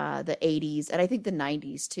about the 80s and I think the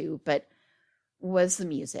 90s too, but was the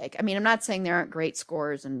music. I mean, I'm not saying there aren't great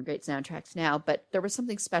scores and great soundtracks now, but there was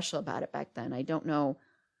something special about it back then. I don't know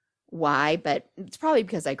why, but it's probably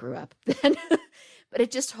because I grew up then. But it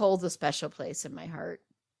just holds a special place in my heart.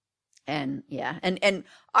 And yeah, and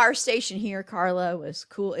our station here, Carla, was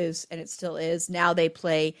cool, and it still is. Now they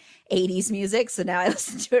play 80s music, so now I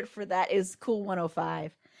listen to it for that. Is Cool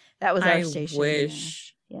 105. That was our station. I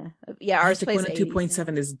wish. Yeah. Ours plays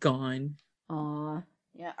 102.7 is gone. Aw.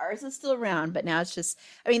 Yeah, ours is still around, but now it's just,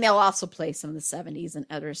 I mean, they'll also play some of the 70s and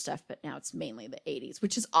other stuff, but now it's mainly the 80s,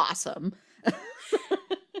 which is awesome.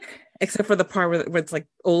 Except for the part where it's like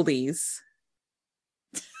oldies.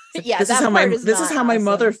 Yeah, this is how my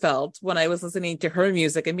mother felt when I was listening to her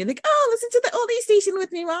music and being like, "Oh, listen to the oldie station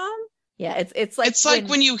with me, Mom." Yeah, it's like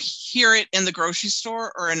when you hear it in the grocery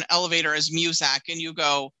store or an elevator as Muzak, and you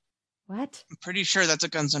go, "What?" I'm pretty sure that's a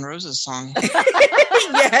Guns N' Roses song.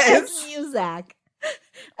 Yes, Muzak.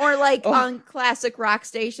 Or on classic rock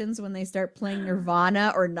stations when they start playing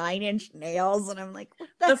Nirvana or Nine Inch Nails, and I'm like, what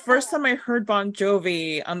the first time I heard Bon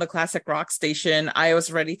Jovi on the classic rock station, I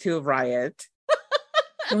was ready to riot.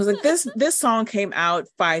 I was like, this song came out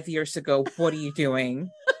 5 years ago. What are you doing?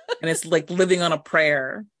 And it's like living on a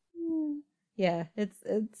prayer. Yeah,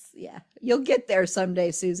 it's yeah. You'll get there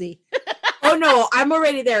someday, Susie. Oh no, I'm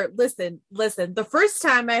already there. Listen. The first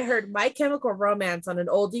time I heard My Chemical Romance on an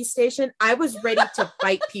oldie station, I was ready to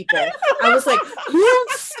bite people. I was like,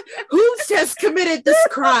 who's has committed this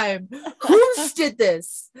crime? Who's did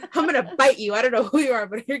this? I'm gonna bite you. I don't know who you are,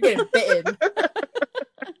 but you're getting bitten.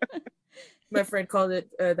 My friend called it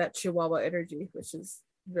that Chihuahua energy, which is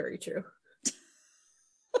very true.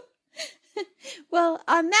 Well,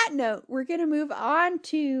 on that note, we're going to move on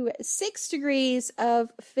to 6 Degrees of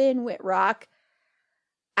Finn Whitrock.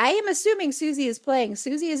 I am assuming Susie is playing.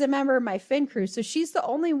 Susie is a member of my Finn crew, so she's the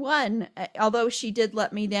only one, although she did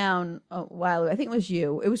let me down a while ago. I think it was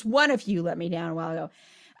you. It was one of you let me down a while ago.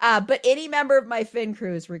 But any member of my Finn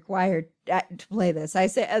crew is required to play this. I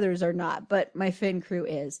say others are not, but my Finn crew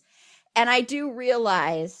is. And I do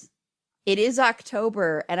realize it is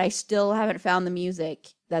October, and I still haven't found the music.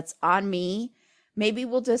 That's on me. Maybe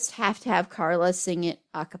we'll just have to have Carla sing it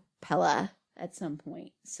a cappella at some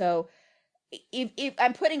point. So if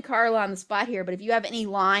I'm putting Carla on the spot here, but if you have any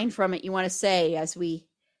line from it you want to say as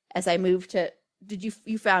I move to,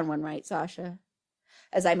 you found one, right, Sasha?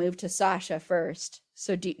 As I move to Sasha first.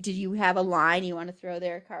 So did you have a line you want to throw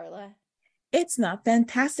there, Carla? It's not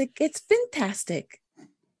fantastic. It's fantastic.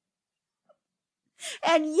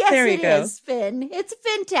 And yes, it is, Finn. It's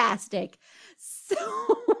fantastic. So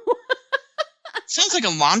sounds like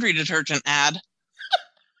a laundry detergent ad.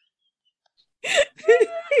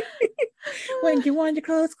 When you want your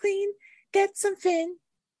clothes clean, get some Finn.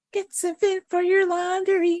 Get some Finn for your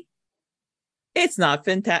laundry. It's not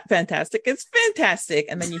fantastic. It's fantastic.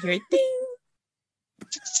 And then you hear it ding.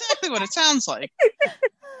 That's exactly what it sounds like.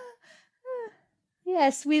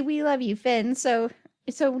 Yes, we love you, Finn. So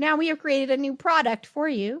now we have created a new product for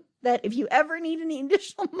you that if you ever need any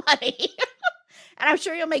additional money, and I'm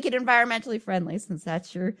sure you'll make it environmentally friendly since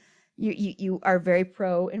that's you are very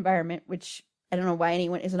pro environment, which I don't know why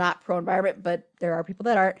anyone is not pro environment, but there are people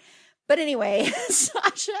that aren't. But anyway,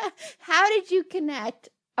 Sasha, how did you connect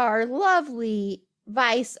our lovely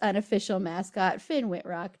Vice unofficial mascot Finn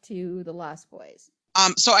Whitrock to the Lost Boys?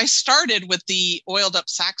 So I started with the oiled up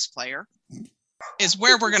sax player. Is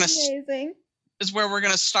where we're gonna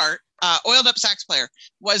start. Oiled up sax player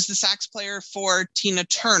was the sax player for Tina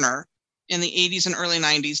Turner in the 80s and early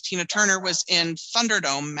 90s. Tina Turner was in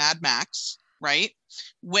Thunderdome, Mad Max, right?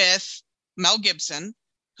 With Mel Gibson,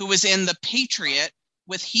 who was in The Patriot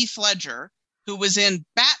with Heath Ledger, who was in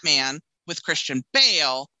Batman with Christian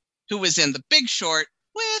Bale, who was in The Big Short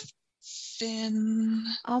with Finn.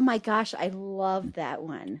 Oh my gosh, I love that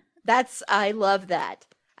one. I love that.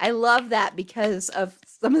 I love that because of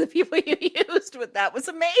some of the people you used with that was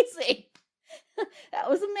amazing. That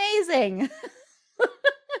was amazing.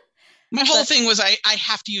 My whole thing was I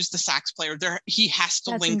have to use the sax player. He has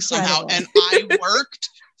to link incredible. Somehow. And I worked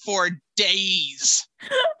for days.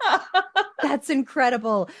 That's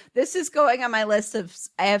incredible. This is going on my list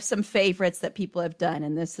I have some favorites that people have done,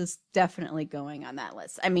 and this is definitely going on that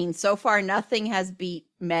list. I mean, so far, nothing has beat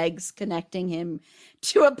Meg's connecting him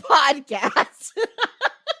to a podcast.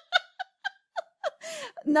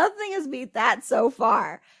 Nothing has beat that so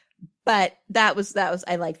far, but that was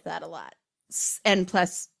I liked that a lot. And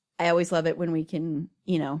plus, I always love it when we can,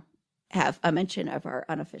 have a mention of our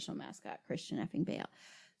unofficial mascot, Christian effing Bale.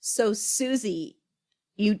 So, Susie,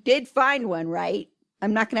 you did find one, right?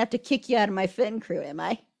 I'm not going to have to kick you out of my Finn crew, am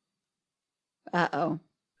I? Uh-oh.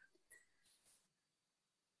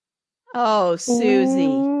 Oh,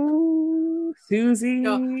 Susie. Susie.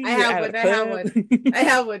 No, I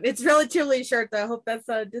have one. It's relatively short, though. I hope that's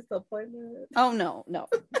not a disappointment. Oh, no.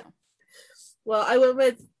 Well, I went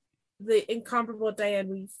with the incomparable Diane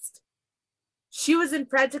Wiest. She was in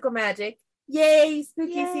Practical Magic. Yay,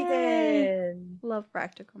 spooky season. Love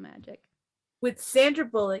Practical Magic. With Sandra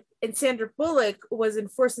Bullock. And Sandra Bullock was in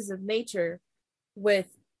Forces of Nature with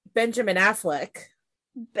Benjamin Affleck.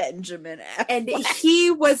 And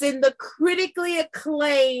he was in the critically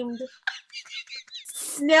acclaimed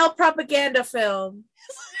snail propaganda film,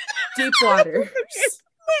 Deep Water.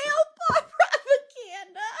 Snail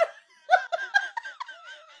propaganda.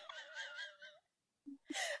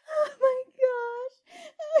 Oh my gosh.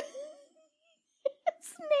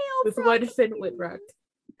 Snail with one Finn Whitrock.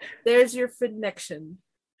 There's your connection.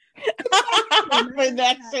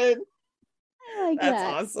 Connection. I like That's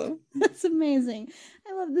that. awesome. That's amazing.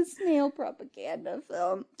 I love the snail propaganda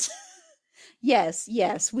film. Yes,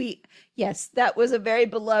 that was a very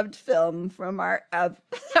beloved film from our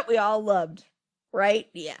that we all loved, right?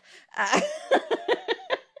 Yeah.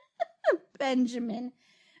 Benjamin.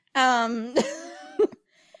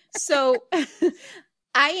 So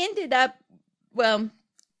I ended up, well,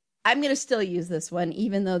 I'm going to still use this one,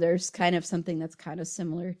 even though there's kind of something that's kind of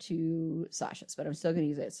similar to Sasha's, but I'm still going to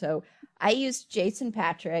use it. So I used Jason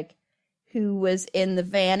Patric, who was in The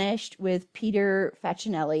Vanished with Peter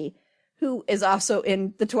Facinelli, who is also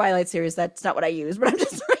in the Twilight series. That's not what I use, but I'm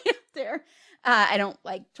just right up there. I don't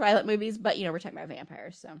like Twilight movies, but, we're talking about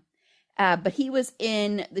vampires, so. But he was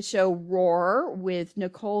in the show Roar with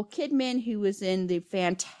Nicole Kidman, who was in the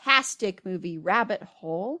fantastic movie Rabbit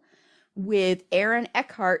Hole with Aaron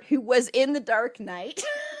Eckhart, who was in The Dark Knight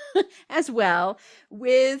as well,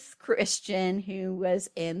 with Christian, who was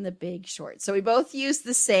in The Big Short. So we both used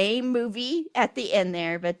the same movie at the end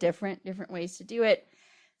there, but different ways to do it.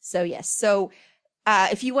 So yes. So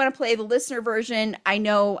if you want to play the listener version, I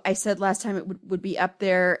know I said last time it would be up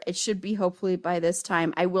there. It should be hopefully by this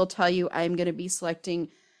time. I will tell you I'm going to be selecting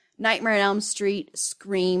Nightmare on Elm Street,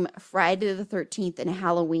 Scream, Friday the 13th, and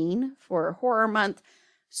Halloween for Horror Month.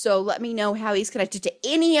 So let me know how he's connected to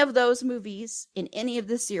any of those movies in any of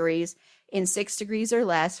the series in 6 degrees or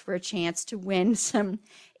less for a chance to win some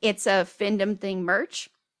It's a Findom Thing merch.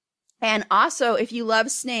 And also, if you love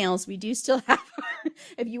snails, we do still have,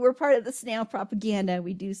 if you were part of the snail propaganda,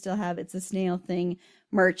 we do still have It's a Snail Thing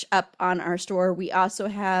merch up on our store. We also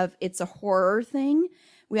have It's a Horror Thing.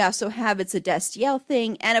 We also have It's a Destiel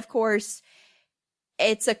Thing. And of course,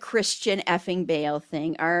 It's a Christian effing Bale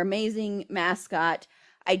thing. Our amazing mascot.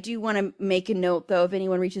 I do want to make a note, though, if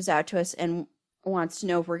anyone reaches out to us and wants to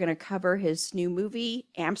know if we're going to cover his new movie,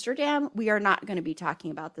 Amsterdam, we are not going to be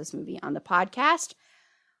talking about this movie on the podcast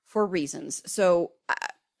for reasons. So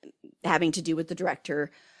having to do with the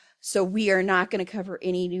director. So we are not going to cover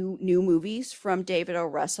any new movies from David O.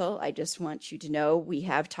 Russell. I just want you to know we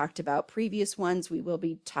have talked about previous ones. We will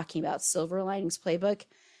be talking about Silver Linings Playbook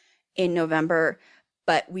in November,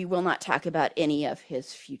 but we will not talk about any of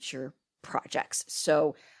his future projects.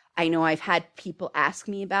 So I know I've had people ask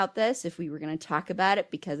me about this, if we were going to talk about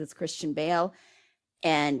it, because it's Christian Bale,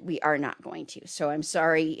 and we are not going to. So I'm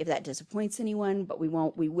sorry if that disappoints anyone, but we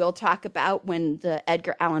won't. We will talk about when the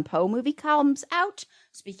Edgar Allan Poe movie comes out.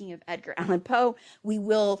 Speaking of Edgar Allan Poe, we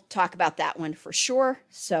will talk about that one for sure.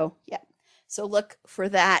 So yeah, so look for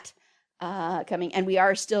that coming. And we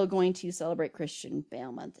are still going to celebrate Christian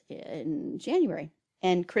Bale Month in January,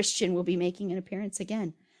 and Christian will be making an appearance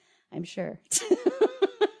again, I'm sure.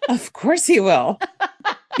 Of course he will.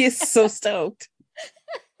 He is so stoked.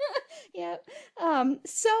 Yeah.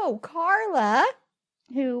 So Carla,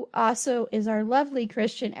 who also is our lovely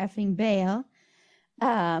Christian effing Bale,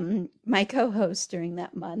 my co-host during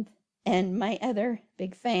that month, and my other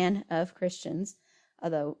big fan of Christians,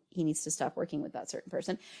 although he needs to stop working with that certain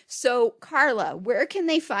person. So Carla, where can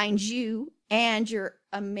they find you and your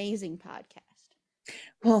amazing podcast?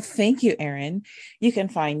 Well, thank you, Erin. You can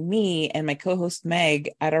find me and my co-host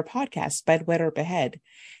Meg at our podcast, Bedwet or Behead.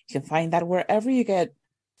 You can find that wherever you get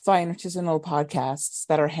fine artisanal podcasts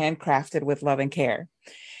that are handcrafted with love and care.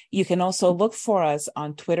 You can also look for us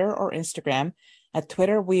on Twitter or Instagram. At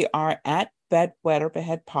Twitter, we are at Bedwet or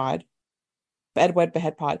Behead Pod. Bedwet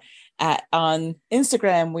Behead Pod. On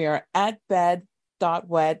Instagram, we are at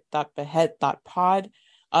bed.wet.behead.pod.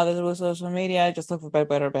 Other social media, just look for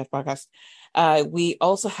Bedwet or Behead Podcast. We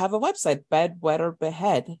also have a website, Bedwet or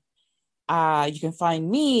Behead. You can find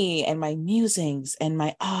me and my musings and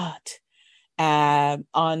my art on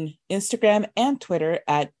Instagram and Twitter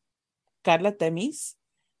at Carla Temis,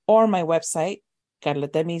 or my website,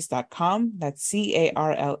 carlatemis.com. That's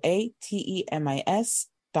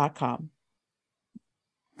CarlaTemis.com.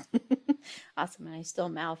 Awesome. And I still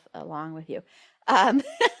mouth along with you.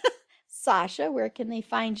 Sasha, where can they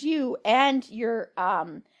find you and your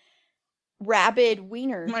rabid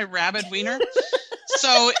wiener? My rabid wiener.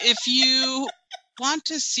 So if you want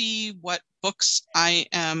to see what books I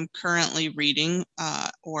am currently reading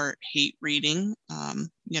or hate reading,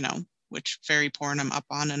 which fairy porn I'm up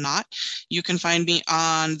on and not, you can find me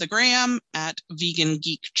on the gram at Vegan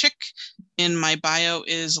Geek Chick. In my bio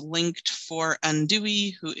is linked for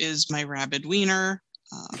Undewey, who is my rabid wiener.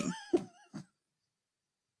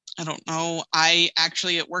 I don't know. I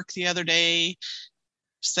actually at work the other day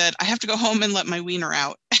said, I have to go home and let my wiener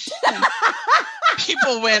out.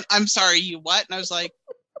 People went, I'm sorry, you what? And I was like,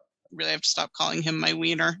 really have to stop calling him my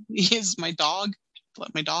wiener. He is my dog.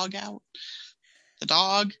 Let my dog out. The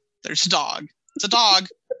dog. There's a dog. It's a dog.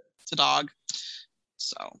 It's a dog.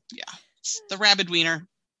 So yeah, it's the rabid wiener.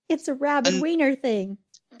 It's a rabid wiener thing.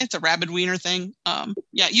 It's a rabid wiener thing.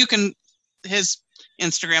 Yeah, you can, his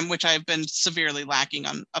Instagram, which I've been severely lacking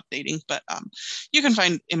on updating, but you can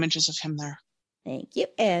find images of him there. Thank you.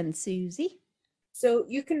 And Susie? So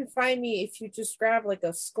you can find me if you just grab like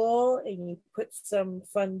a skull and you put some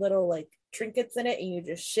fun little like trinkets in it and you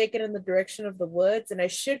just shake it in the direction of the woods, and I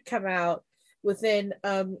should come out within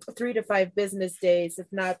 3 to 5 business days. If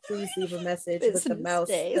not, please leave a message with the mouse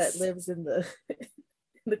that lives in the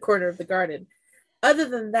in the corner of the garden. Other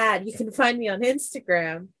than that, you can find me on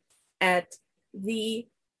Instagram at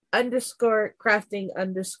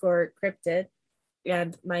 _crafting_cryptid,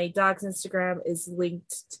 and my dog's Instagram is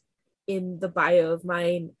linked in the bio of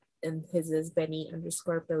mine, and his is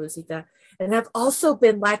Benny_Pelucita, and I've also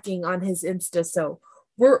been lacking on his Insta, so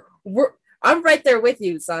I'm right there with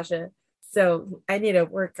you, Sasha. So I need to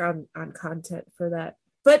work on content for that.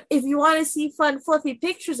 But if you want to see fun, fluffy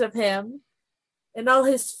pictures of him and all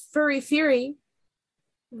his furry fury,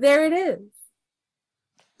 there it is.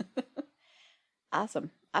 Awesome.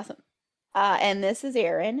 And this is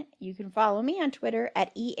Erin. You can follow me on Twitter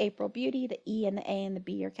at eAprilBeauty. The E and the A and the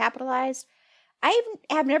B are capitalized. I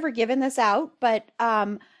have never given this out, but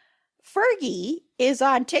Fergie is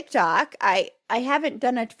on TikTok. I haven't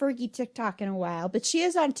done a Fergie TikTok in a while, but she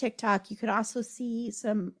is on TikTok. You can also see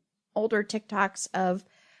some older TikToks of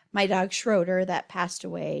my dog Schroeder that passed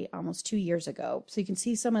away almost 2 years ago. So you can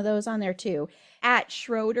see some of those on there too. At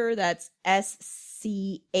Schroeder, that's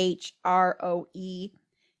SCHROEDER,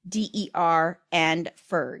 and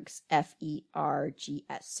Fergs, FERGS.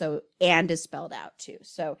 So and is spelled out too.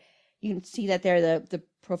 So you can see that there. The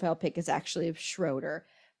profile pic is actually of Schroeder.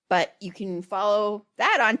 But you can follow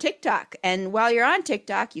that on TikTok. And while you're on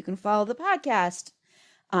TikTok, you can follow the podcast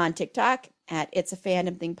on TikTok at It's a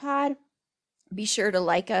Fandom Thing Pod. Be sure to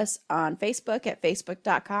like us on Facebook at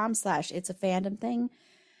facebook.com/It's a Fandom Thing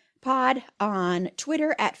Pod. On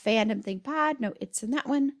Twitter at Fandom Thing Pod. No, it's in that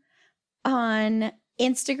one. On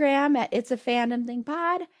Instagram at It's a Fandom Thing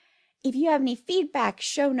Pod. If you have any feedback,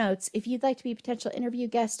 show notes, if you'd like to be a potential interview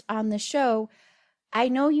guest on the show, I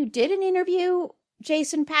know you did an interview,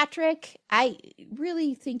 Jason Patrick. I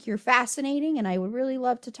really think you're fascinating, and I would really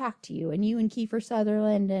love to talk to you. And you and Kiefer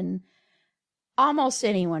Sutherland and almost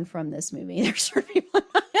anyone from this movie. There's certain people.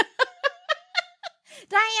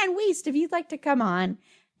 Diane Wiest, if you'd like to come on,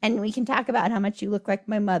 and we can talk about how much you look like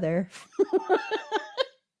my mother.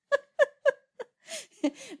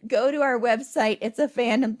 Go to our website,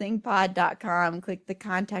 itsafandomthingpod.com. Click the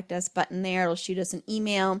Contact Us button there. It'll shoot us an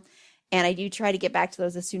email. And I do try to get back to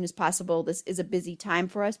those as soon as possible. This is a busy time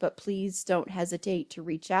for us, but please don't hesitate to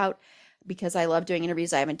reach out because I love doing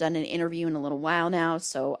interviews. I haven't done an interview in a little while now,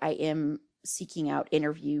 so I am seeking out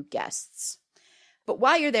interview guests. But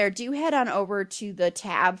while you're there, do head on over to the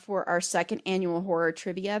tab for our second annual horror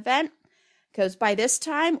trivia event, because by this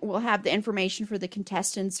time, we'll have the information for the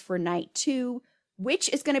contestants for night 2, which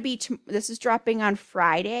is going to be, this is dropping on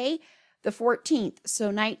Friday, the 14th.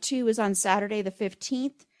 So night 2 is on Saturday, the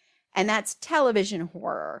 15th. And that's television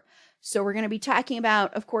horror. So we're going to be talking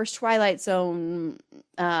about, of course, Twilight Zone.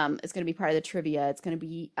 It's going to be part of the trivia. It's going to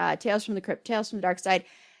be Tales from the Crypt, Tales from the Dark Side.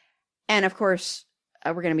 And, of course,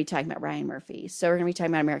 we're going to be talking about Ryan Murphy. So we're going to be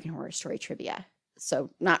talking about American Horror Story trivia. So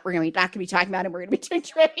we're going to be talking about him. We're going to be doing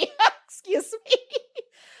trivia. Excuse me.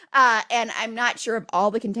 And I'm not sure of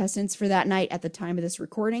all the contestants for that night at the time of this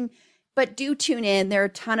recording. But do tune in. They're a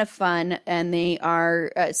ton of fun, and they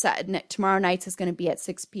are tomorrow night is going to be at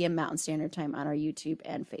 6 p.m. Mountain Standard Time on our YouTube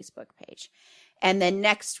and Facebook page. And then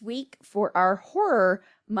next week for our horror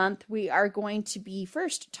month, we are going to be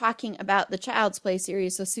first talking about the Child's Play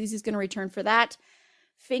series. So Susie's going to return for that.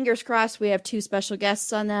 Fingers crossed we have 2 special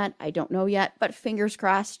guests on that. I don't know yet, but fingers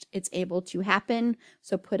crossed it's able to happen.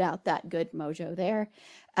 So put out that good mojo there.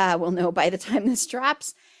 We'll know by the time this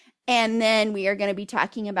drops. And then we are going to be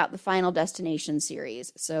talking about the Final Destination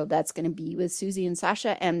series. So that's going to be with Susie and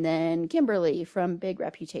Sasha. And then Kimberly from Big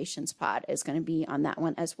Reputations Pod is going to be on that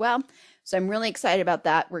one as well. So I'm really excited about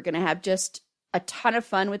that. We're going to have just a ton of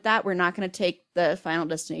fun with that. We're not going to take the Final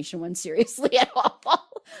Destination one seriously at all.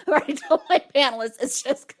 I already told my panelists it's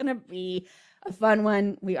just going to be a fun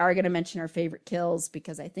one. We are going to mention our favorite kills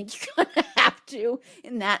because I think you're going to have to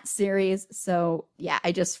in that series. So yeah,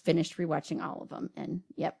 I just finished rewatching all of them. And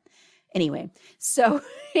yep. Anyway, so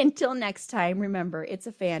until next time, remember, it's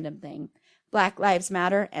a fandom thing. Black Lives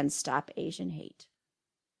Matter and stop Asian hate.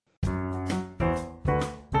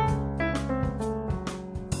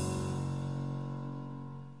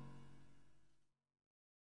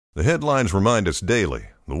 The headlines remind us daily,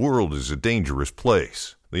 the world is a dangerous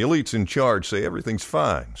place. The elites in charge say everything's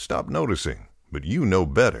fine, stop noticing. But you know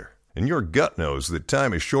better. And your gut knows that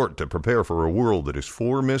time is short to prepare for a world that is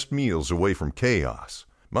 4 missed meals away from chaos.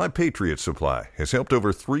 My Patriot Supply has helped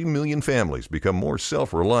over 3 million families become more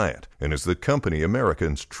self-reliant and is the company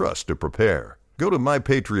Americans trust to prepare. Go to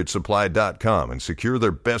MyPatriotSupply.com and secure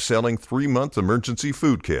their best-selling 3-month emergency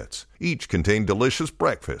food kits. Each contain delicious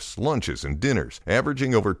breakfasts, lunches, and dinners,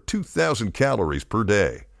 averaging over 2,000 calories per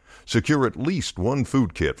day. Secure at least one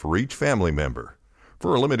food kit for each family member.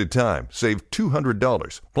 For a limited time, save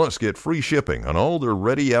 $200, plus get free shipping on all their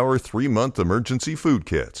Ready Hour 3-month emergency food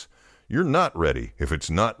kits. You're not ready if it's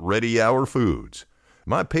not Ready Hour Foods.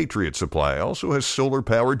 My Patriot Supply also has solar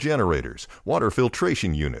power generators, water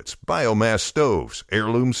filtration units, biomass stoves,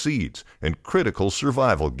 heirloom seeds, and critical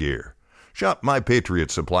survival gear. Shop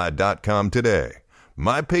MyPatriotSupply.com today.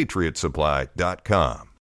 MyPatriotSupply.com.